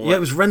were like, it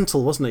was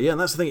rental, wasn't it? Yeah,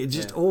 and that's the thing. It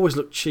just always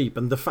looked cheap,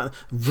 and the fact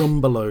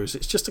Rumbelows,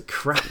 it's just a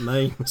crap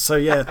name. So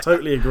yeah,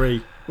 totally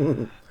agree.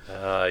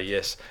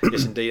 Yes,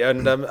 indeed.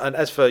 And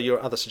as for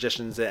your other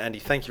suggestions there, Andy,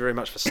 thank you very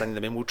much for sending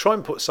them in. We'll try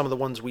and put some of the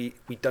ones we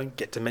don't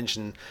get to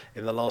mention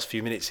in the last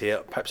few minutes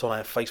here, perhaps on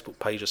our Facebook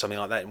page or something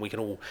like that, and we can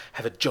all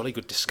have a jolly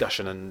good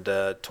discussion and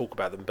talk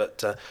about them.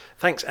 But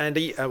thanks,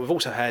 Andy. We've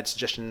also had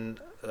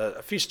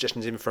a few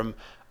suggestions in from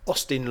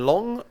Austin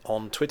Long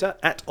on Twitter,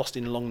 at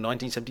Austin Long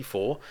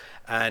 1974,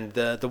 and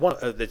the one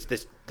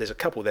there's a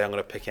couple there I'm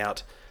going to pick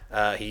out.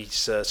 He's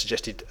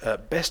suggested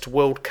best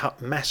World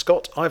Cup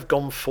mascot. I've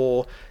gone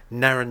for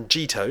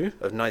Naranjito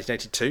of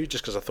 1982,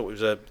 just because I thought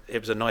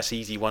it was a nice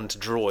easy one to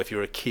draw if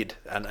you're a kid,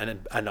 and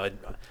I,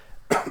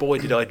 boy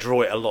did I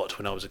draw it a lot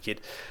when I was a kid.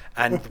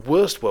 And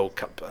worst World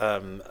Cup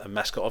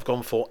mascot, I've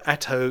gone for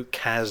Atto,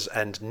 Kaz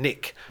and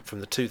Nick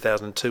from the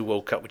 2002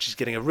 World Cup, which is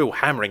getting a real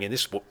hammering in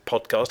this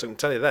podcast, I can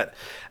tell you that.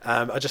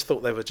 I just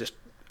thought they were just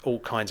all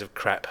kinds of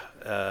crap,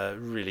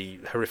 really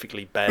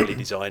horrifically badly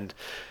designed.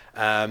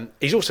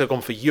 He's also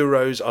gone for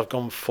Euros. I've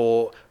gone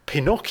for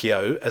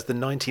Pinocchio as the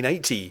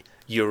 1980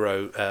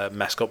 Euro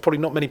mascot. Probably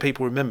not many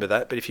people remember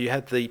that, but if you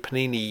had the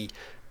Panini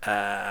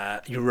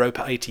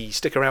Europa 80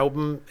 sticker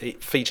album,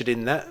 it featured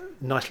in that.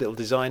 Nice little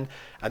design.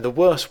 And the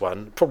worst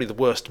one, probably the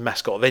worst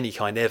mascot of any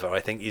kind ever, I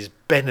think, is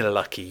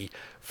Benelucky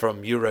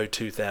from Euro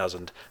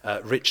 2000.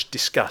 Rich,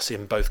 discuss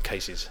in both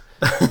cases.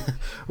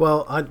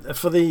 Well,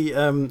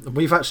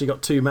 we've actually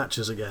got two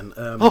matches again.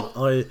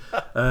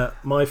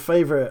 My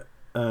favourite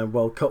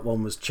World Cup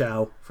one was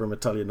Ciao from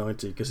Italia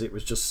 90, because it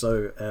was just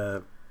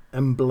so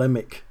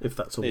emblemic, if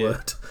that's a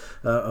word,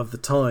 of the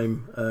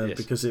time,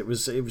 because it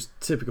was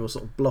typical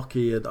sort of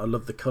blocky, and I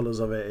love the colours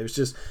of it.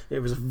 It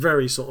was a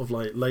very sort of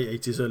like late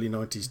 80s, early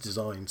 90s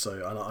design,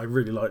 so I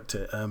really liked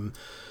it. I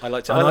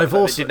liked it.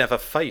 It didn't have a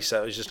face.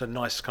 It was just a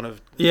nice kind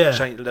of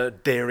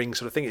daring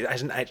sort of thing. It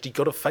hasn't actually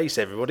got a face,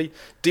 everybody.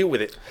 Deal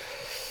with it.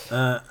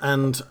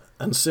 And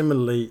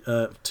similarly,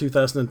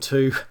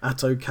 2002,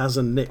 Atto, Kaz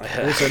and Nick,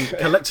 also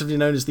collectively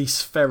known as the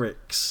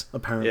Spherics,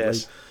 apparently.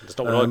 Yes, that's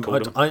not what I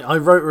called them. I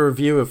wrote a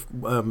review of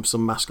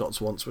some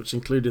mascots once, which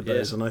included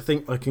those, and I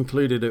think I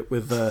concluded it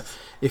with,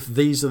 if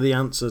these are the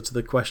answer to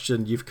the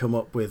question you've come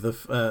up with,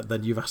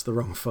 then you've asked the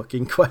wrong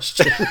fucking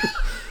question.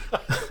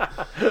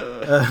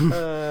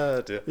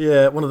 Dear.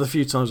 Yeah, one of the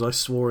few times I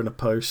swore in a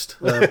post,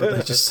 but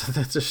they're just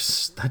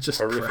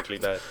horrifically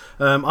crap.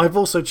 bad. I've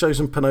also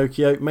chosen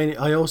Pinocchio. Mainly,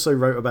 I also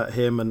wrote about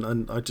him,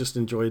 and I just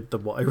enjoyed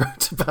what I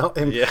wrote about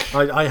him. Yeah.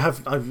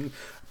 I've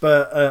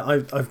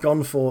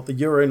gone for the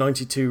Euro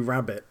 92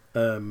 Rabbit.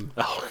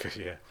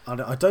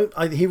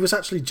 He was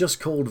actually just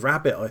called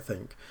Rabbit, I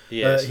think.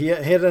 Yes. He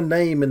had a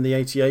name in the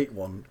 88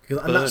 one, and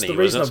Bernie, that's the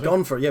reason I've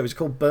gone for it. Yeah, it was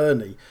called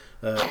Bernie,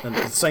 and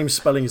the same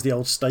spelling as the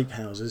old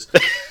steakhouses.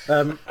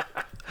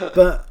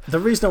 But the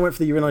reason I went for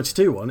the Euro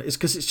 92 one is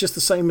because it's just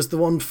the same as the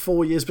one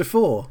 4 years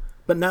before.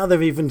 But now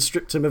they've even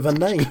stripped him of a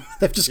name.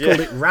 They've just called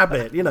it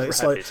Rabbit. You know,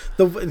 it's Rabbit.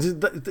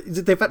 Like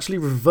they've actually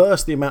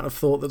reversed the amount of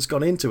thought that's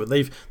gone into it.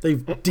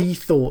 They've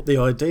de-thought the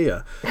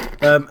idea.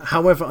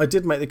 However, I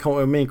did make the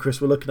comment when me and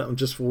Chris were looking at them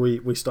just before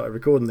we started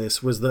recording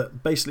this, was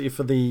that basically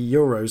for the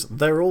Euros,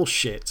 they're all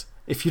shit.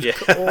 If you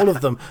look at all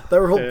of them,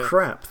 they're all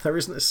crap. There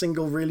isn't a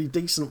single really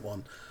decent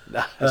one.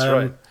 That's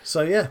right.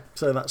 So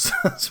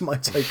that's my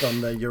take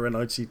on Euro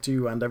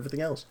 92 and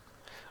everything else.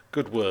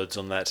 Good words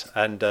on that.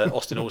 And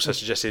Austin also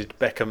suggested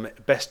Beckham,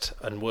 best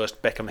and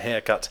worst Beckham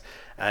haircut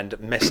and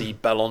Messi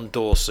Ballon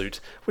d'Or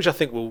suit, which I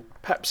think we'll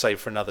perhaps save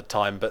for another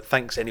time. But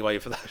thanks anyway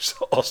for those,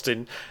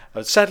 Austin.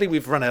 Sadly,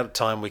 we've run out of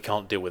time. We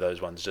can't deal with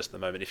those ones just at the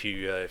moment. If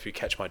you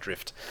catch my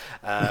drift,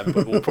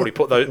 but we'll probably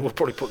put those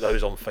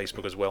on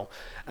Facebook as well.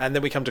 And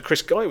then we come to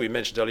Chris Guy, we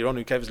mentioned earlier on,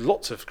 who gave us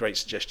lots of great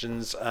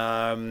suggestions.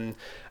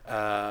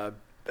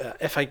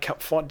 FA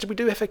Cup final. Did we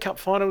do FA Cup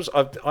finals?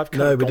 I've kind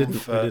No, of we gone didn't.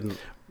 for. We didn't.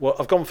 Well,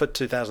 I've gone for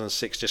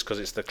 2006 just because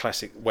it's the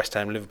classic West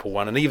Ham Liverpool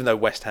one, and even though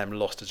West Ham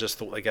lost, I just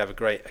thought they gave a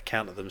great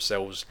account of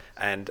themselves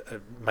and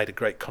made a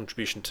great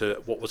contribution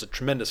to what was a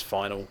tremendous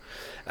final.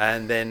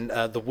 And then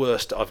the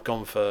worst, I've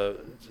gone for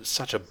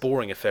such a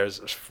boring affair as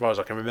far as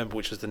I can remember,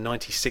 which was the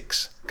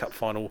 '96 Cup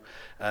final,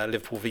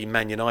 Liverpool v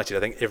Man United.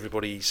 I think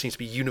everybody seems to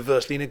be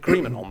universally in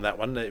agreement on that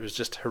one. It was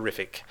just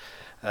horrific.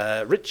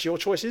 Rich, your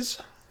choices?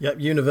 Yep,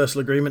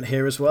 universal agreement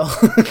here as well,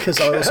 because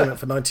I also went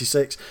for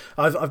 96.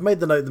 I've made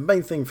the note, the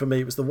main thing for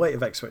me was the weight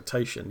of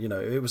expectation. You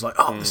know, it was like,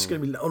 this is going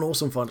to be an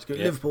awesome final. It's going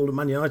to be Liverpool and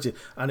Man United,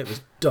 and it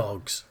was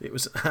dogs. It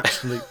was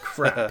absolute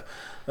crap.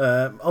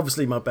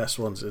 Obviously, my best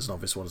ones, as an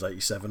obvious one, is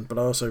 87, but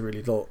I also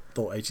really thought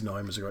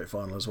 89 was a great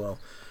final as well.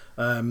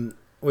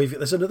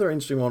 There's another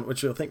interesting one,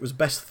 which I think was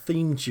best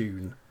theme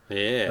tune.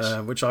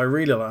 Yes. Which I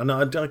really like, and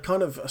I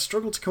kind of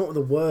struggled to come up with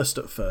the worst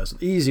at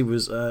first. Easy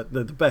was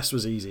the best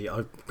was easy.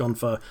 I've gone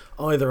for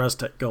either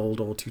Aztec Gold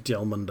or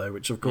 2TL Mundo,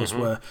 which of course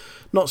were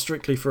not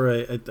strictly for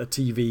a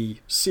TV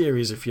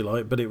series, if you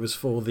like, but it was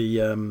for the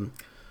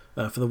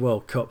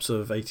World Cups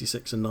of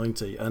 '86 and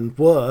 '90. And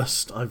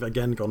worst, I've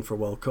again gone for a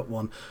World Cup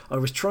one. I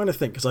was trying to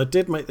think, because I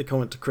did make the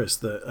comment to Chris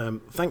that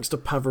thanks to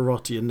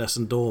Pavarotti and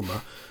Nessun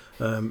Dorma,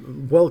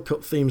 World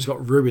Cup themes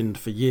got ruined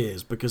for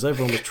years because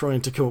everyone was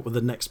trying to come up with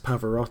the next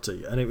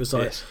Pavarotti, and it was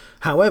like. Yes.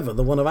 However,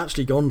 the one I've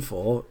actually gone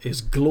for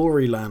is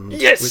Gloryland,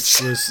 Yes!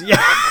 which was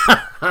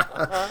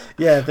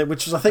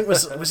which was I think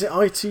was it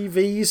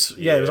ITV's?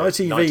 Yeah, it was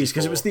ITV's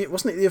because it was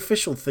wasn't it the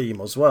official theme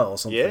as well or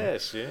something?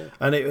 Yes, yeah.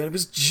 And it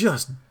was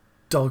just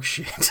dog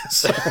shit.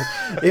 So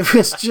it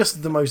was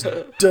just the most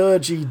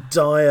dirgy,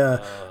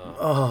 dire.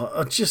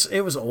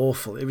 It was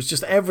awful. It was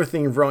just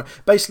everything wrong.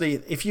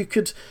 Basically, if you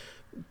could.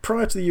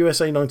 Prior to the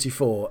USA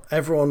 '94,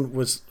 everyone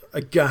was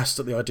aghast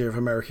at the idea of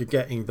America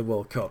getting the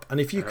World Cup. And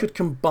if you could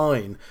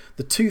combine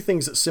the two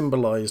things that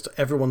symbolised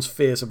everyone's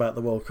fears about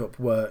the World Cup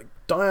were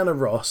Diana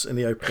Ross in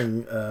the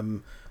opening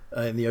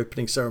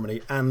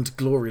ceremony and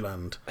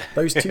Gloryland.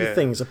 Those two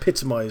things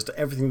epitomised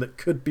everything that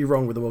could be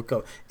wrong with the World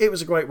Cup. It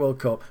was a great World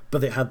Cup,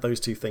 but it had those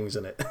two things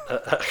in it.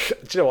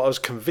 Do you know what? I was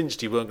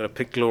convinced you weren't going to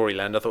pick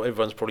Gloryland. I thought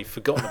everyone's probably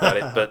forgotten about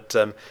it, but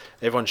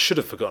everyone should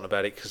have forgotten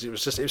about it because it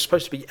was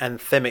supposed to be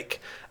anthemic.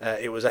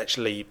 It was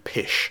actually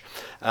pish.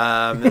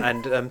 And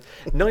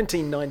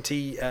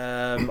 1990,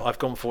 I've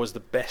gone for as the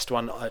best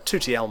one.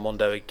 2TL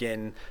Mondo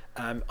again.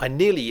 I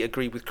nearly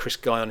agree with Chris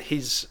Guy on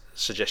his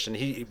suggestion.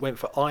 He went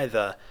for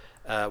either.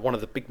 One of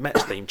the big match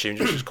theme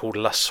tunes, which was called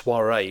La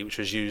Soirée, which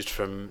was used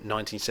from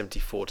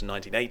 1974 to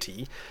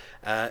 1980.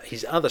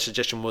 His other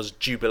suggestion was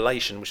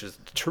Jubilation, which was a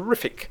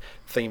terrific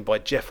theme by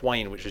Jeff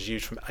Wayne, which was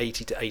used from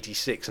 80 to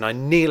 86. And I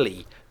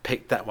nearly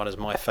picked that one as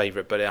my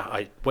favourite, but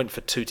I went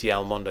for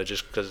 2TL Mondo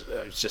just because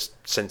it was just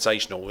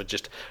sensational. I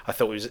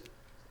thought it was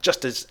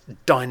just as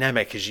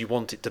dynamic as you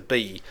want it to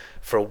be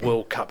for a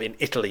World Cup in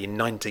Italy in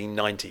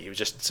 1990. It was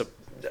just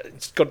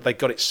they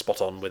got it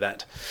spot on with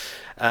that.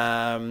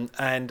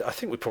 And I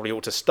think we probably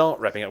ought to start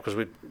wrapping up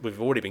because we've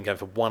already been going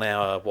for 1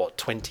 hour,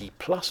 20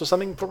 plus or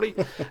something probably.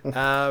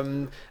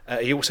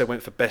 He also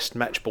went for best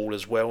match ball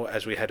as well,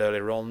 as we had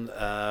earlier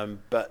on.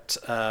 But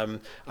I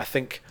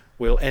think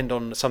we'll end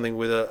on something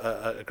with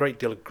a great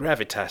deal of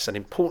gravitas and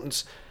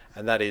importance,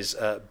 and that is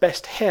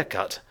best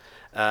haircut.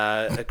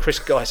 Chris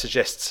Guy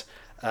suggests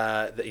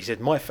that he said,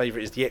 my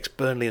favourite is the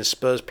ex-Burnley and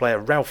Spurs player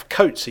Ralph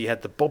Coates. He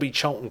had the Bobby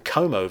Charlton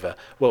comb over.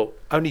 Well,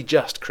 only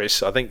just,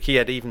 Chris. I think he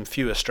had even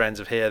fewer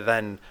strands of hair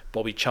than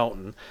Bobby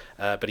Charlton,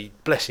 but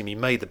bless him, he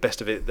made the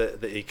best of it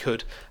that he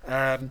could.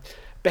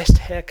 Best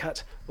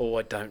haircut? Oh,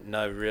 I don't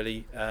know,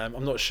 really.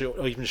 I'm not sure,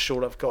 or even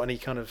sure I've got any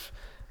kind of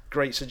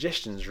great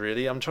suggestions,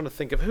 really. I'm trying to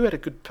think of who had a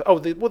good...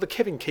 the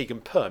Kevin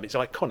Keegan perm. It's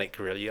iconic,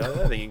 really. I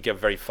don't think you can get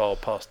very far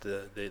past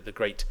the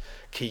great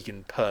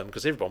Keegan perm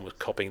because everyone was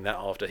copying that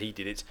after he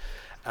did it.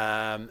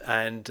 And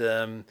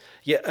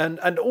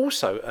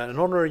also an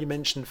honorary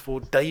mention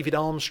for David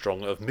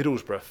Armstrong of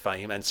Middlesbrough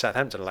fame and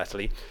Southampton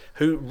latterly,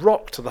 who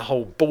rocked the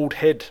whole bald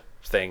head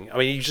thing. I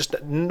mean, he's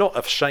just not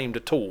ashamed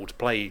at all to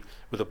play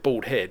with a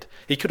bald head.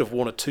 He could have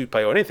worn a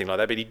toupee or anything like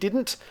that, but he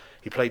didn't.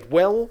 He played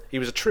well. He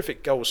was a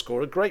terrific goal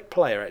scorer, a great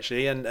player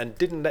actually, and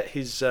didn't let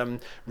his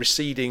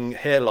receding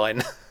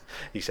hairline,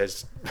 he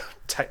says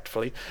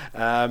tactfully,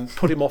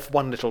 put him off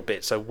one little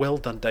bit. So well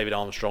done, David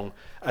Armstrong.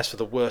 As for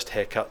the worst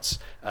haircuts,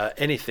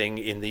 anything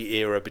in the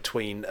era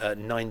between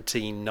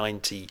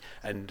 1990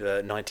 and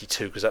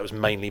 92, because that was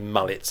mainly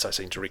mullets, I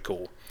seem to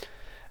recall.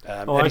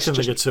 I can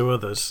think of two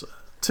others.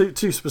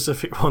 Two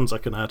specific ones I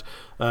can add.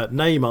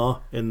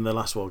 Neymar in the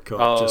last World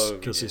Cup, just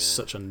because he's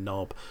such a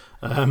knob.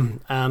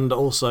 And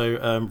also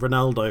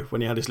Ronaldo when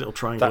he had his little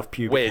triangle of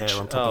pubic hair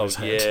on top of his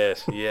head.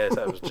 Yes,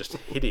 that was just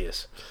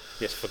hideous.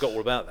 Yes, forgot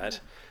all about that.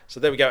 So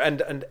there we go.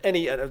 And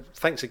any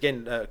thanks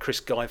again, Chris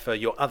Guy, for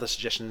your other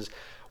suggestions.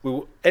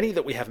 Any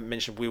that we haven't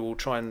mentioned, we will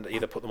try and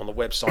either put them on the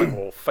website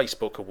or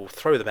Facebook, or we'll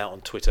throw them out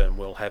on Twitter, and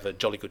we'll have a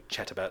jolly good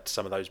chat about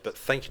some of those. But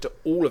thank you to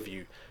all of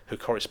you who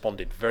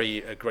corresponded. Very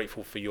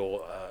grateful for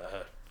your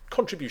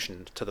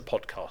contribution to the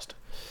podcast.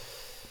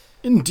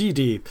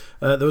 Indeedy.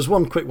 There was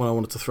one quick one I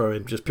wanted to throw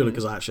in, just purely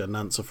because I actually had an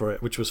answer for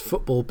it, which was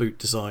football boot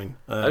design,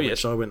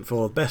 which I went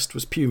for. Best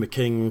was Puma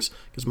Kings,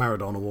 because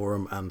Maradona wore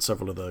them, and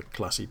several other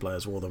classy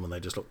players wore them, and they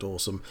just looked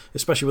awesome,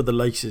 especially with the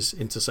laces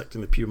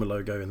intersecting the Puma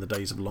logo in the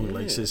days of long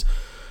laces.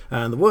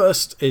 And the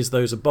worst is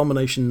those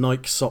abomination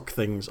Nike sock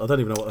things. I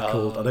don't even know what they're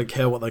called. I don't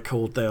care what they're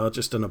called. They are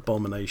just an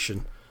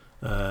abomination.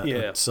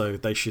 So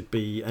they should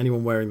be,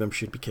 anyone wearing them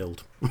should be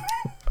killed.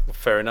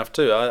 Fair enough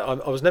too.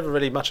 I was never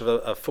really much of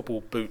a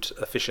football boot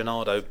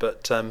aficionado,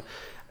 but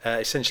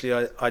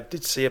essentially I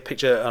did see a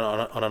picture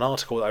on an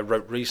article that I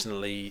wrote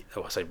recently.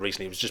 I say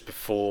recently, it was just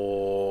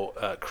before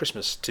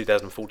Christmas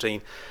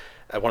 2014.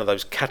 One of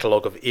those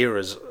catalogue of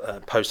eras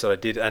posts that I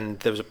did, and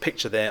there was a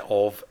picture there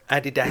of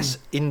Adidas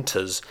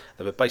Inters.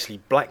 They were basically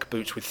black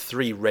boots with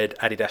 3 red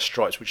Adidas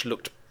stripes, which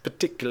looked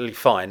particularly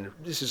fine.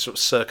 This is sort of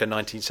circa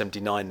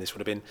 1979 this would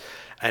have been.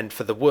 And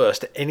for the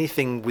worst,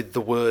 anything with the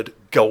word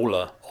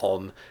Gola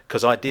on,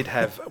 because I did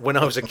have, when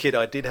I was a kid,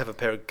 I did have a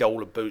pair of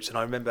Gola boots, and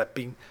I remember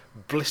being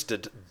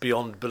blistered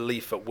beyond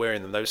belief at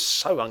wearing them. They were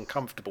so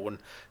uncomfortable, and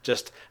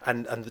just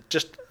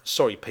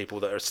sorry people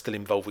that are still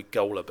involved with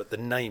Gola, but the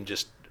name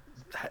just,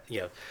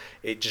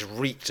 it just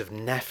reeked of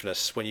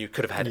naffness when you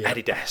could have had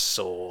Adidas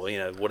or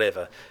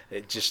whatever.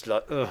 It just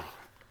like ugh.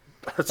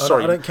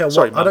 Sorry,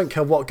 I don't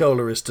care what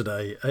Gola is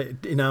today.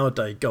 In our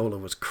day, Gola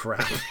was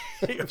crap.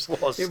 It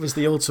was. It was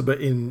the ultimate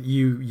in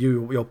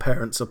your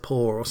parents are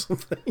poor or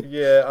something.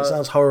 Yeah, it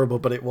sounds horrible,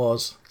 but it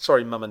was.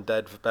 Sorry, Mum and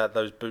Dad, about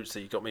those boots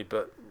that you got me,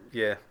 but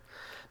yeah,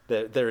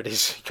 there it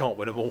is. You can't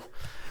win them all.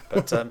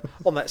 But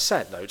on that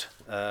sad note,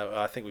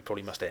 I think we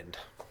probably must end.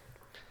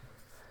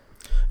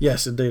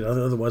 Yes, indeed.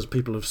 Otherwise,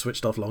 people have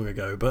switched off long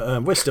ago.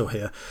 But we're still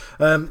here.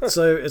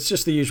 So it's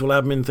just the usual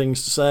admin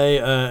things to say.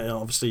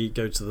 Obviously,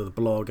 go to the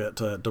blog at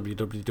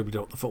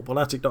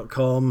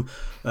www.thefootballattic.com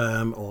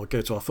or go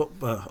to our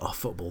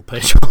football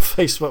page, our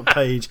Facebook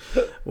page,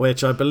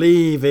 which I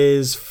believe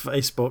is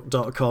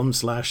facebook.com/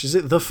 is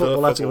it The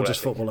Football Attic or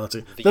just Football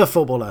Attic? The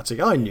Football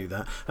Attic. I knew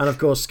that. And of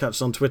course, catch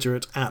us on Twitter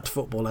at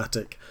Football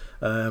Attic.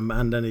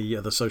 And any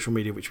other social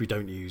media which we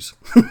don't use.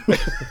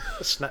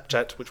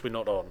 Snapchat, which we're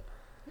not on.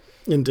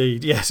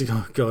 Indeed, yes.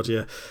 Oh God,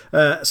 yeah.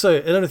 So,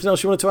 anything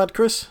else you wanted to add,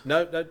 Chris?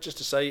 No. Just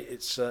to say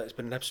it's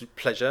been an absolute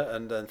pleasure,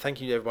 and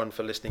thank you everyone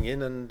for listening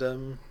in. And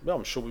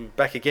I'm sure we'll be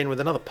back again with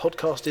another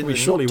podcast in the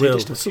surely will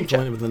at some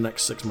point within the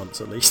next 6 months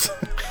at least.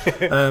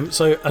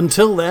 So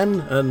until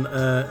then,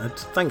 and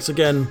thanks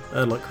again,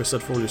 like Chris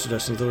said, for all your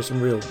suggestions. There were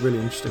some really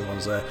interesting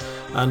ones there.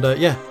 And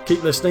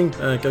keep listening.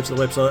 Go to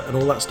the website and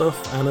all that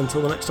stuff. And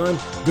until the next time,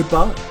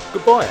 goodbye.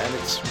 Goodbye, and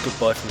it's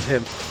goodbye from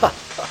him.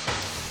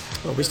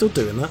 Oh, we're still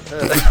doing that.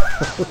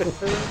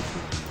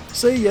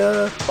 See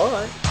ya.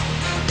 Bye.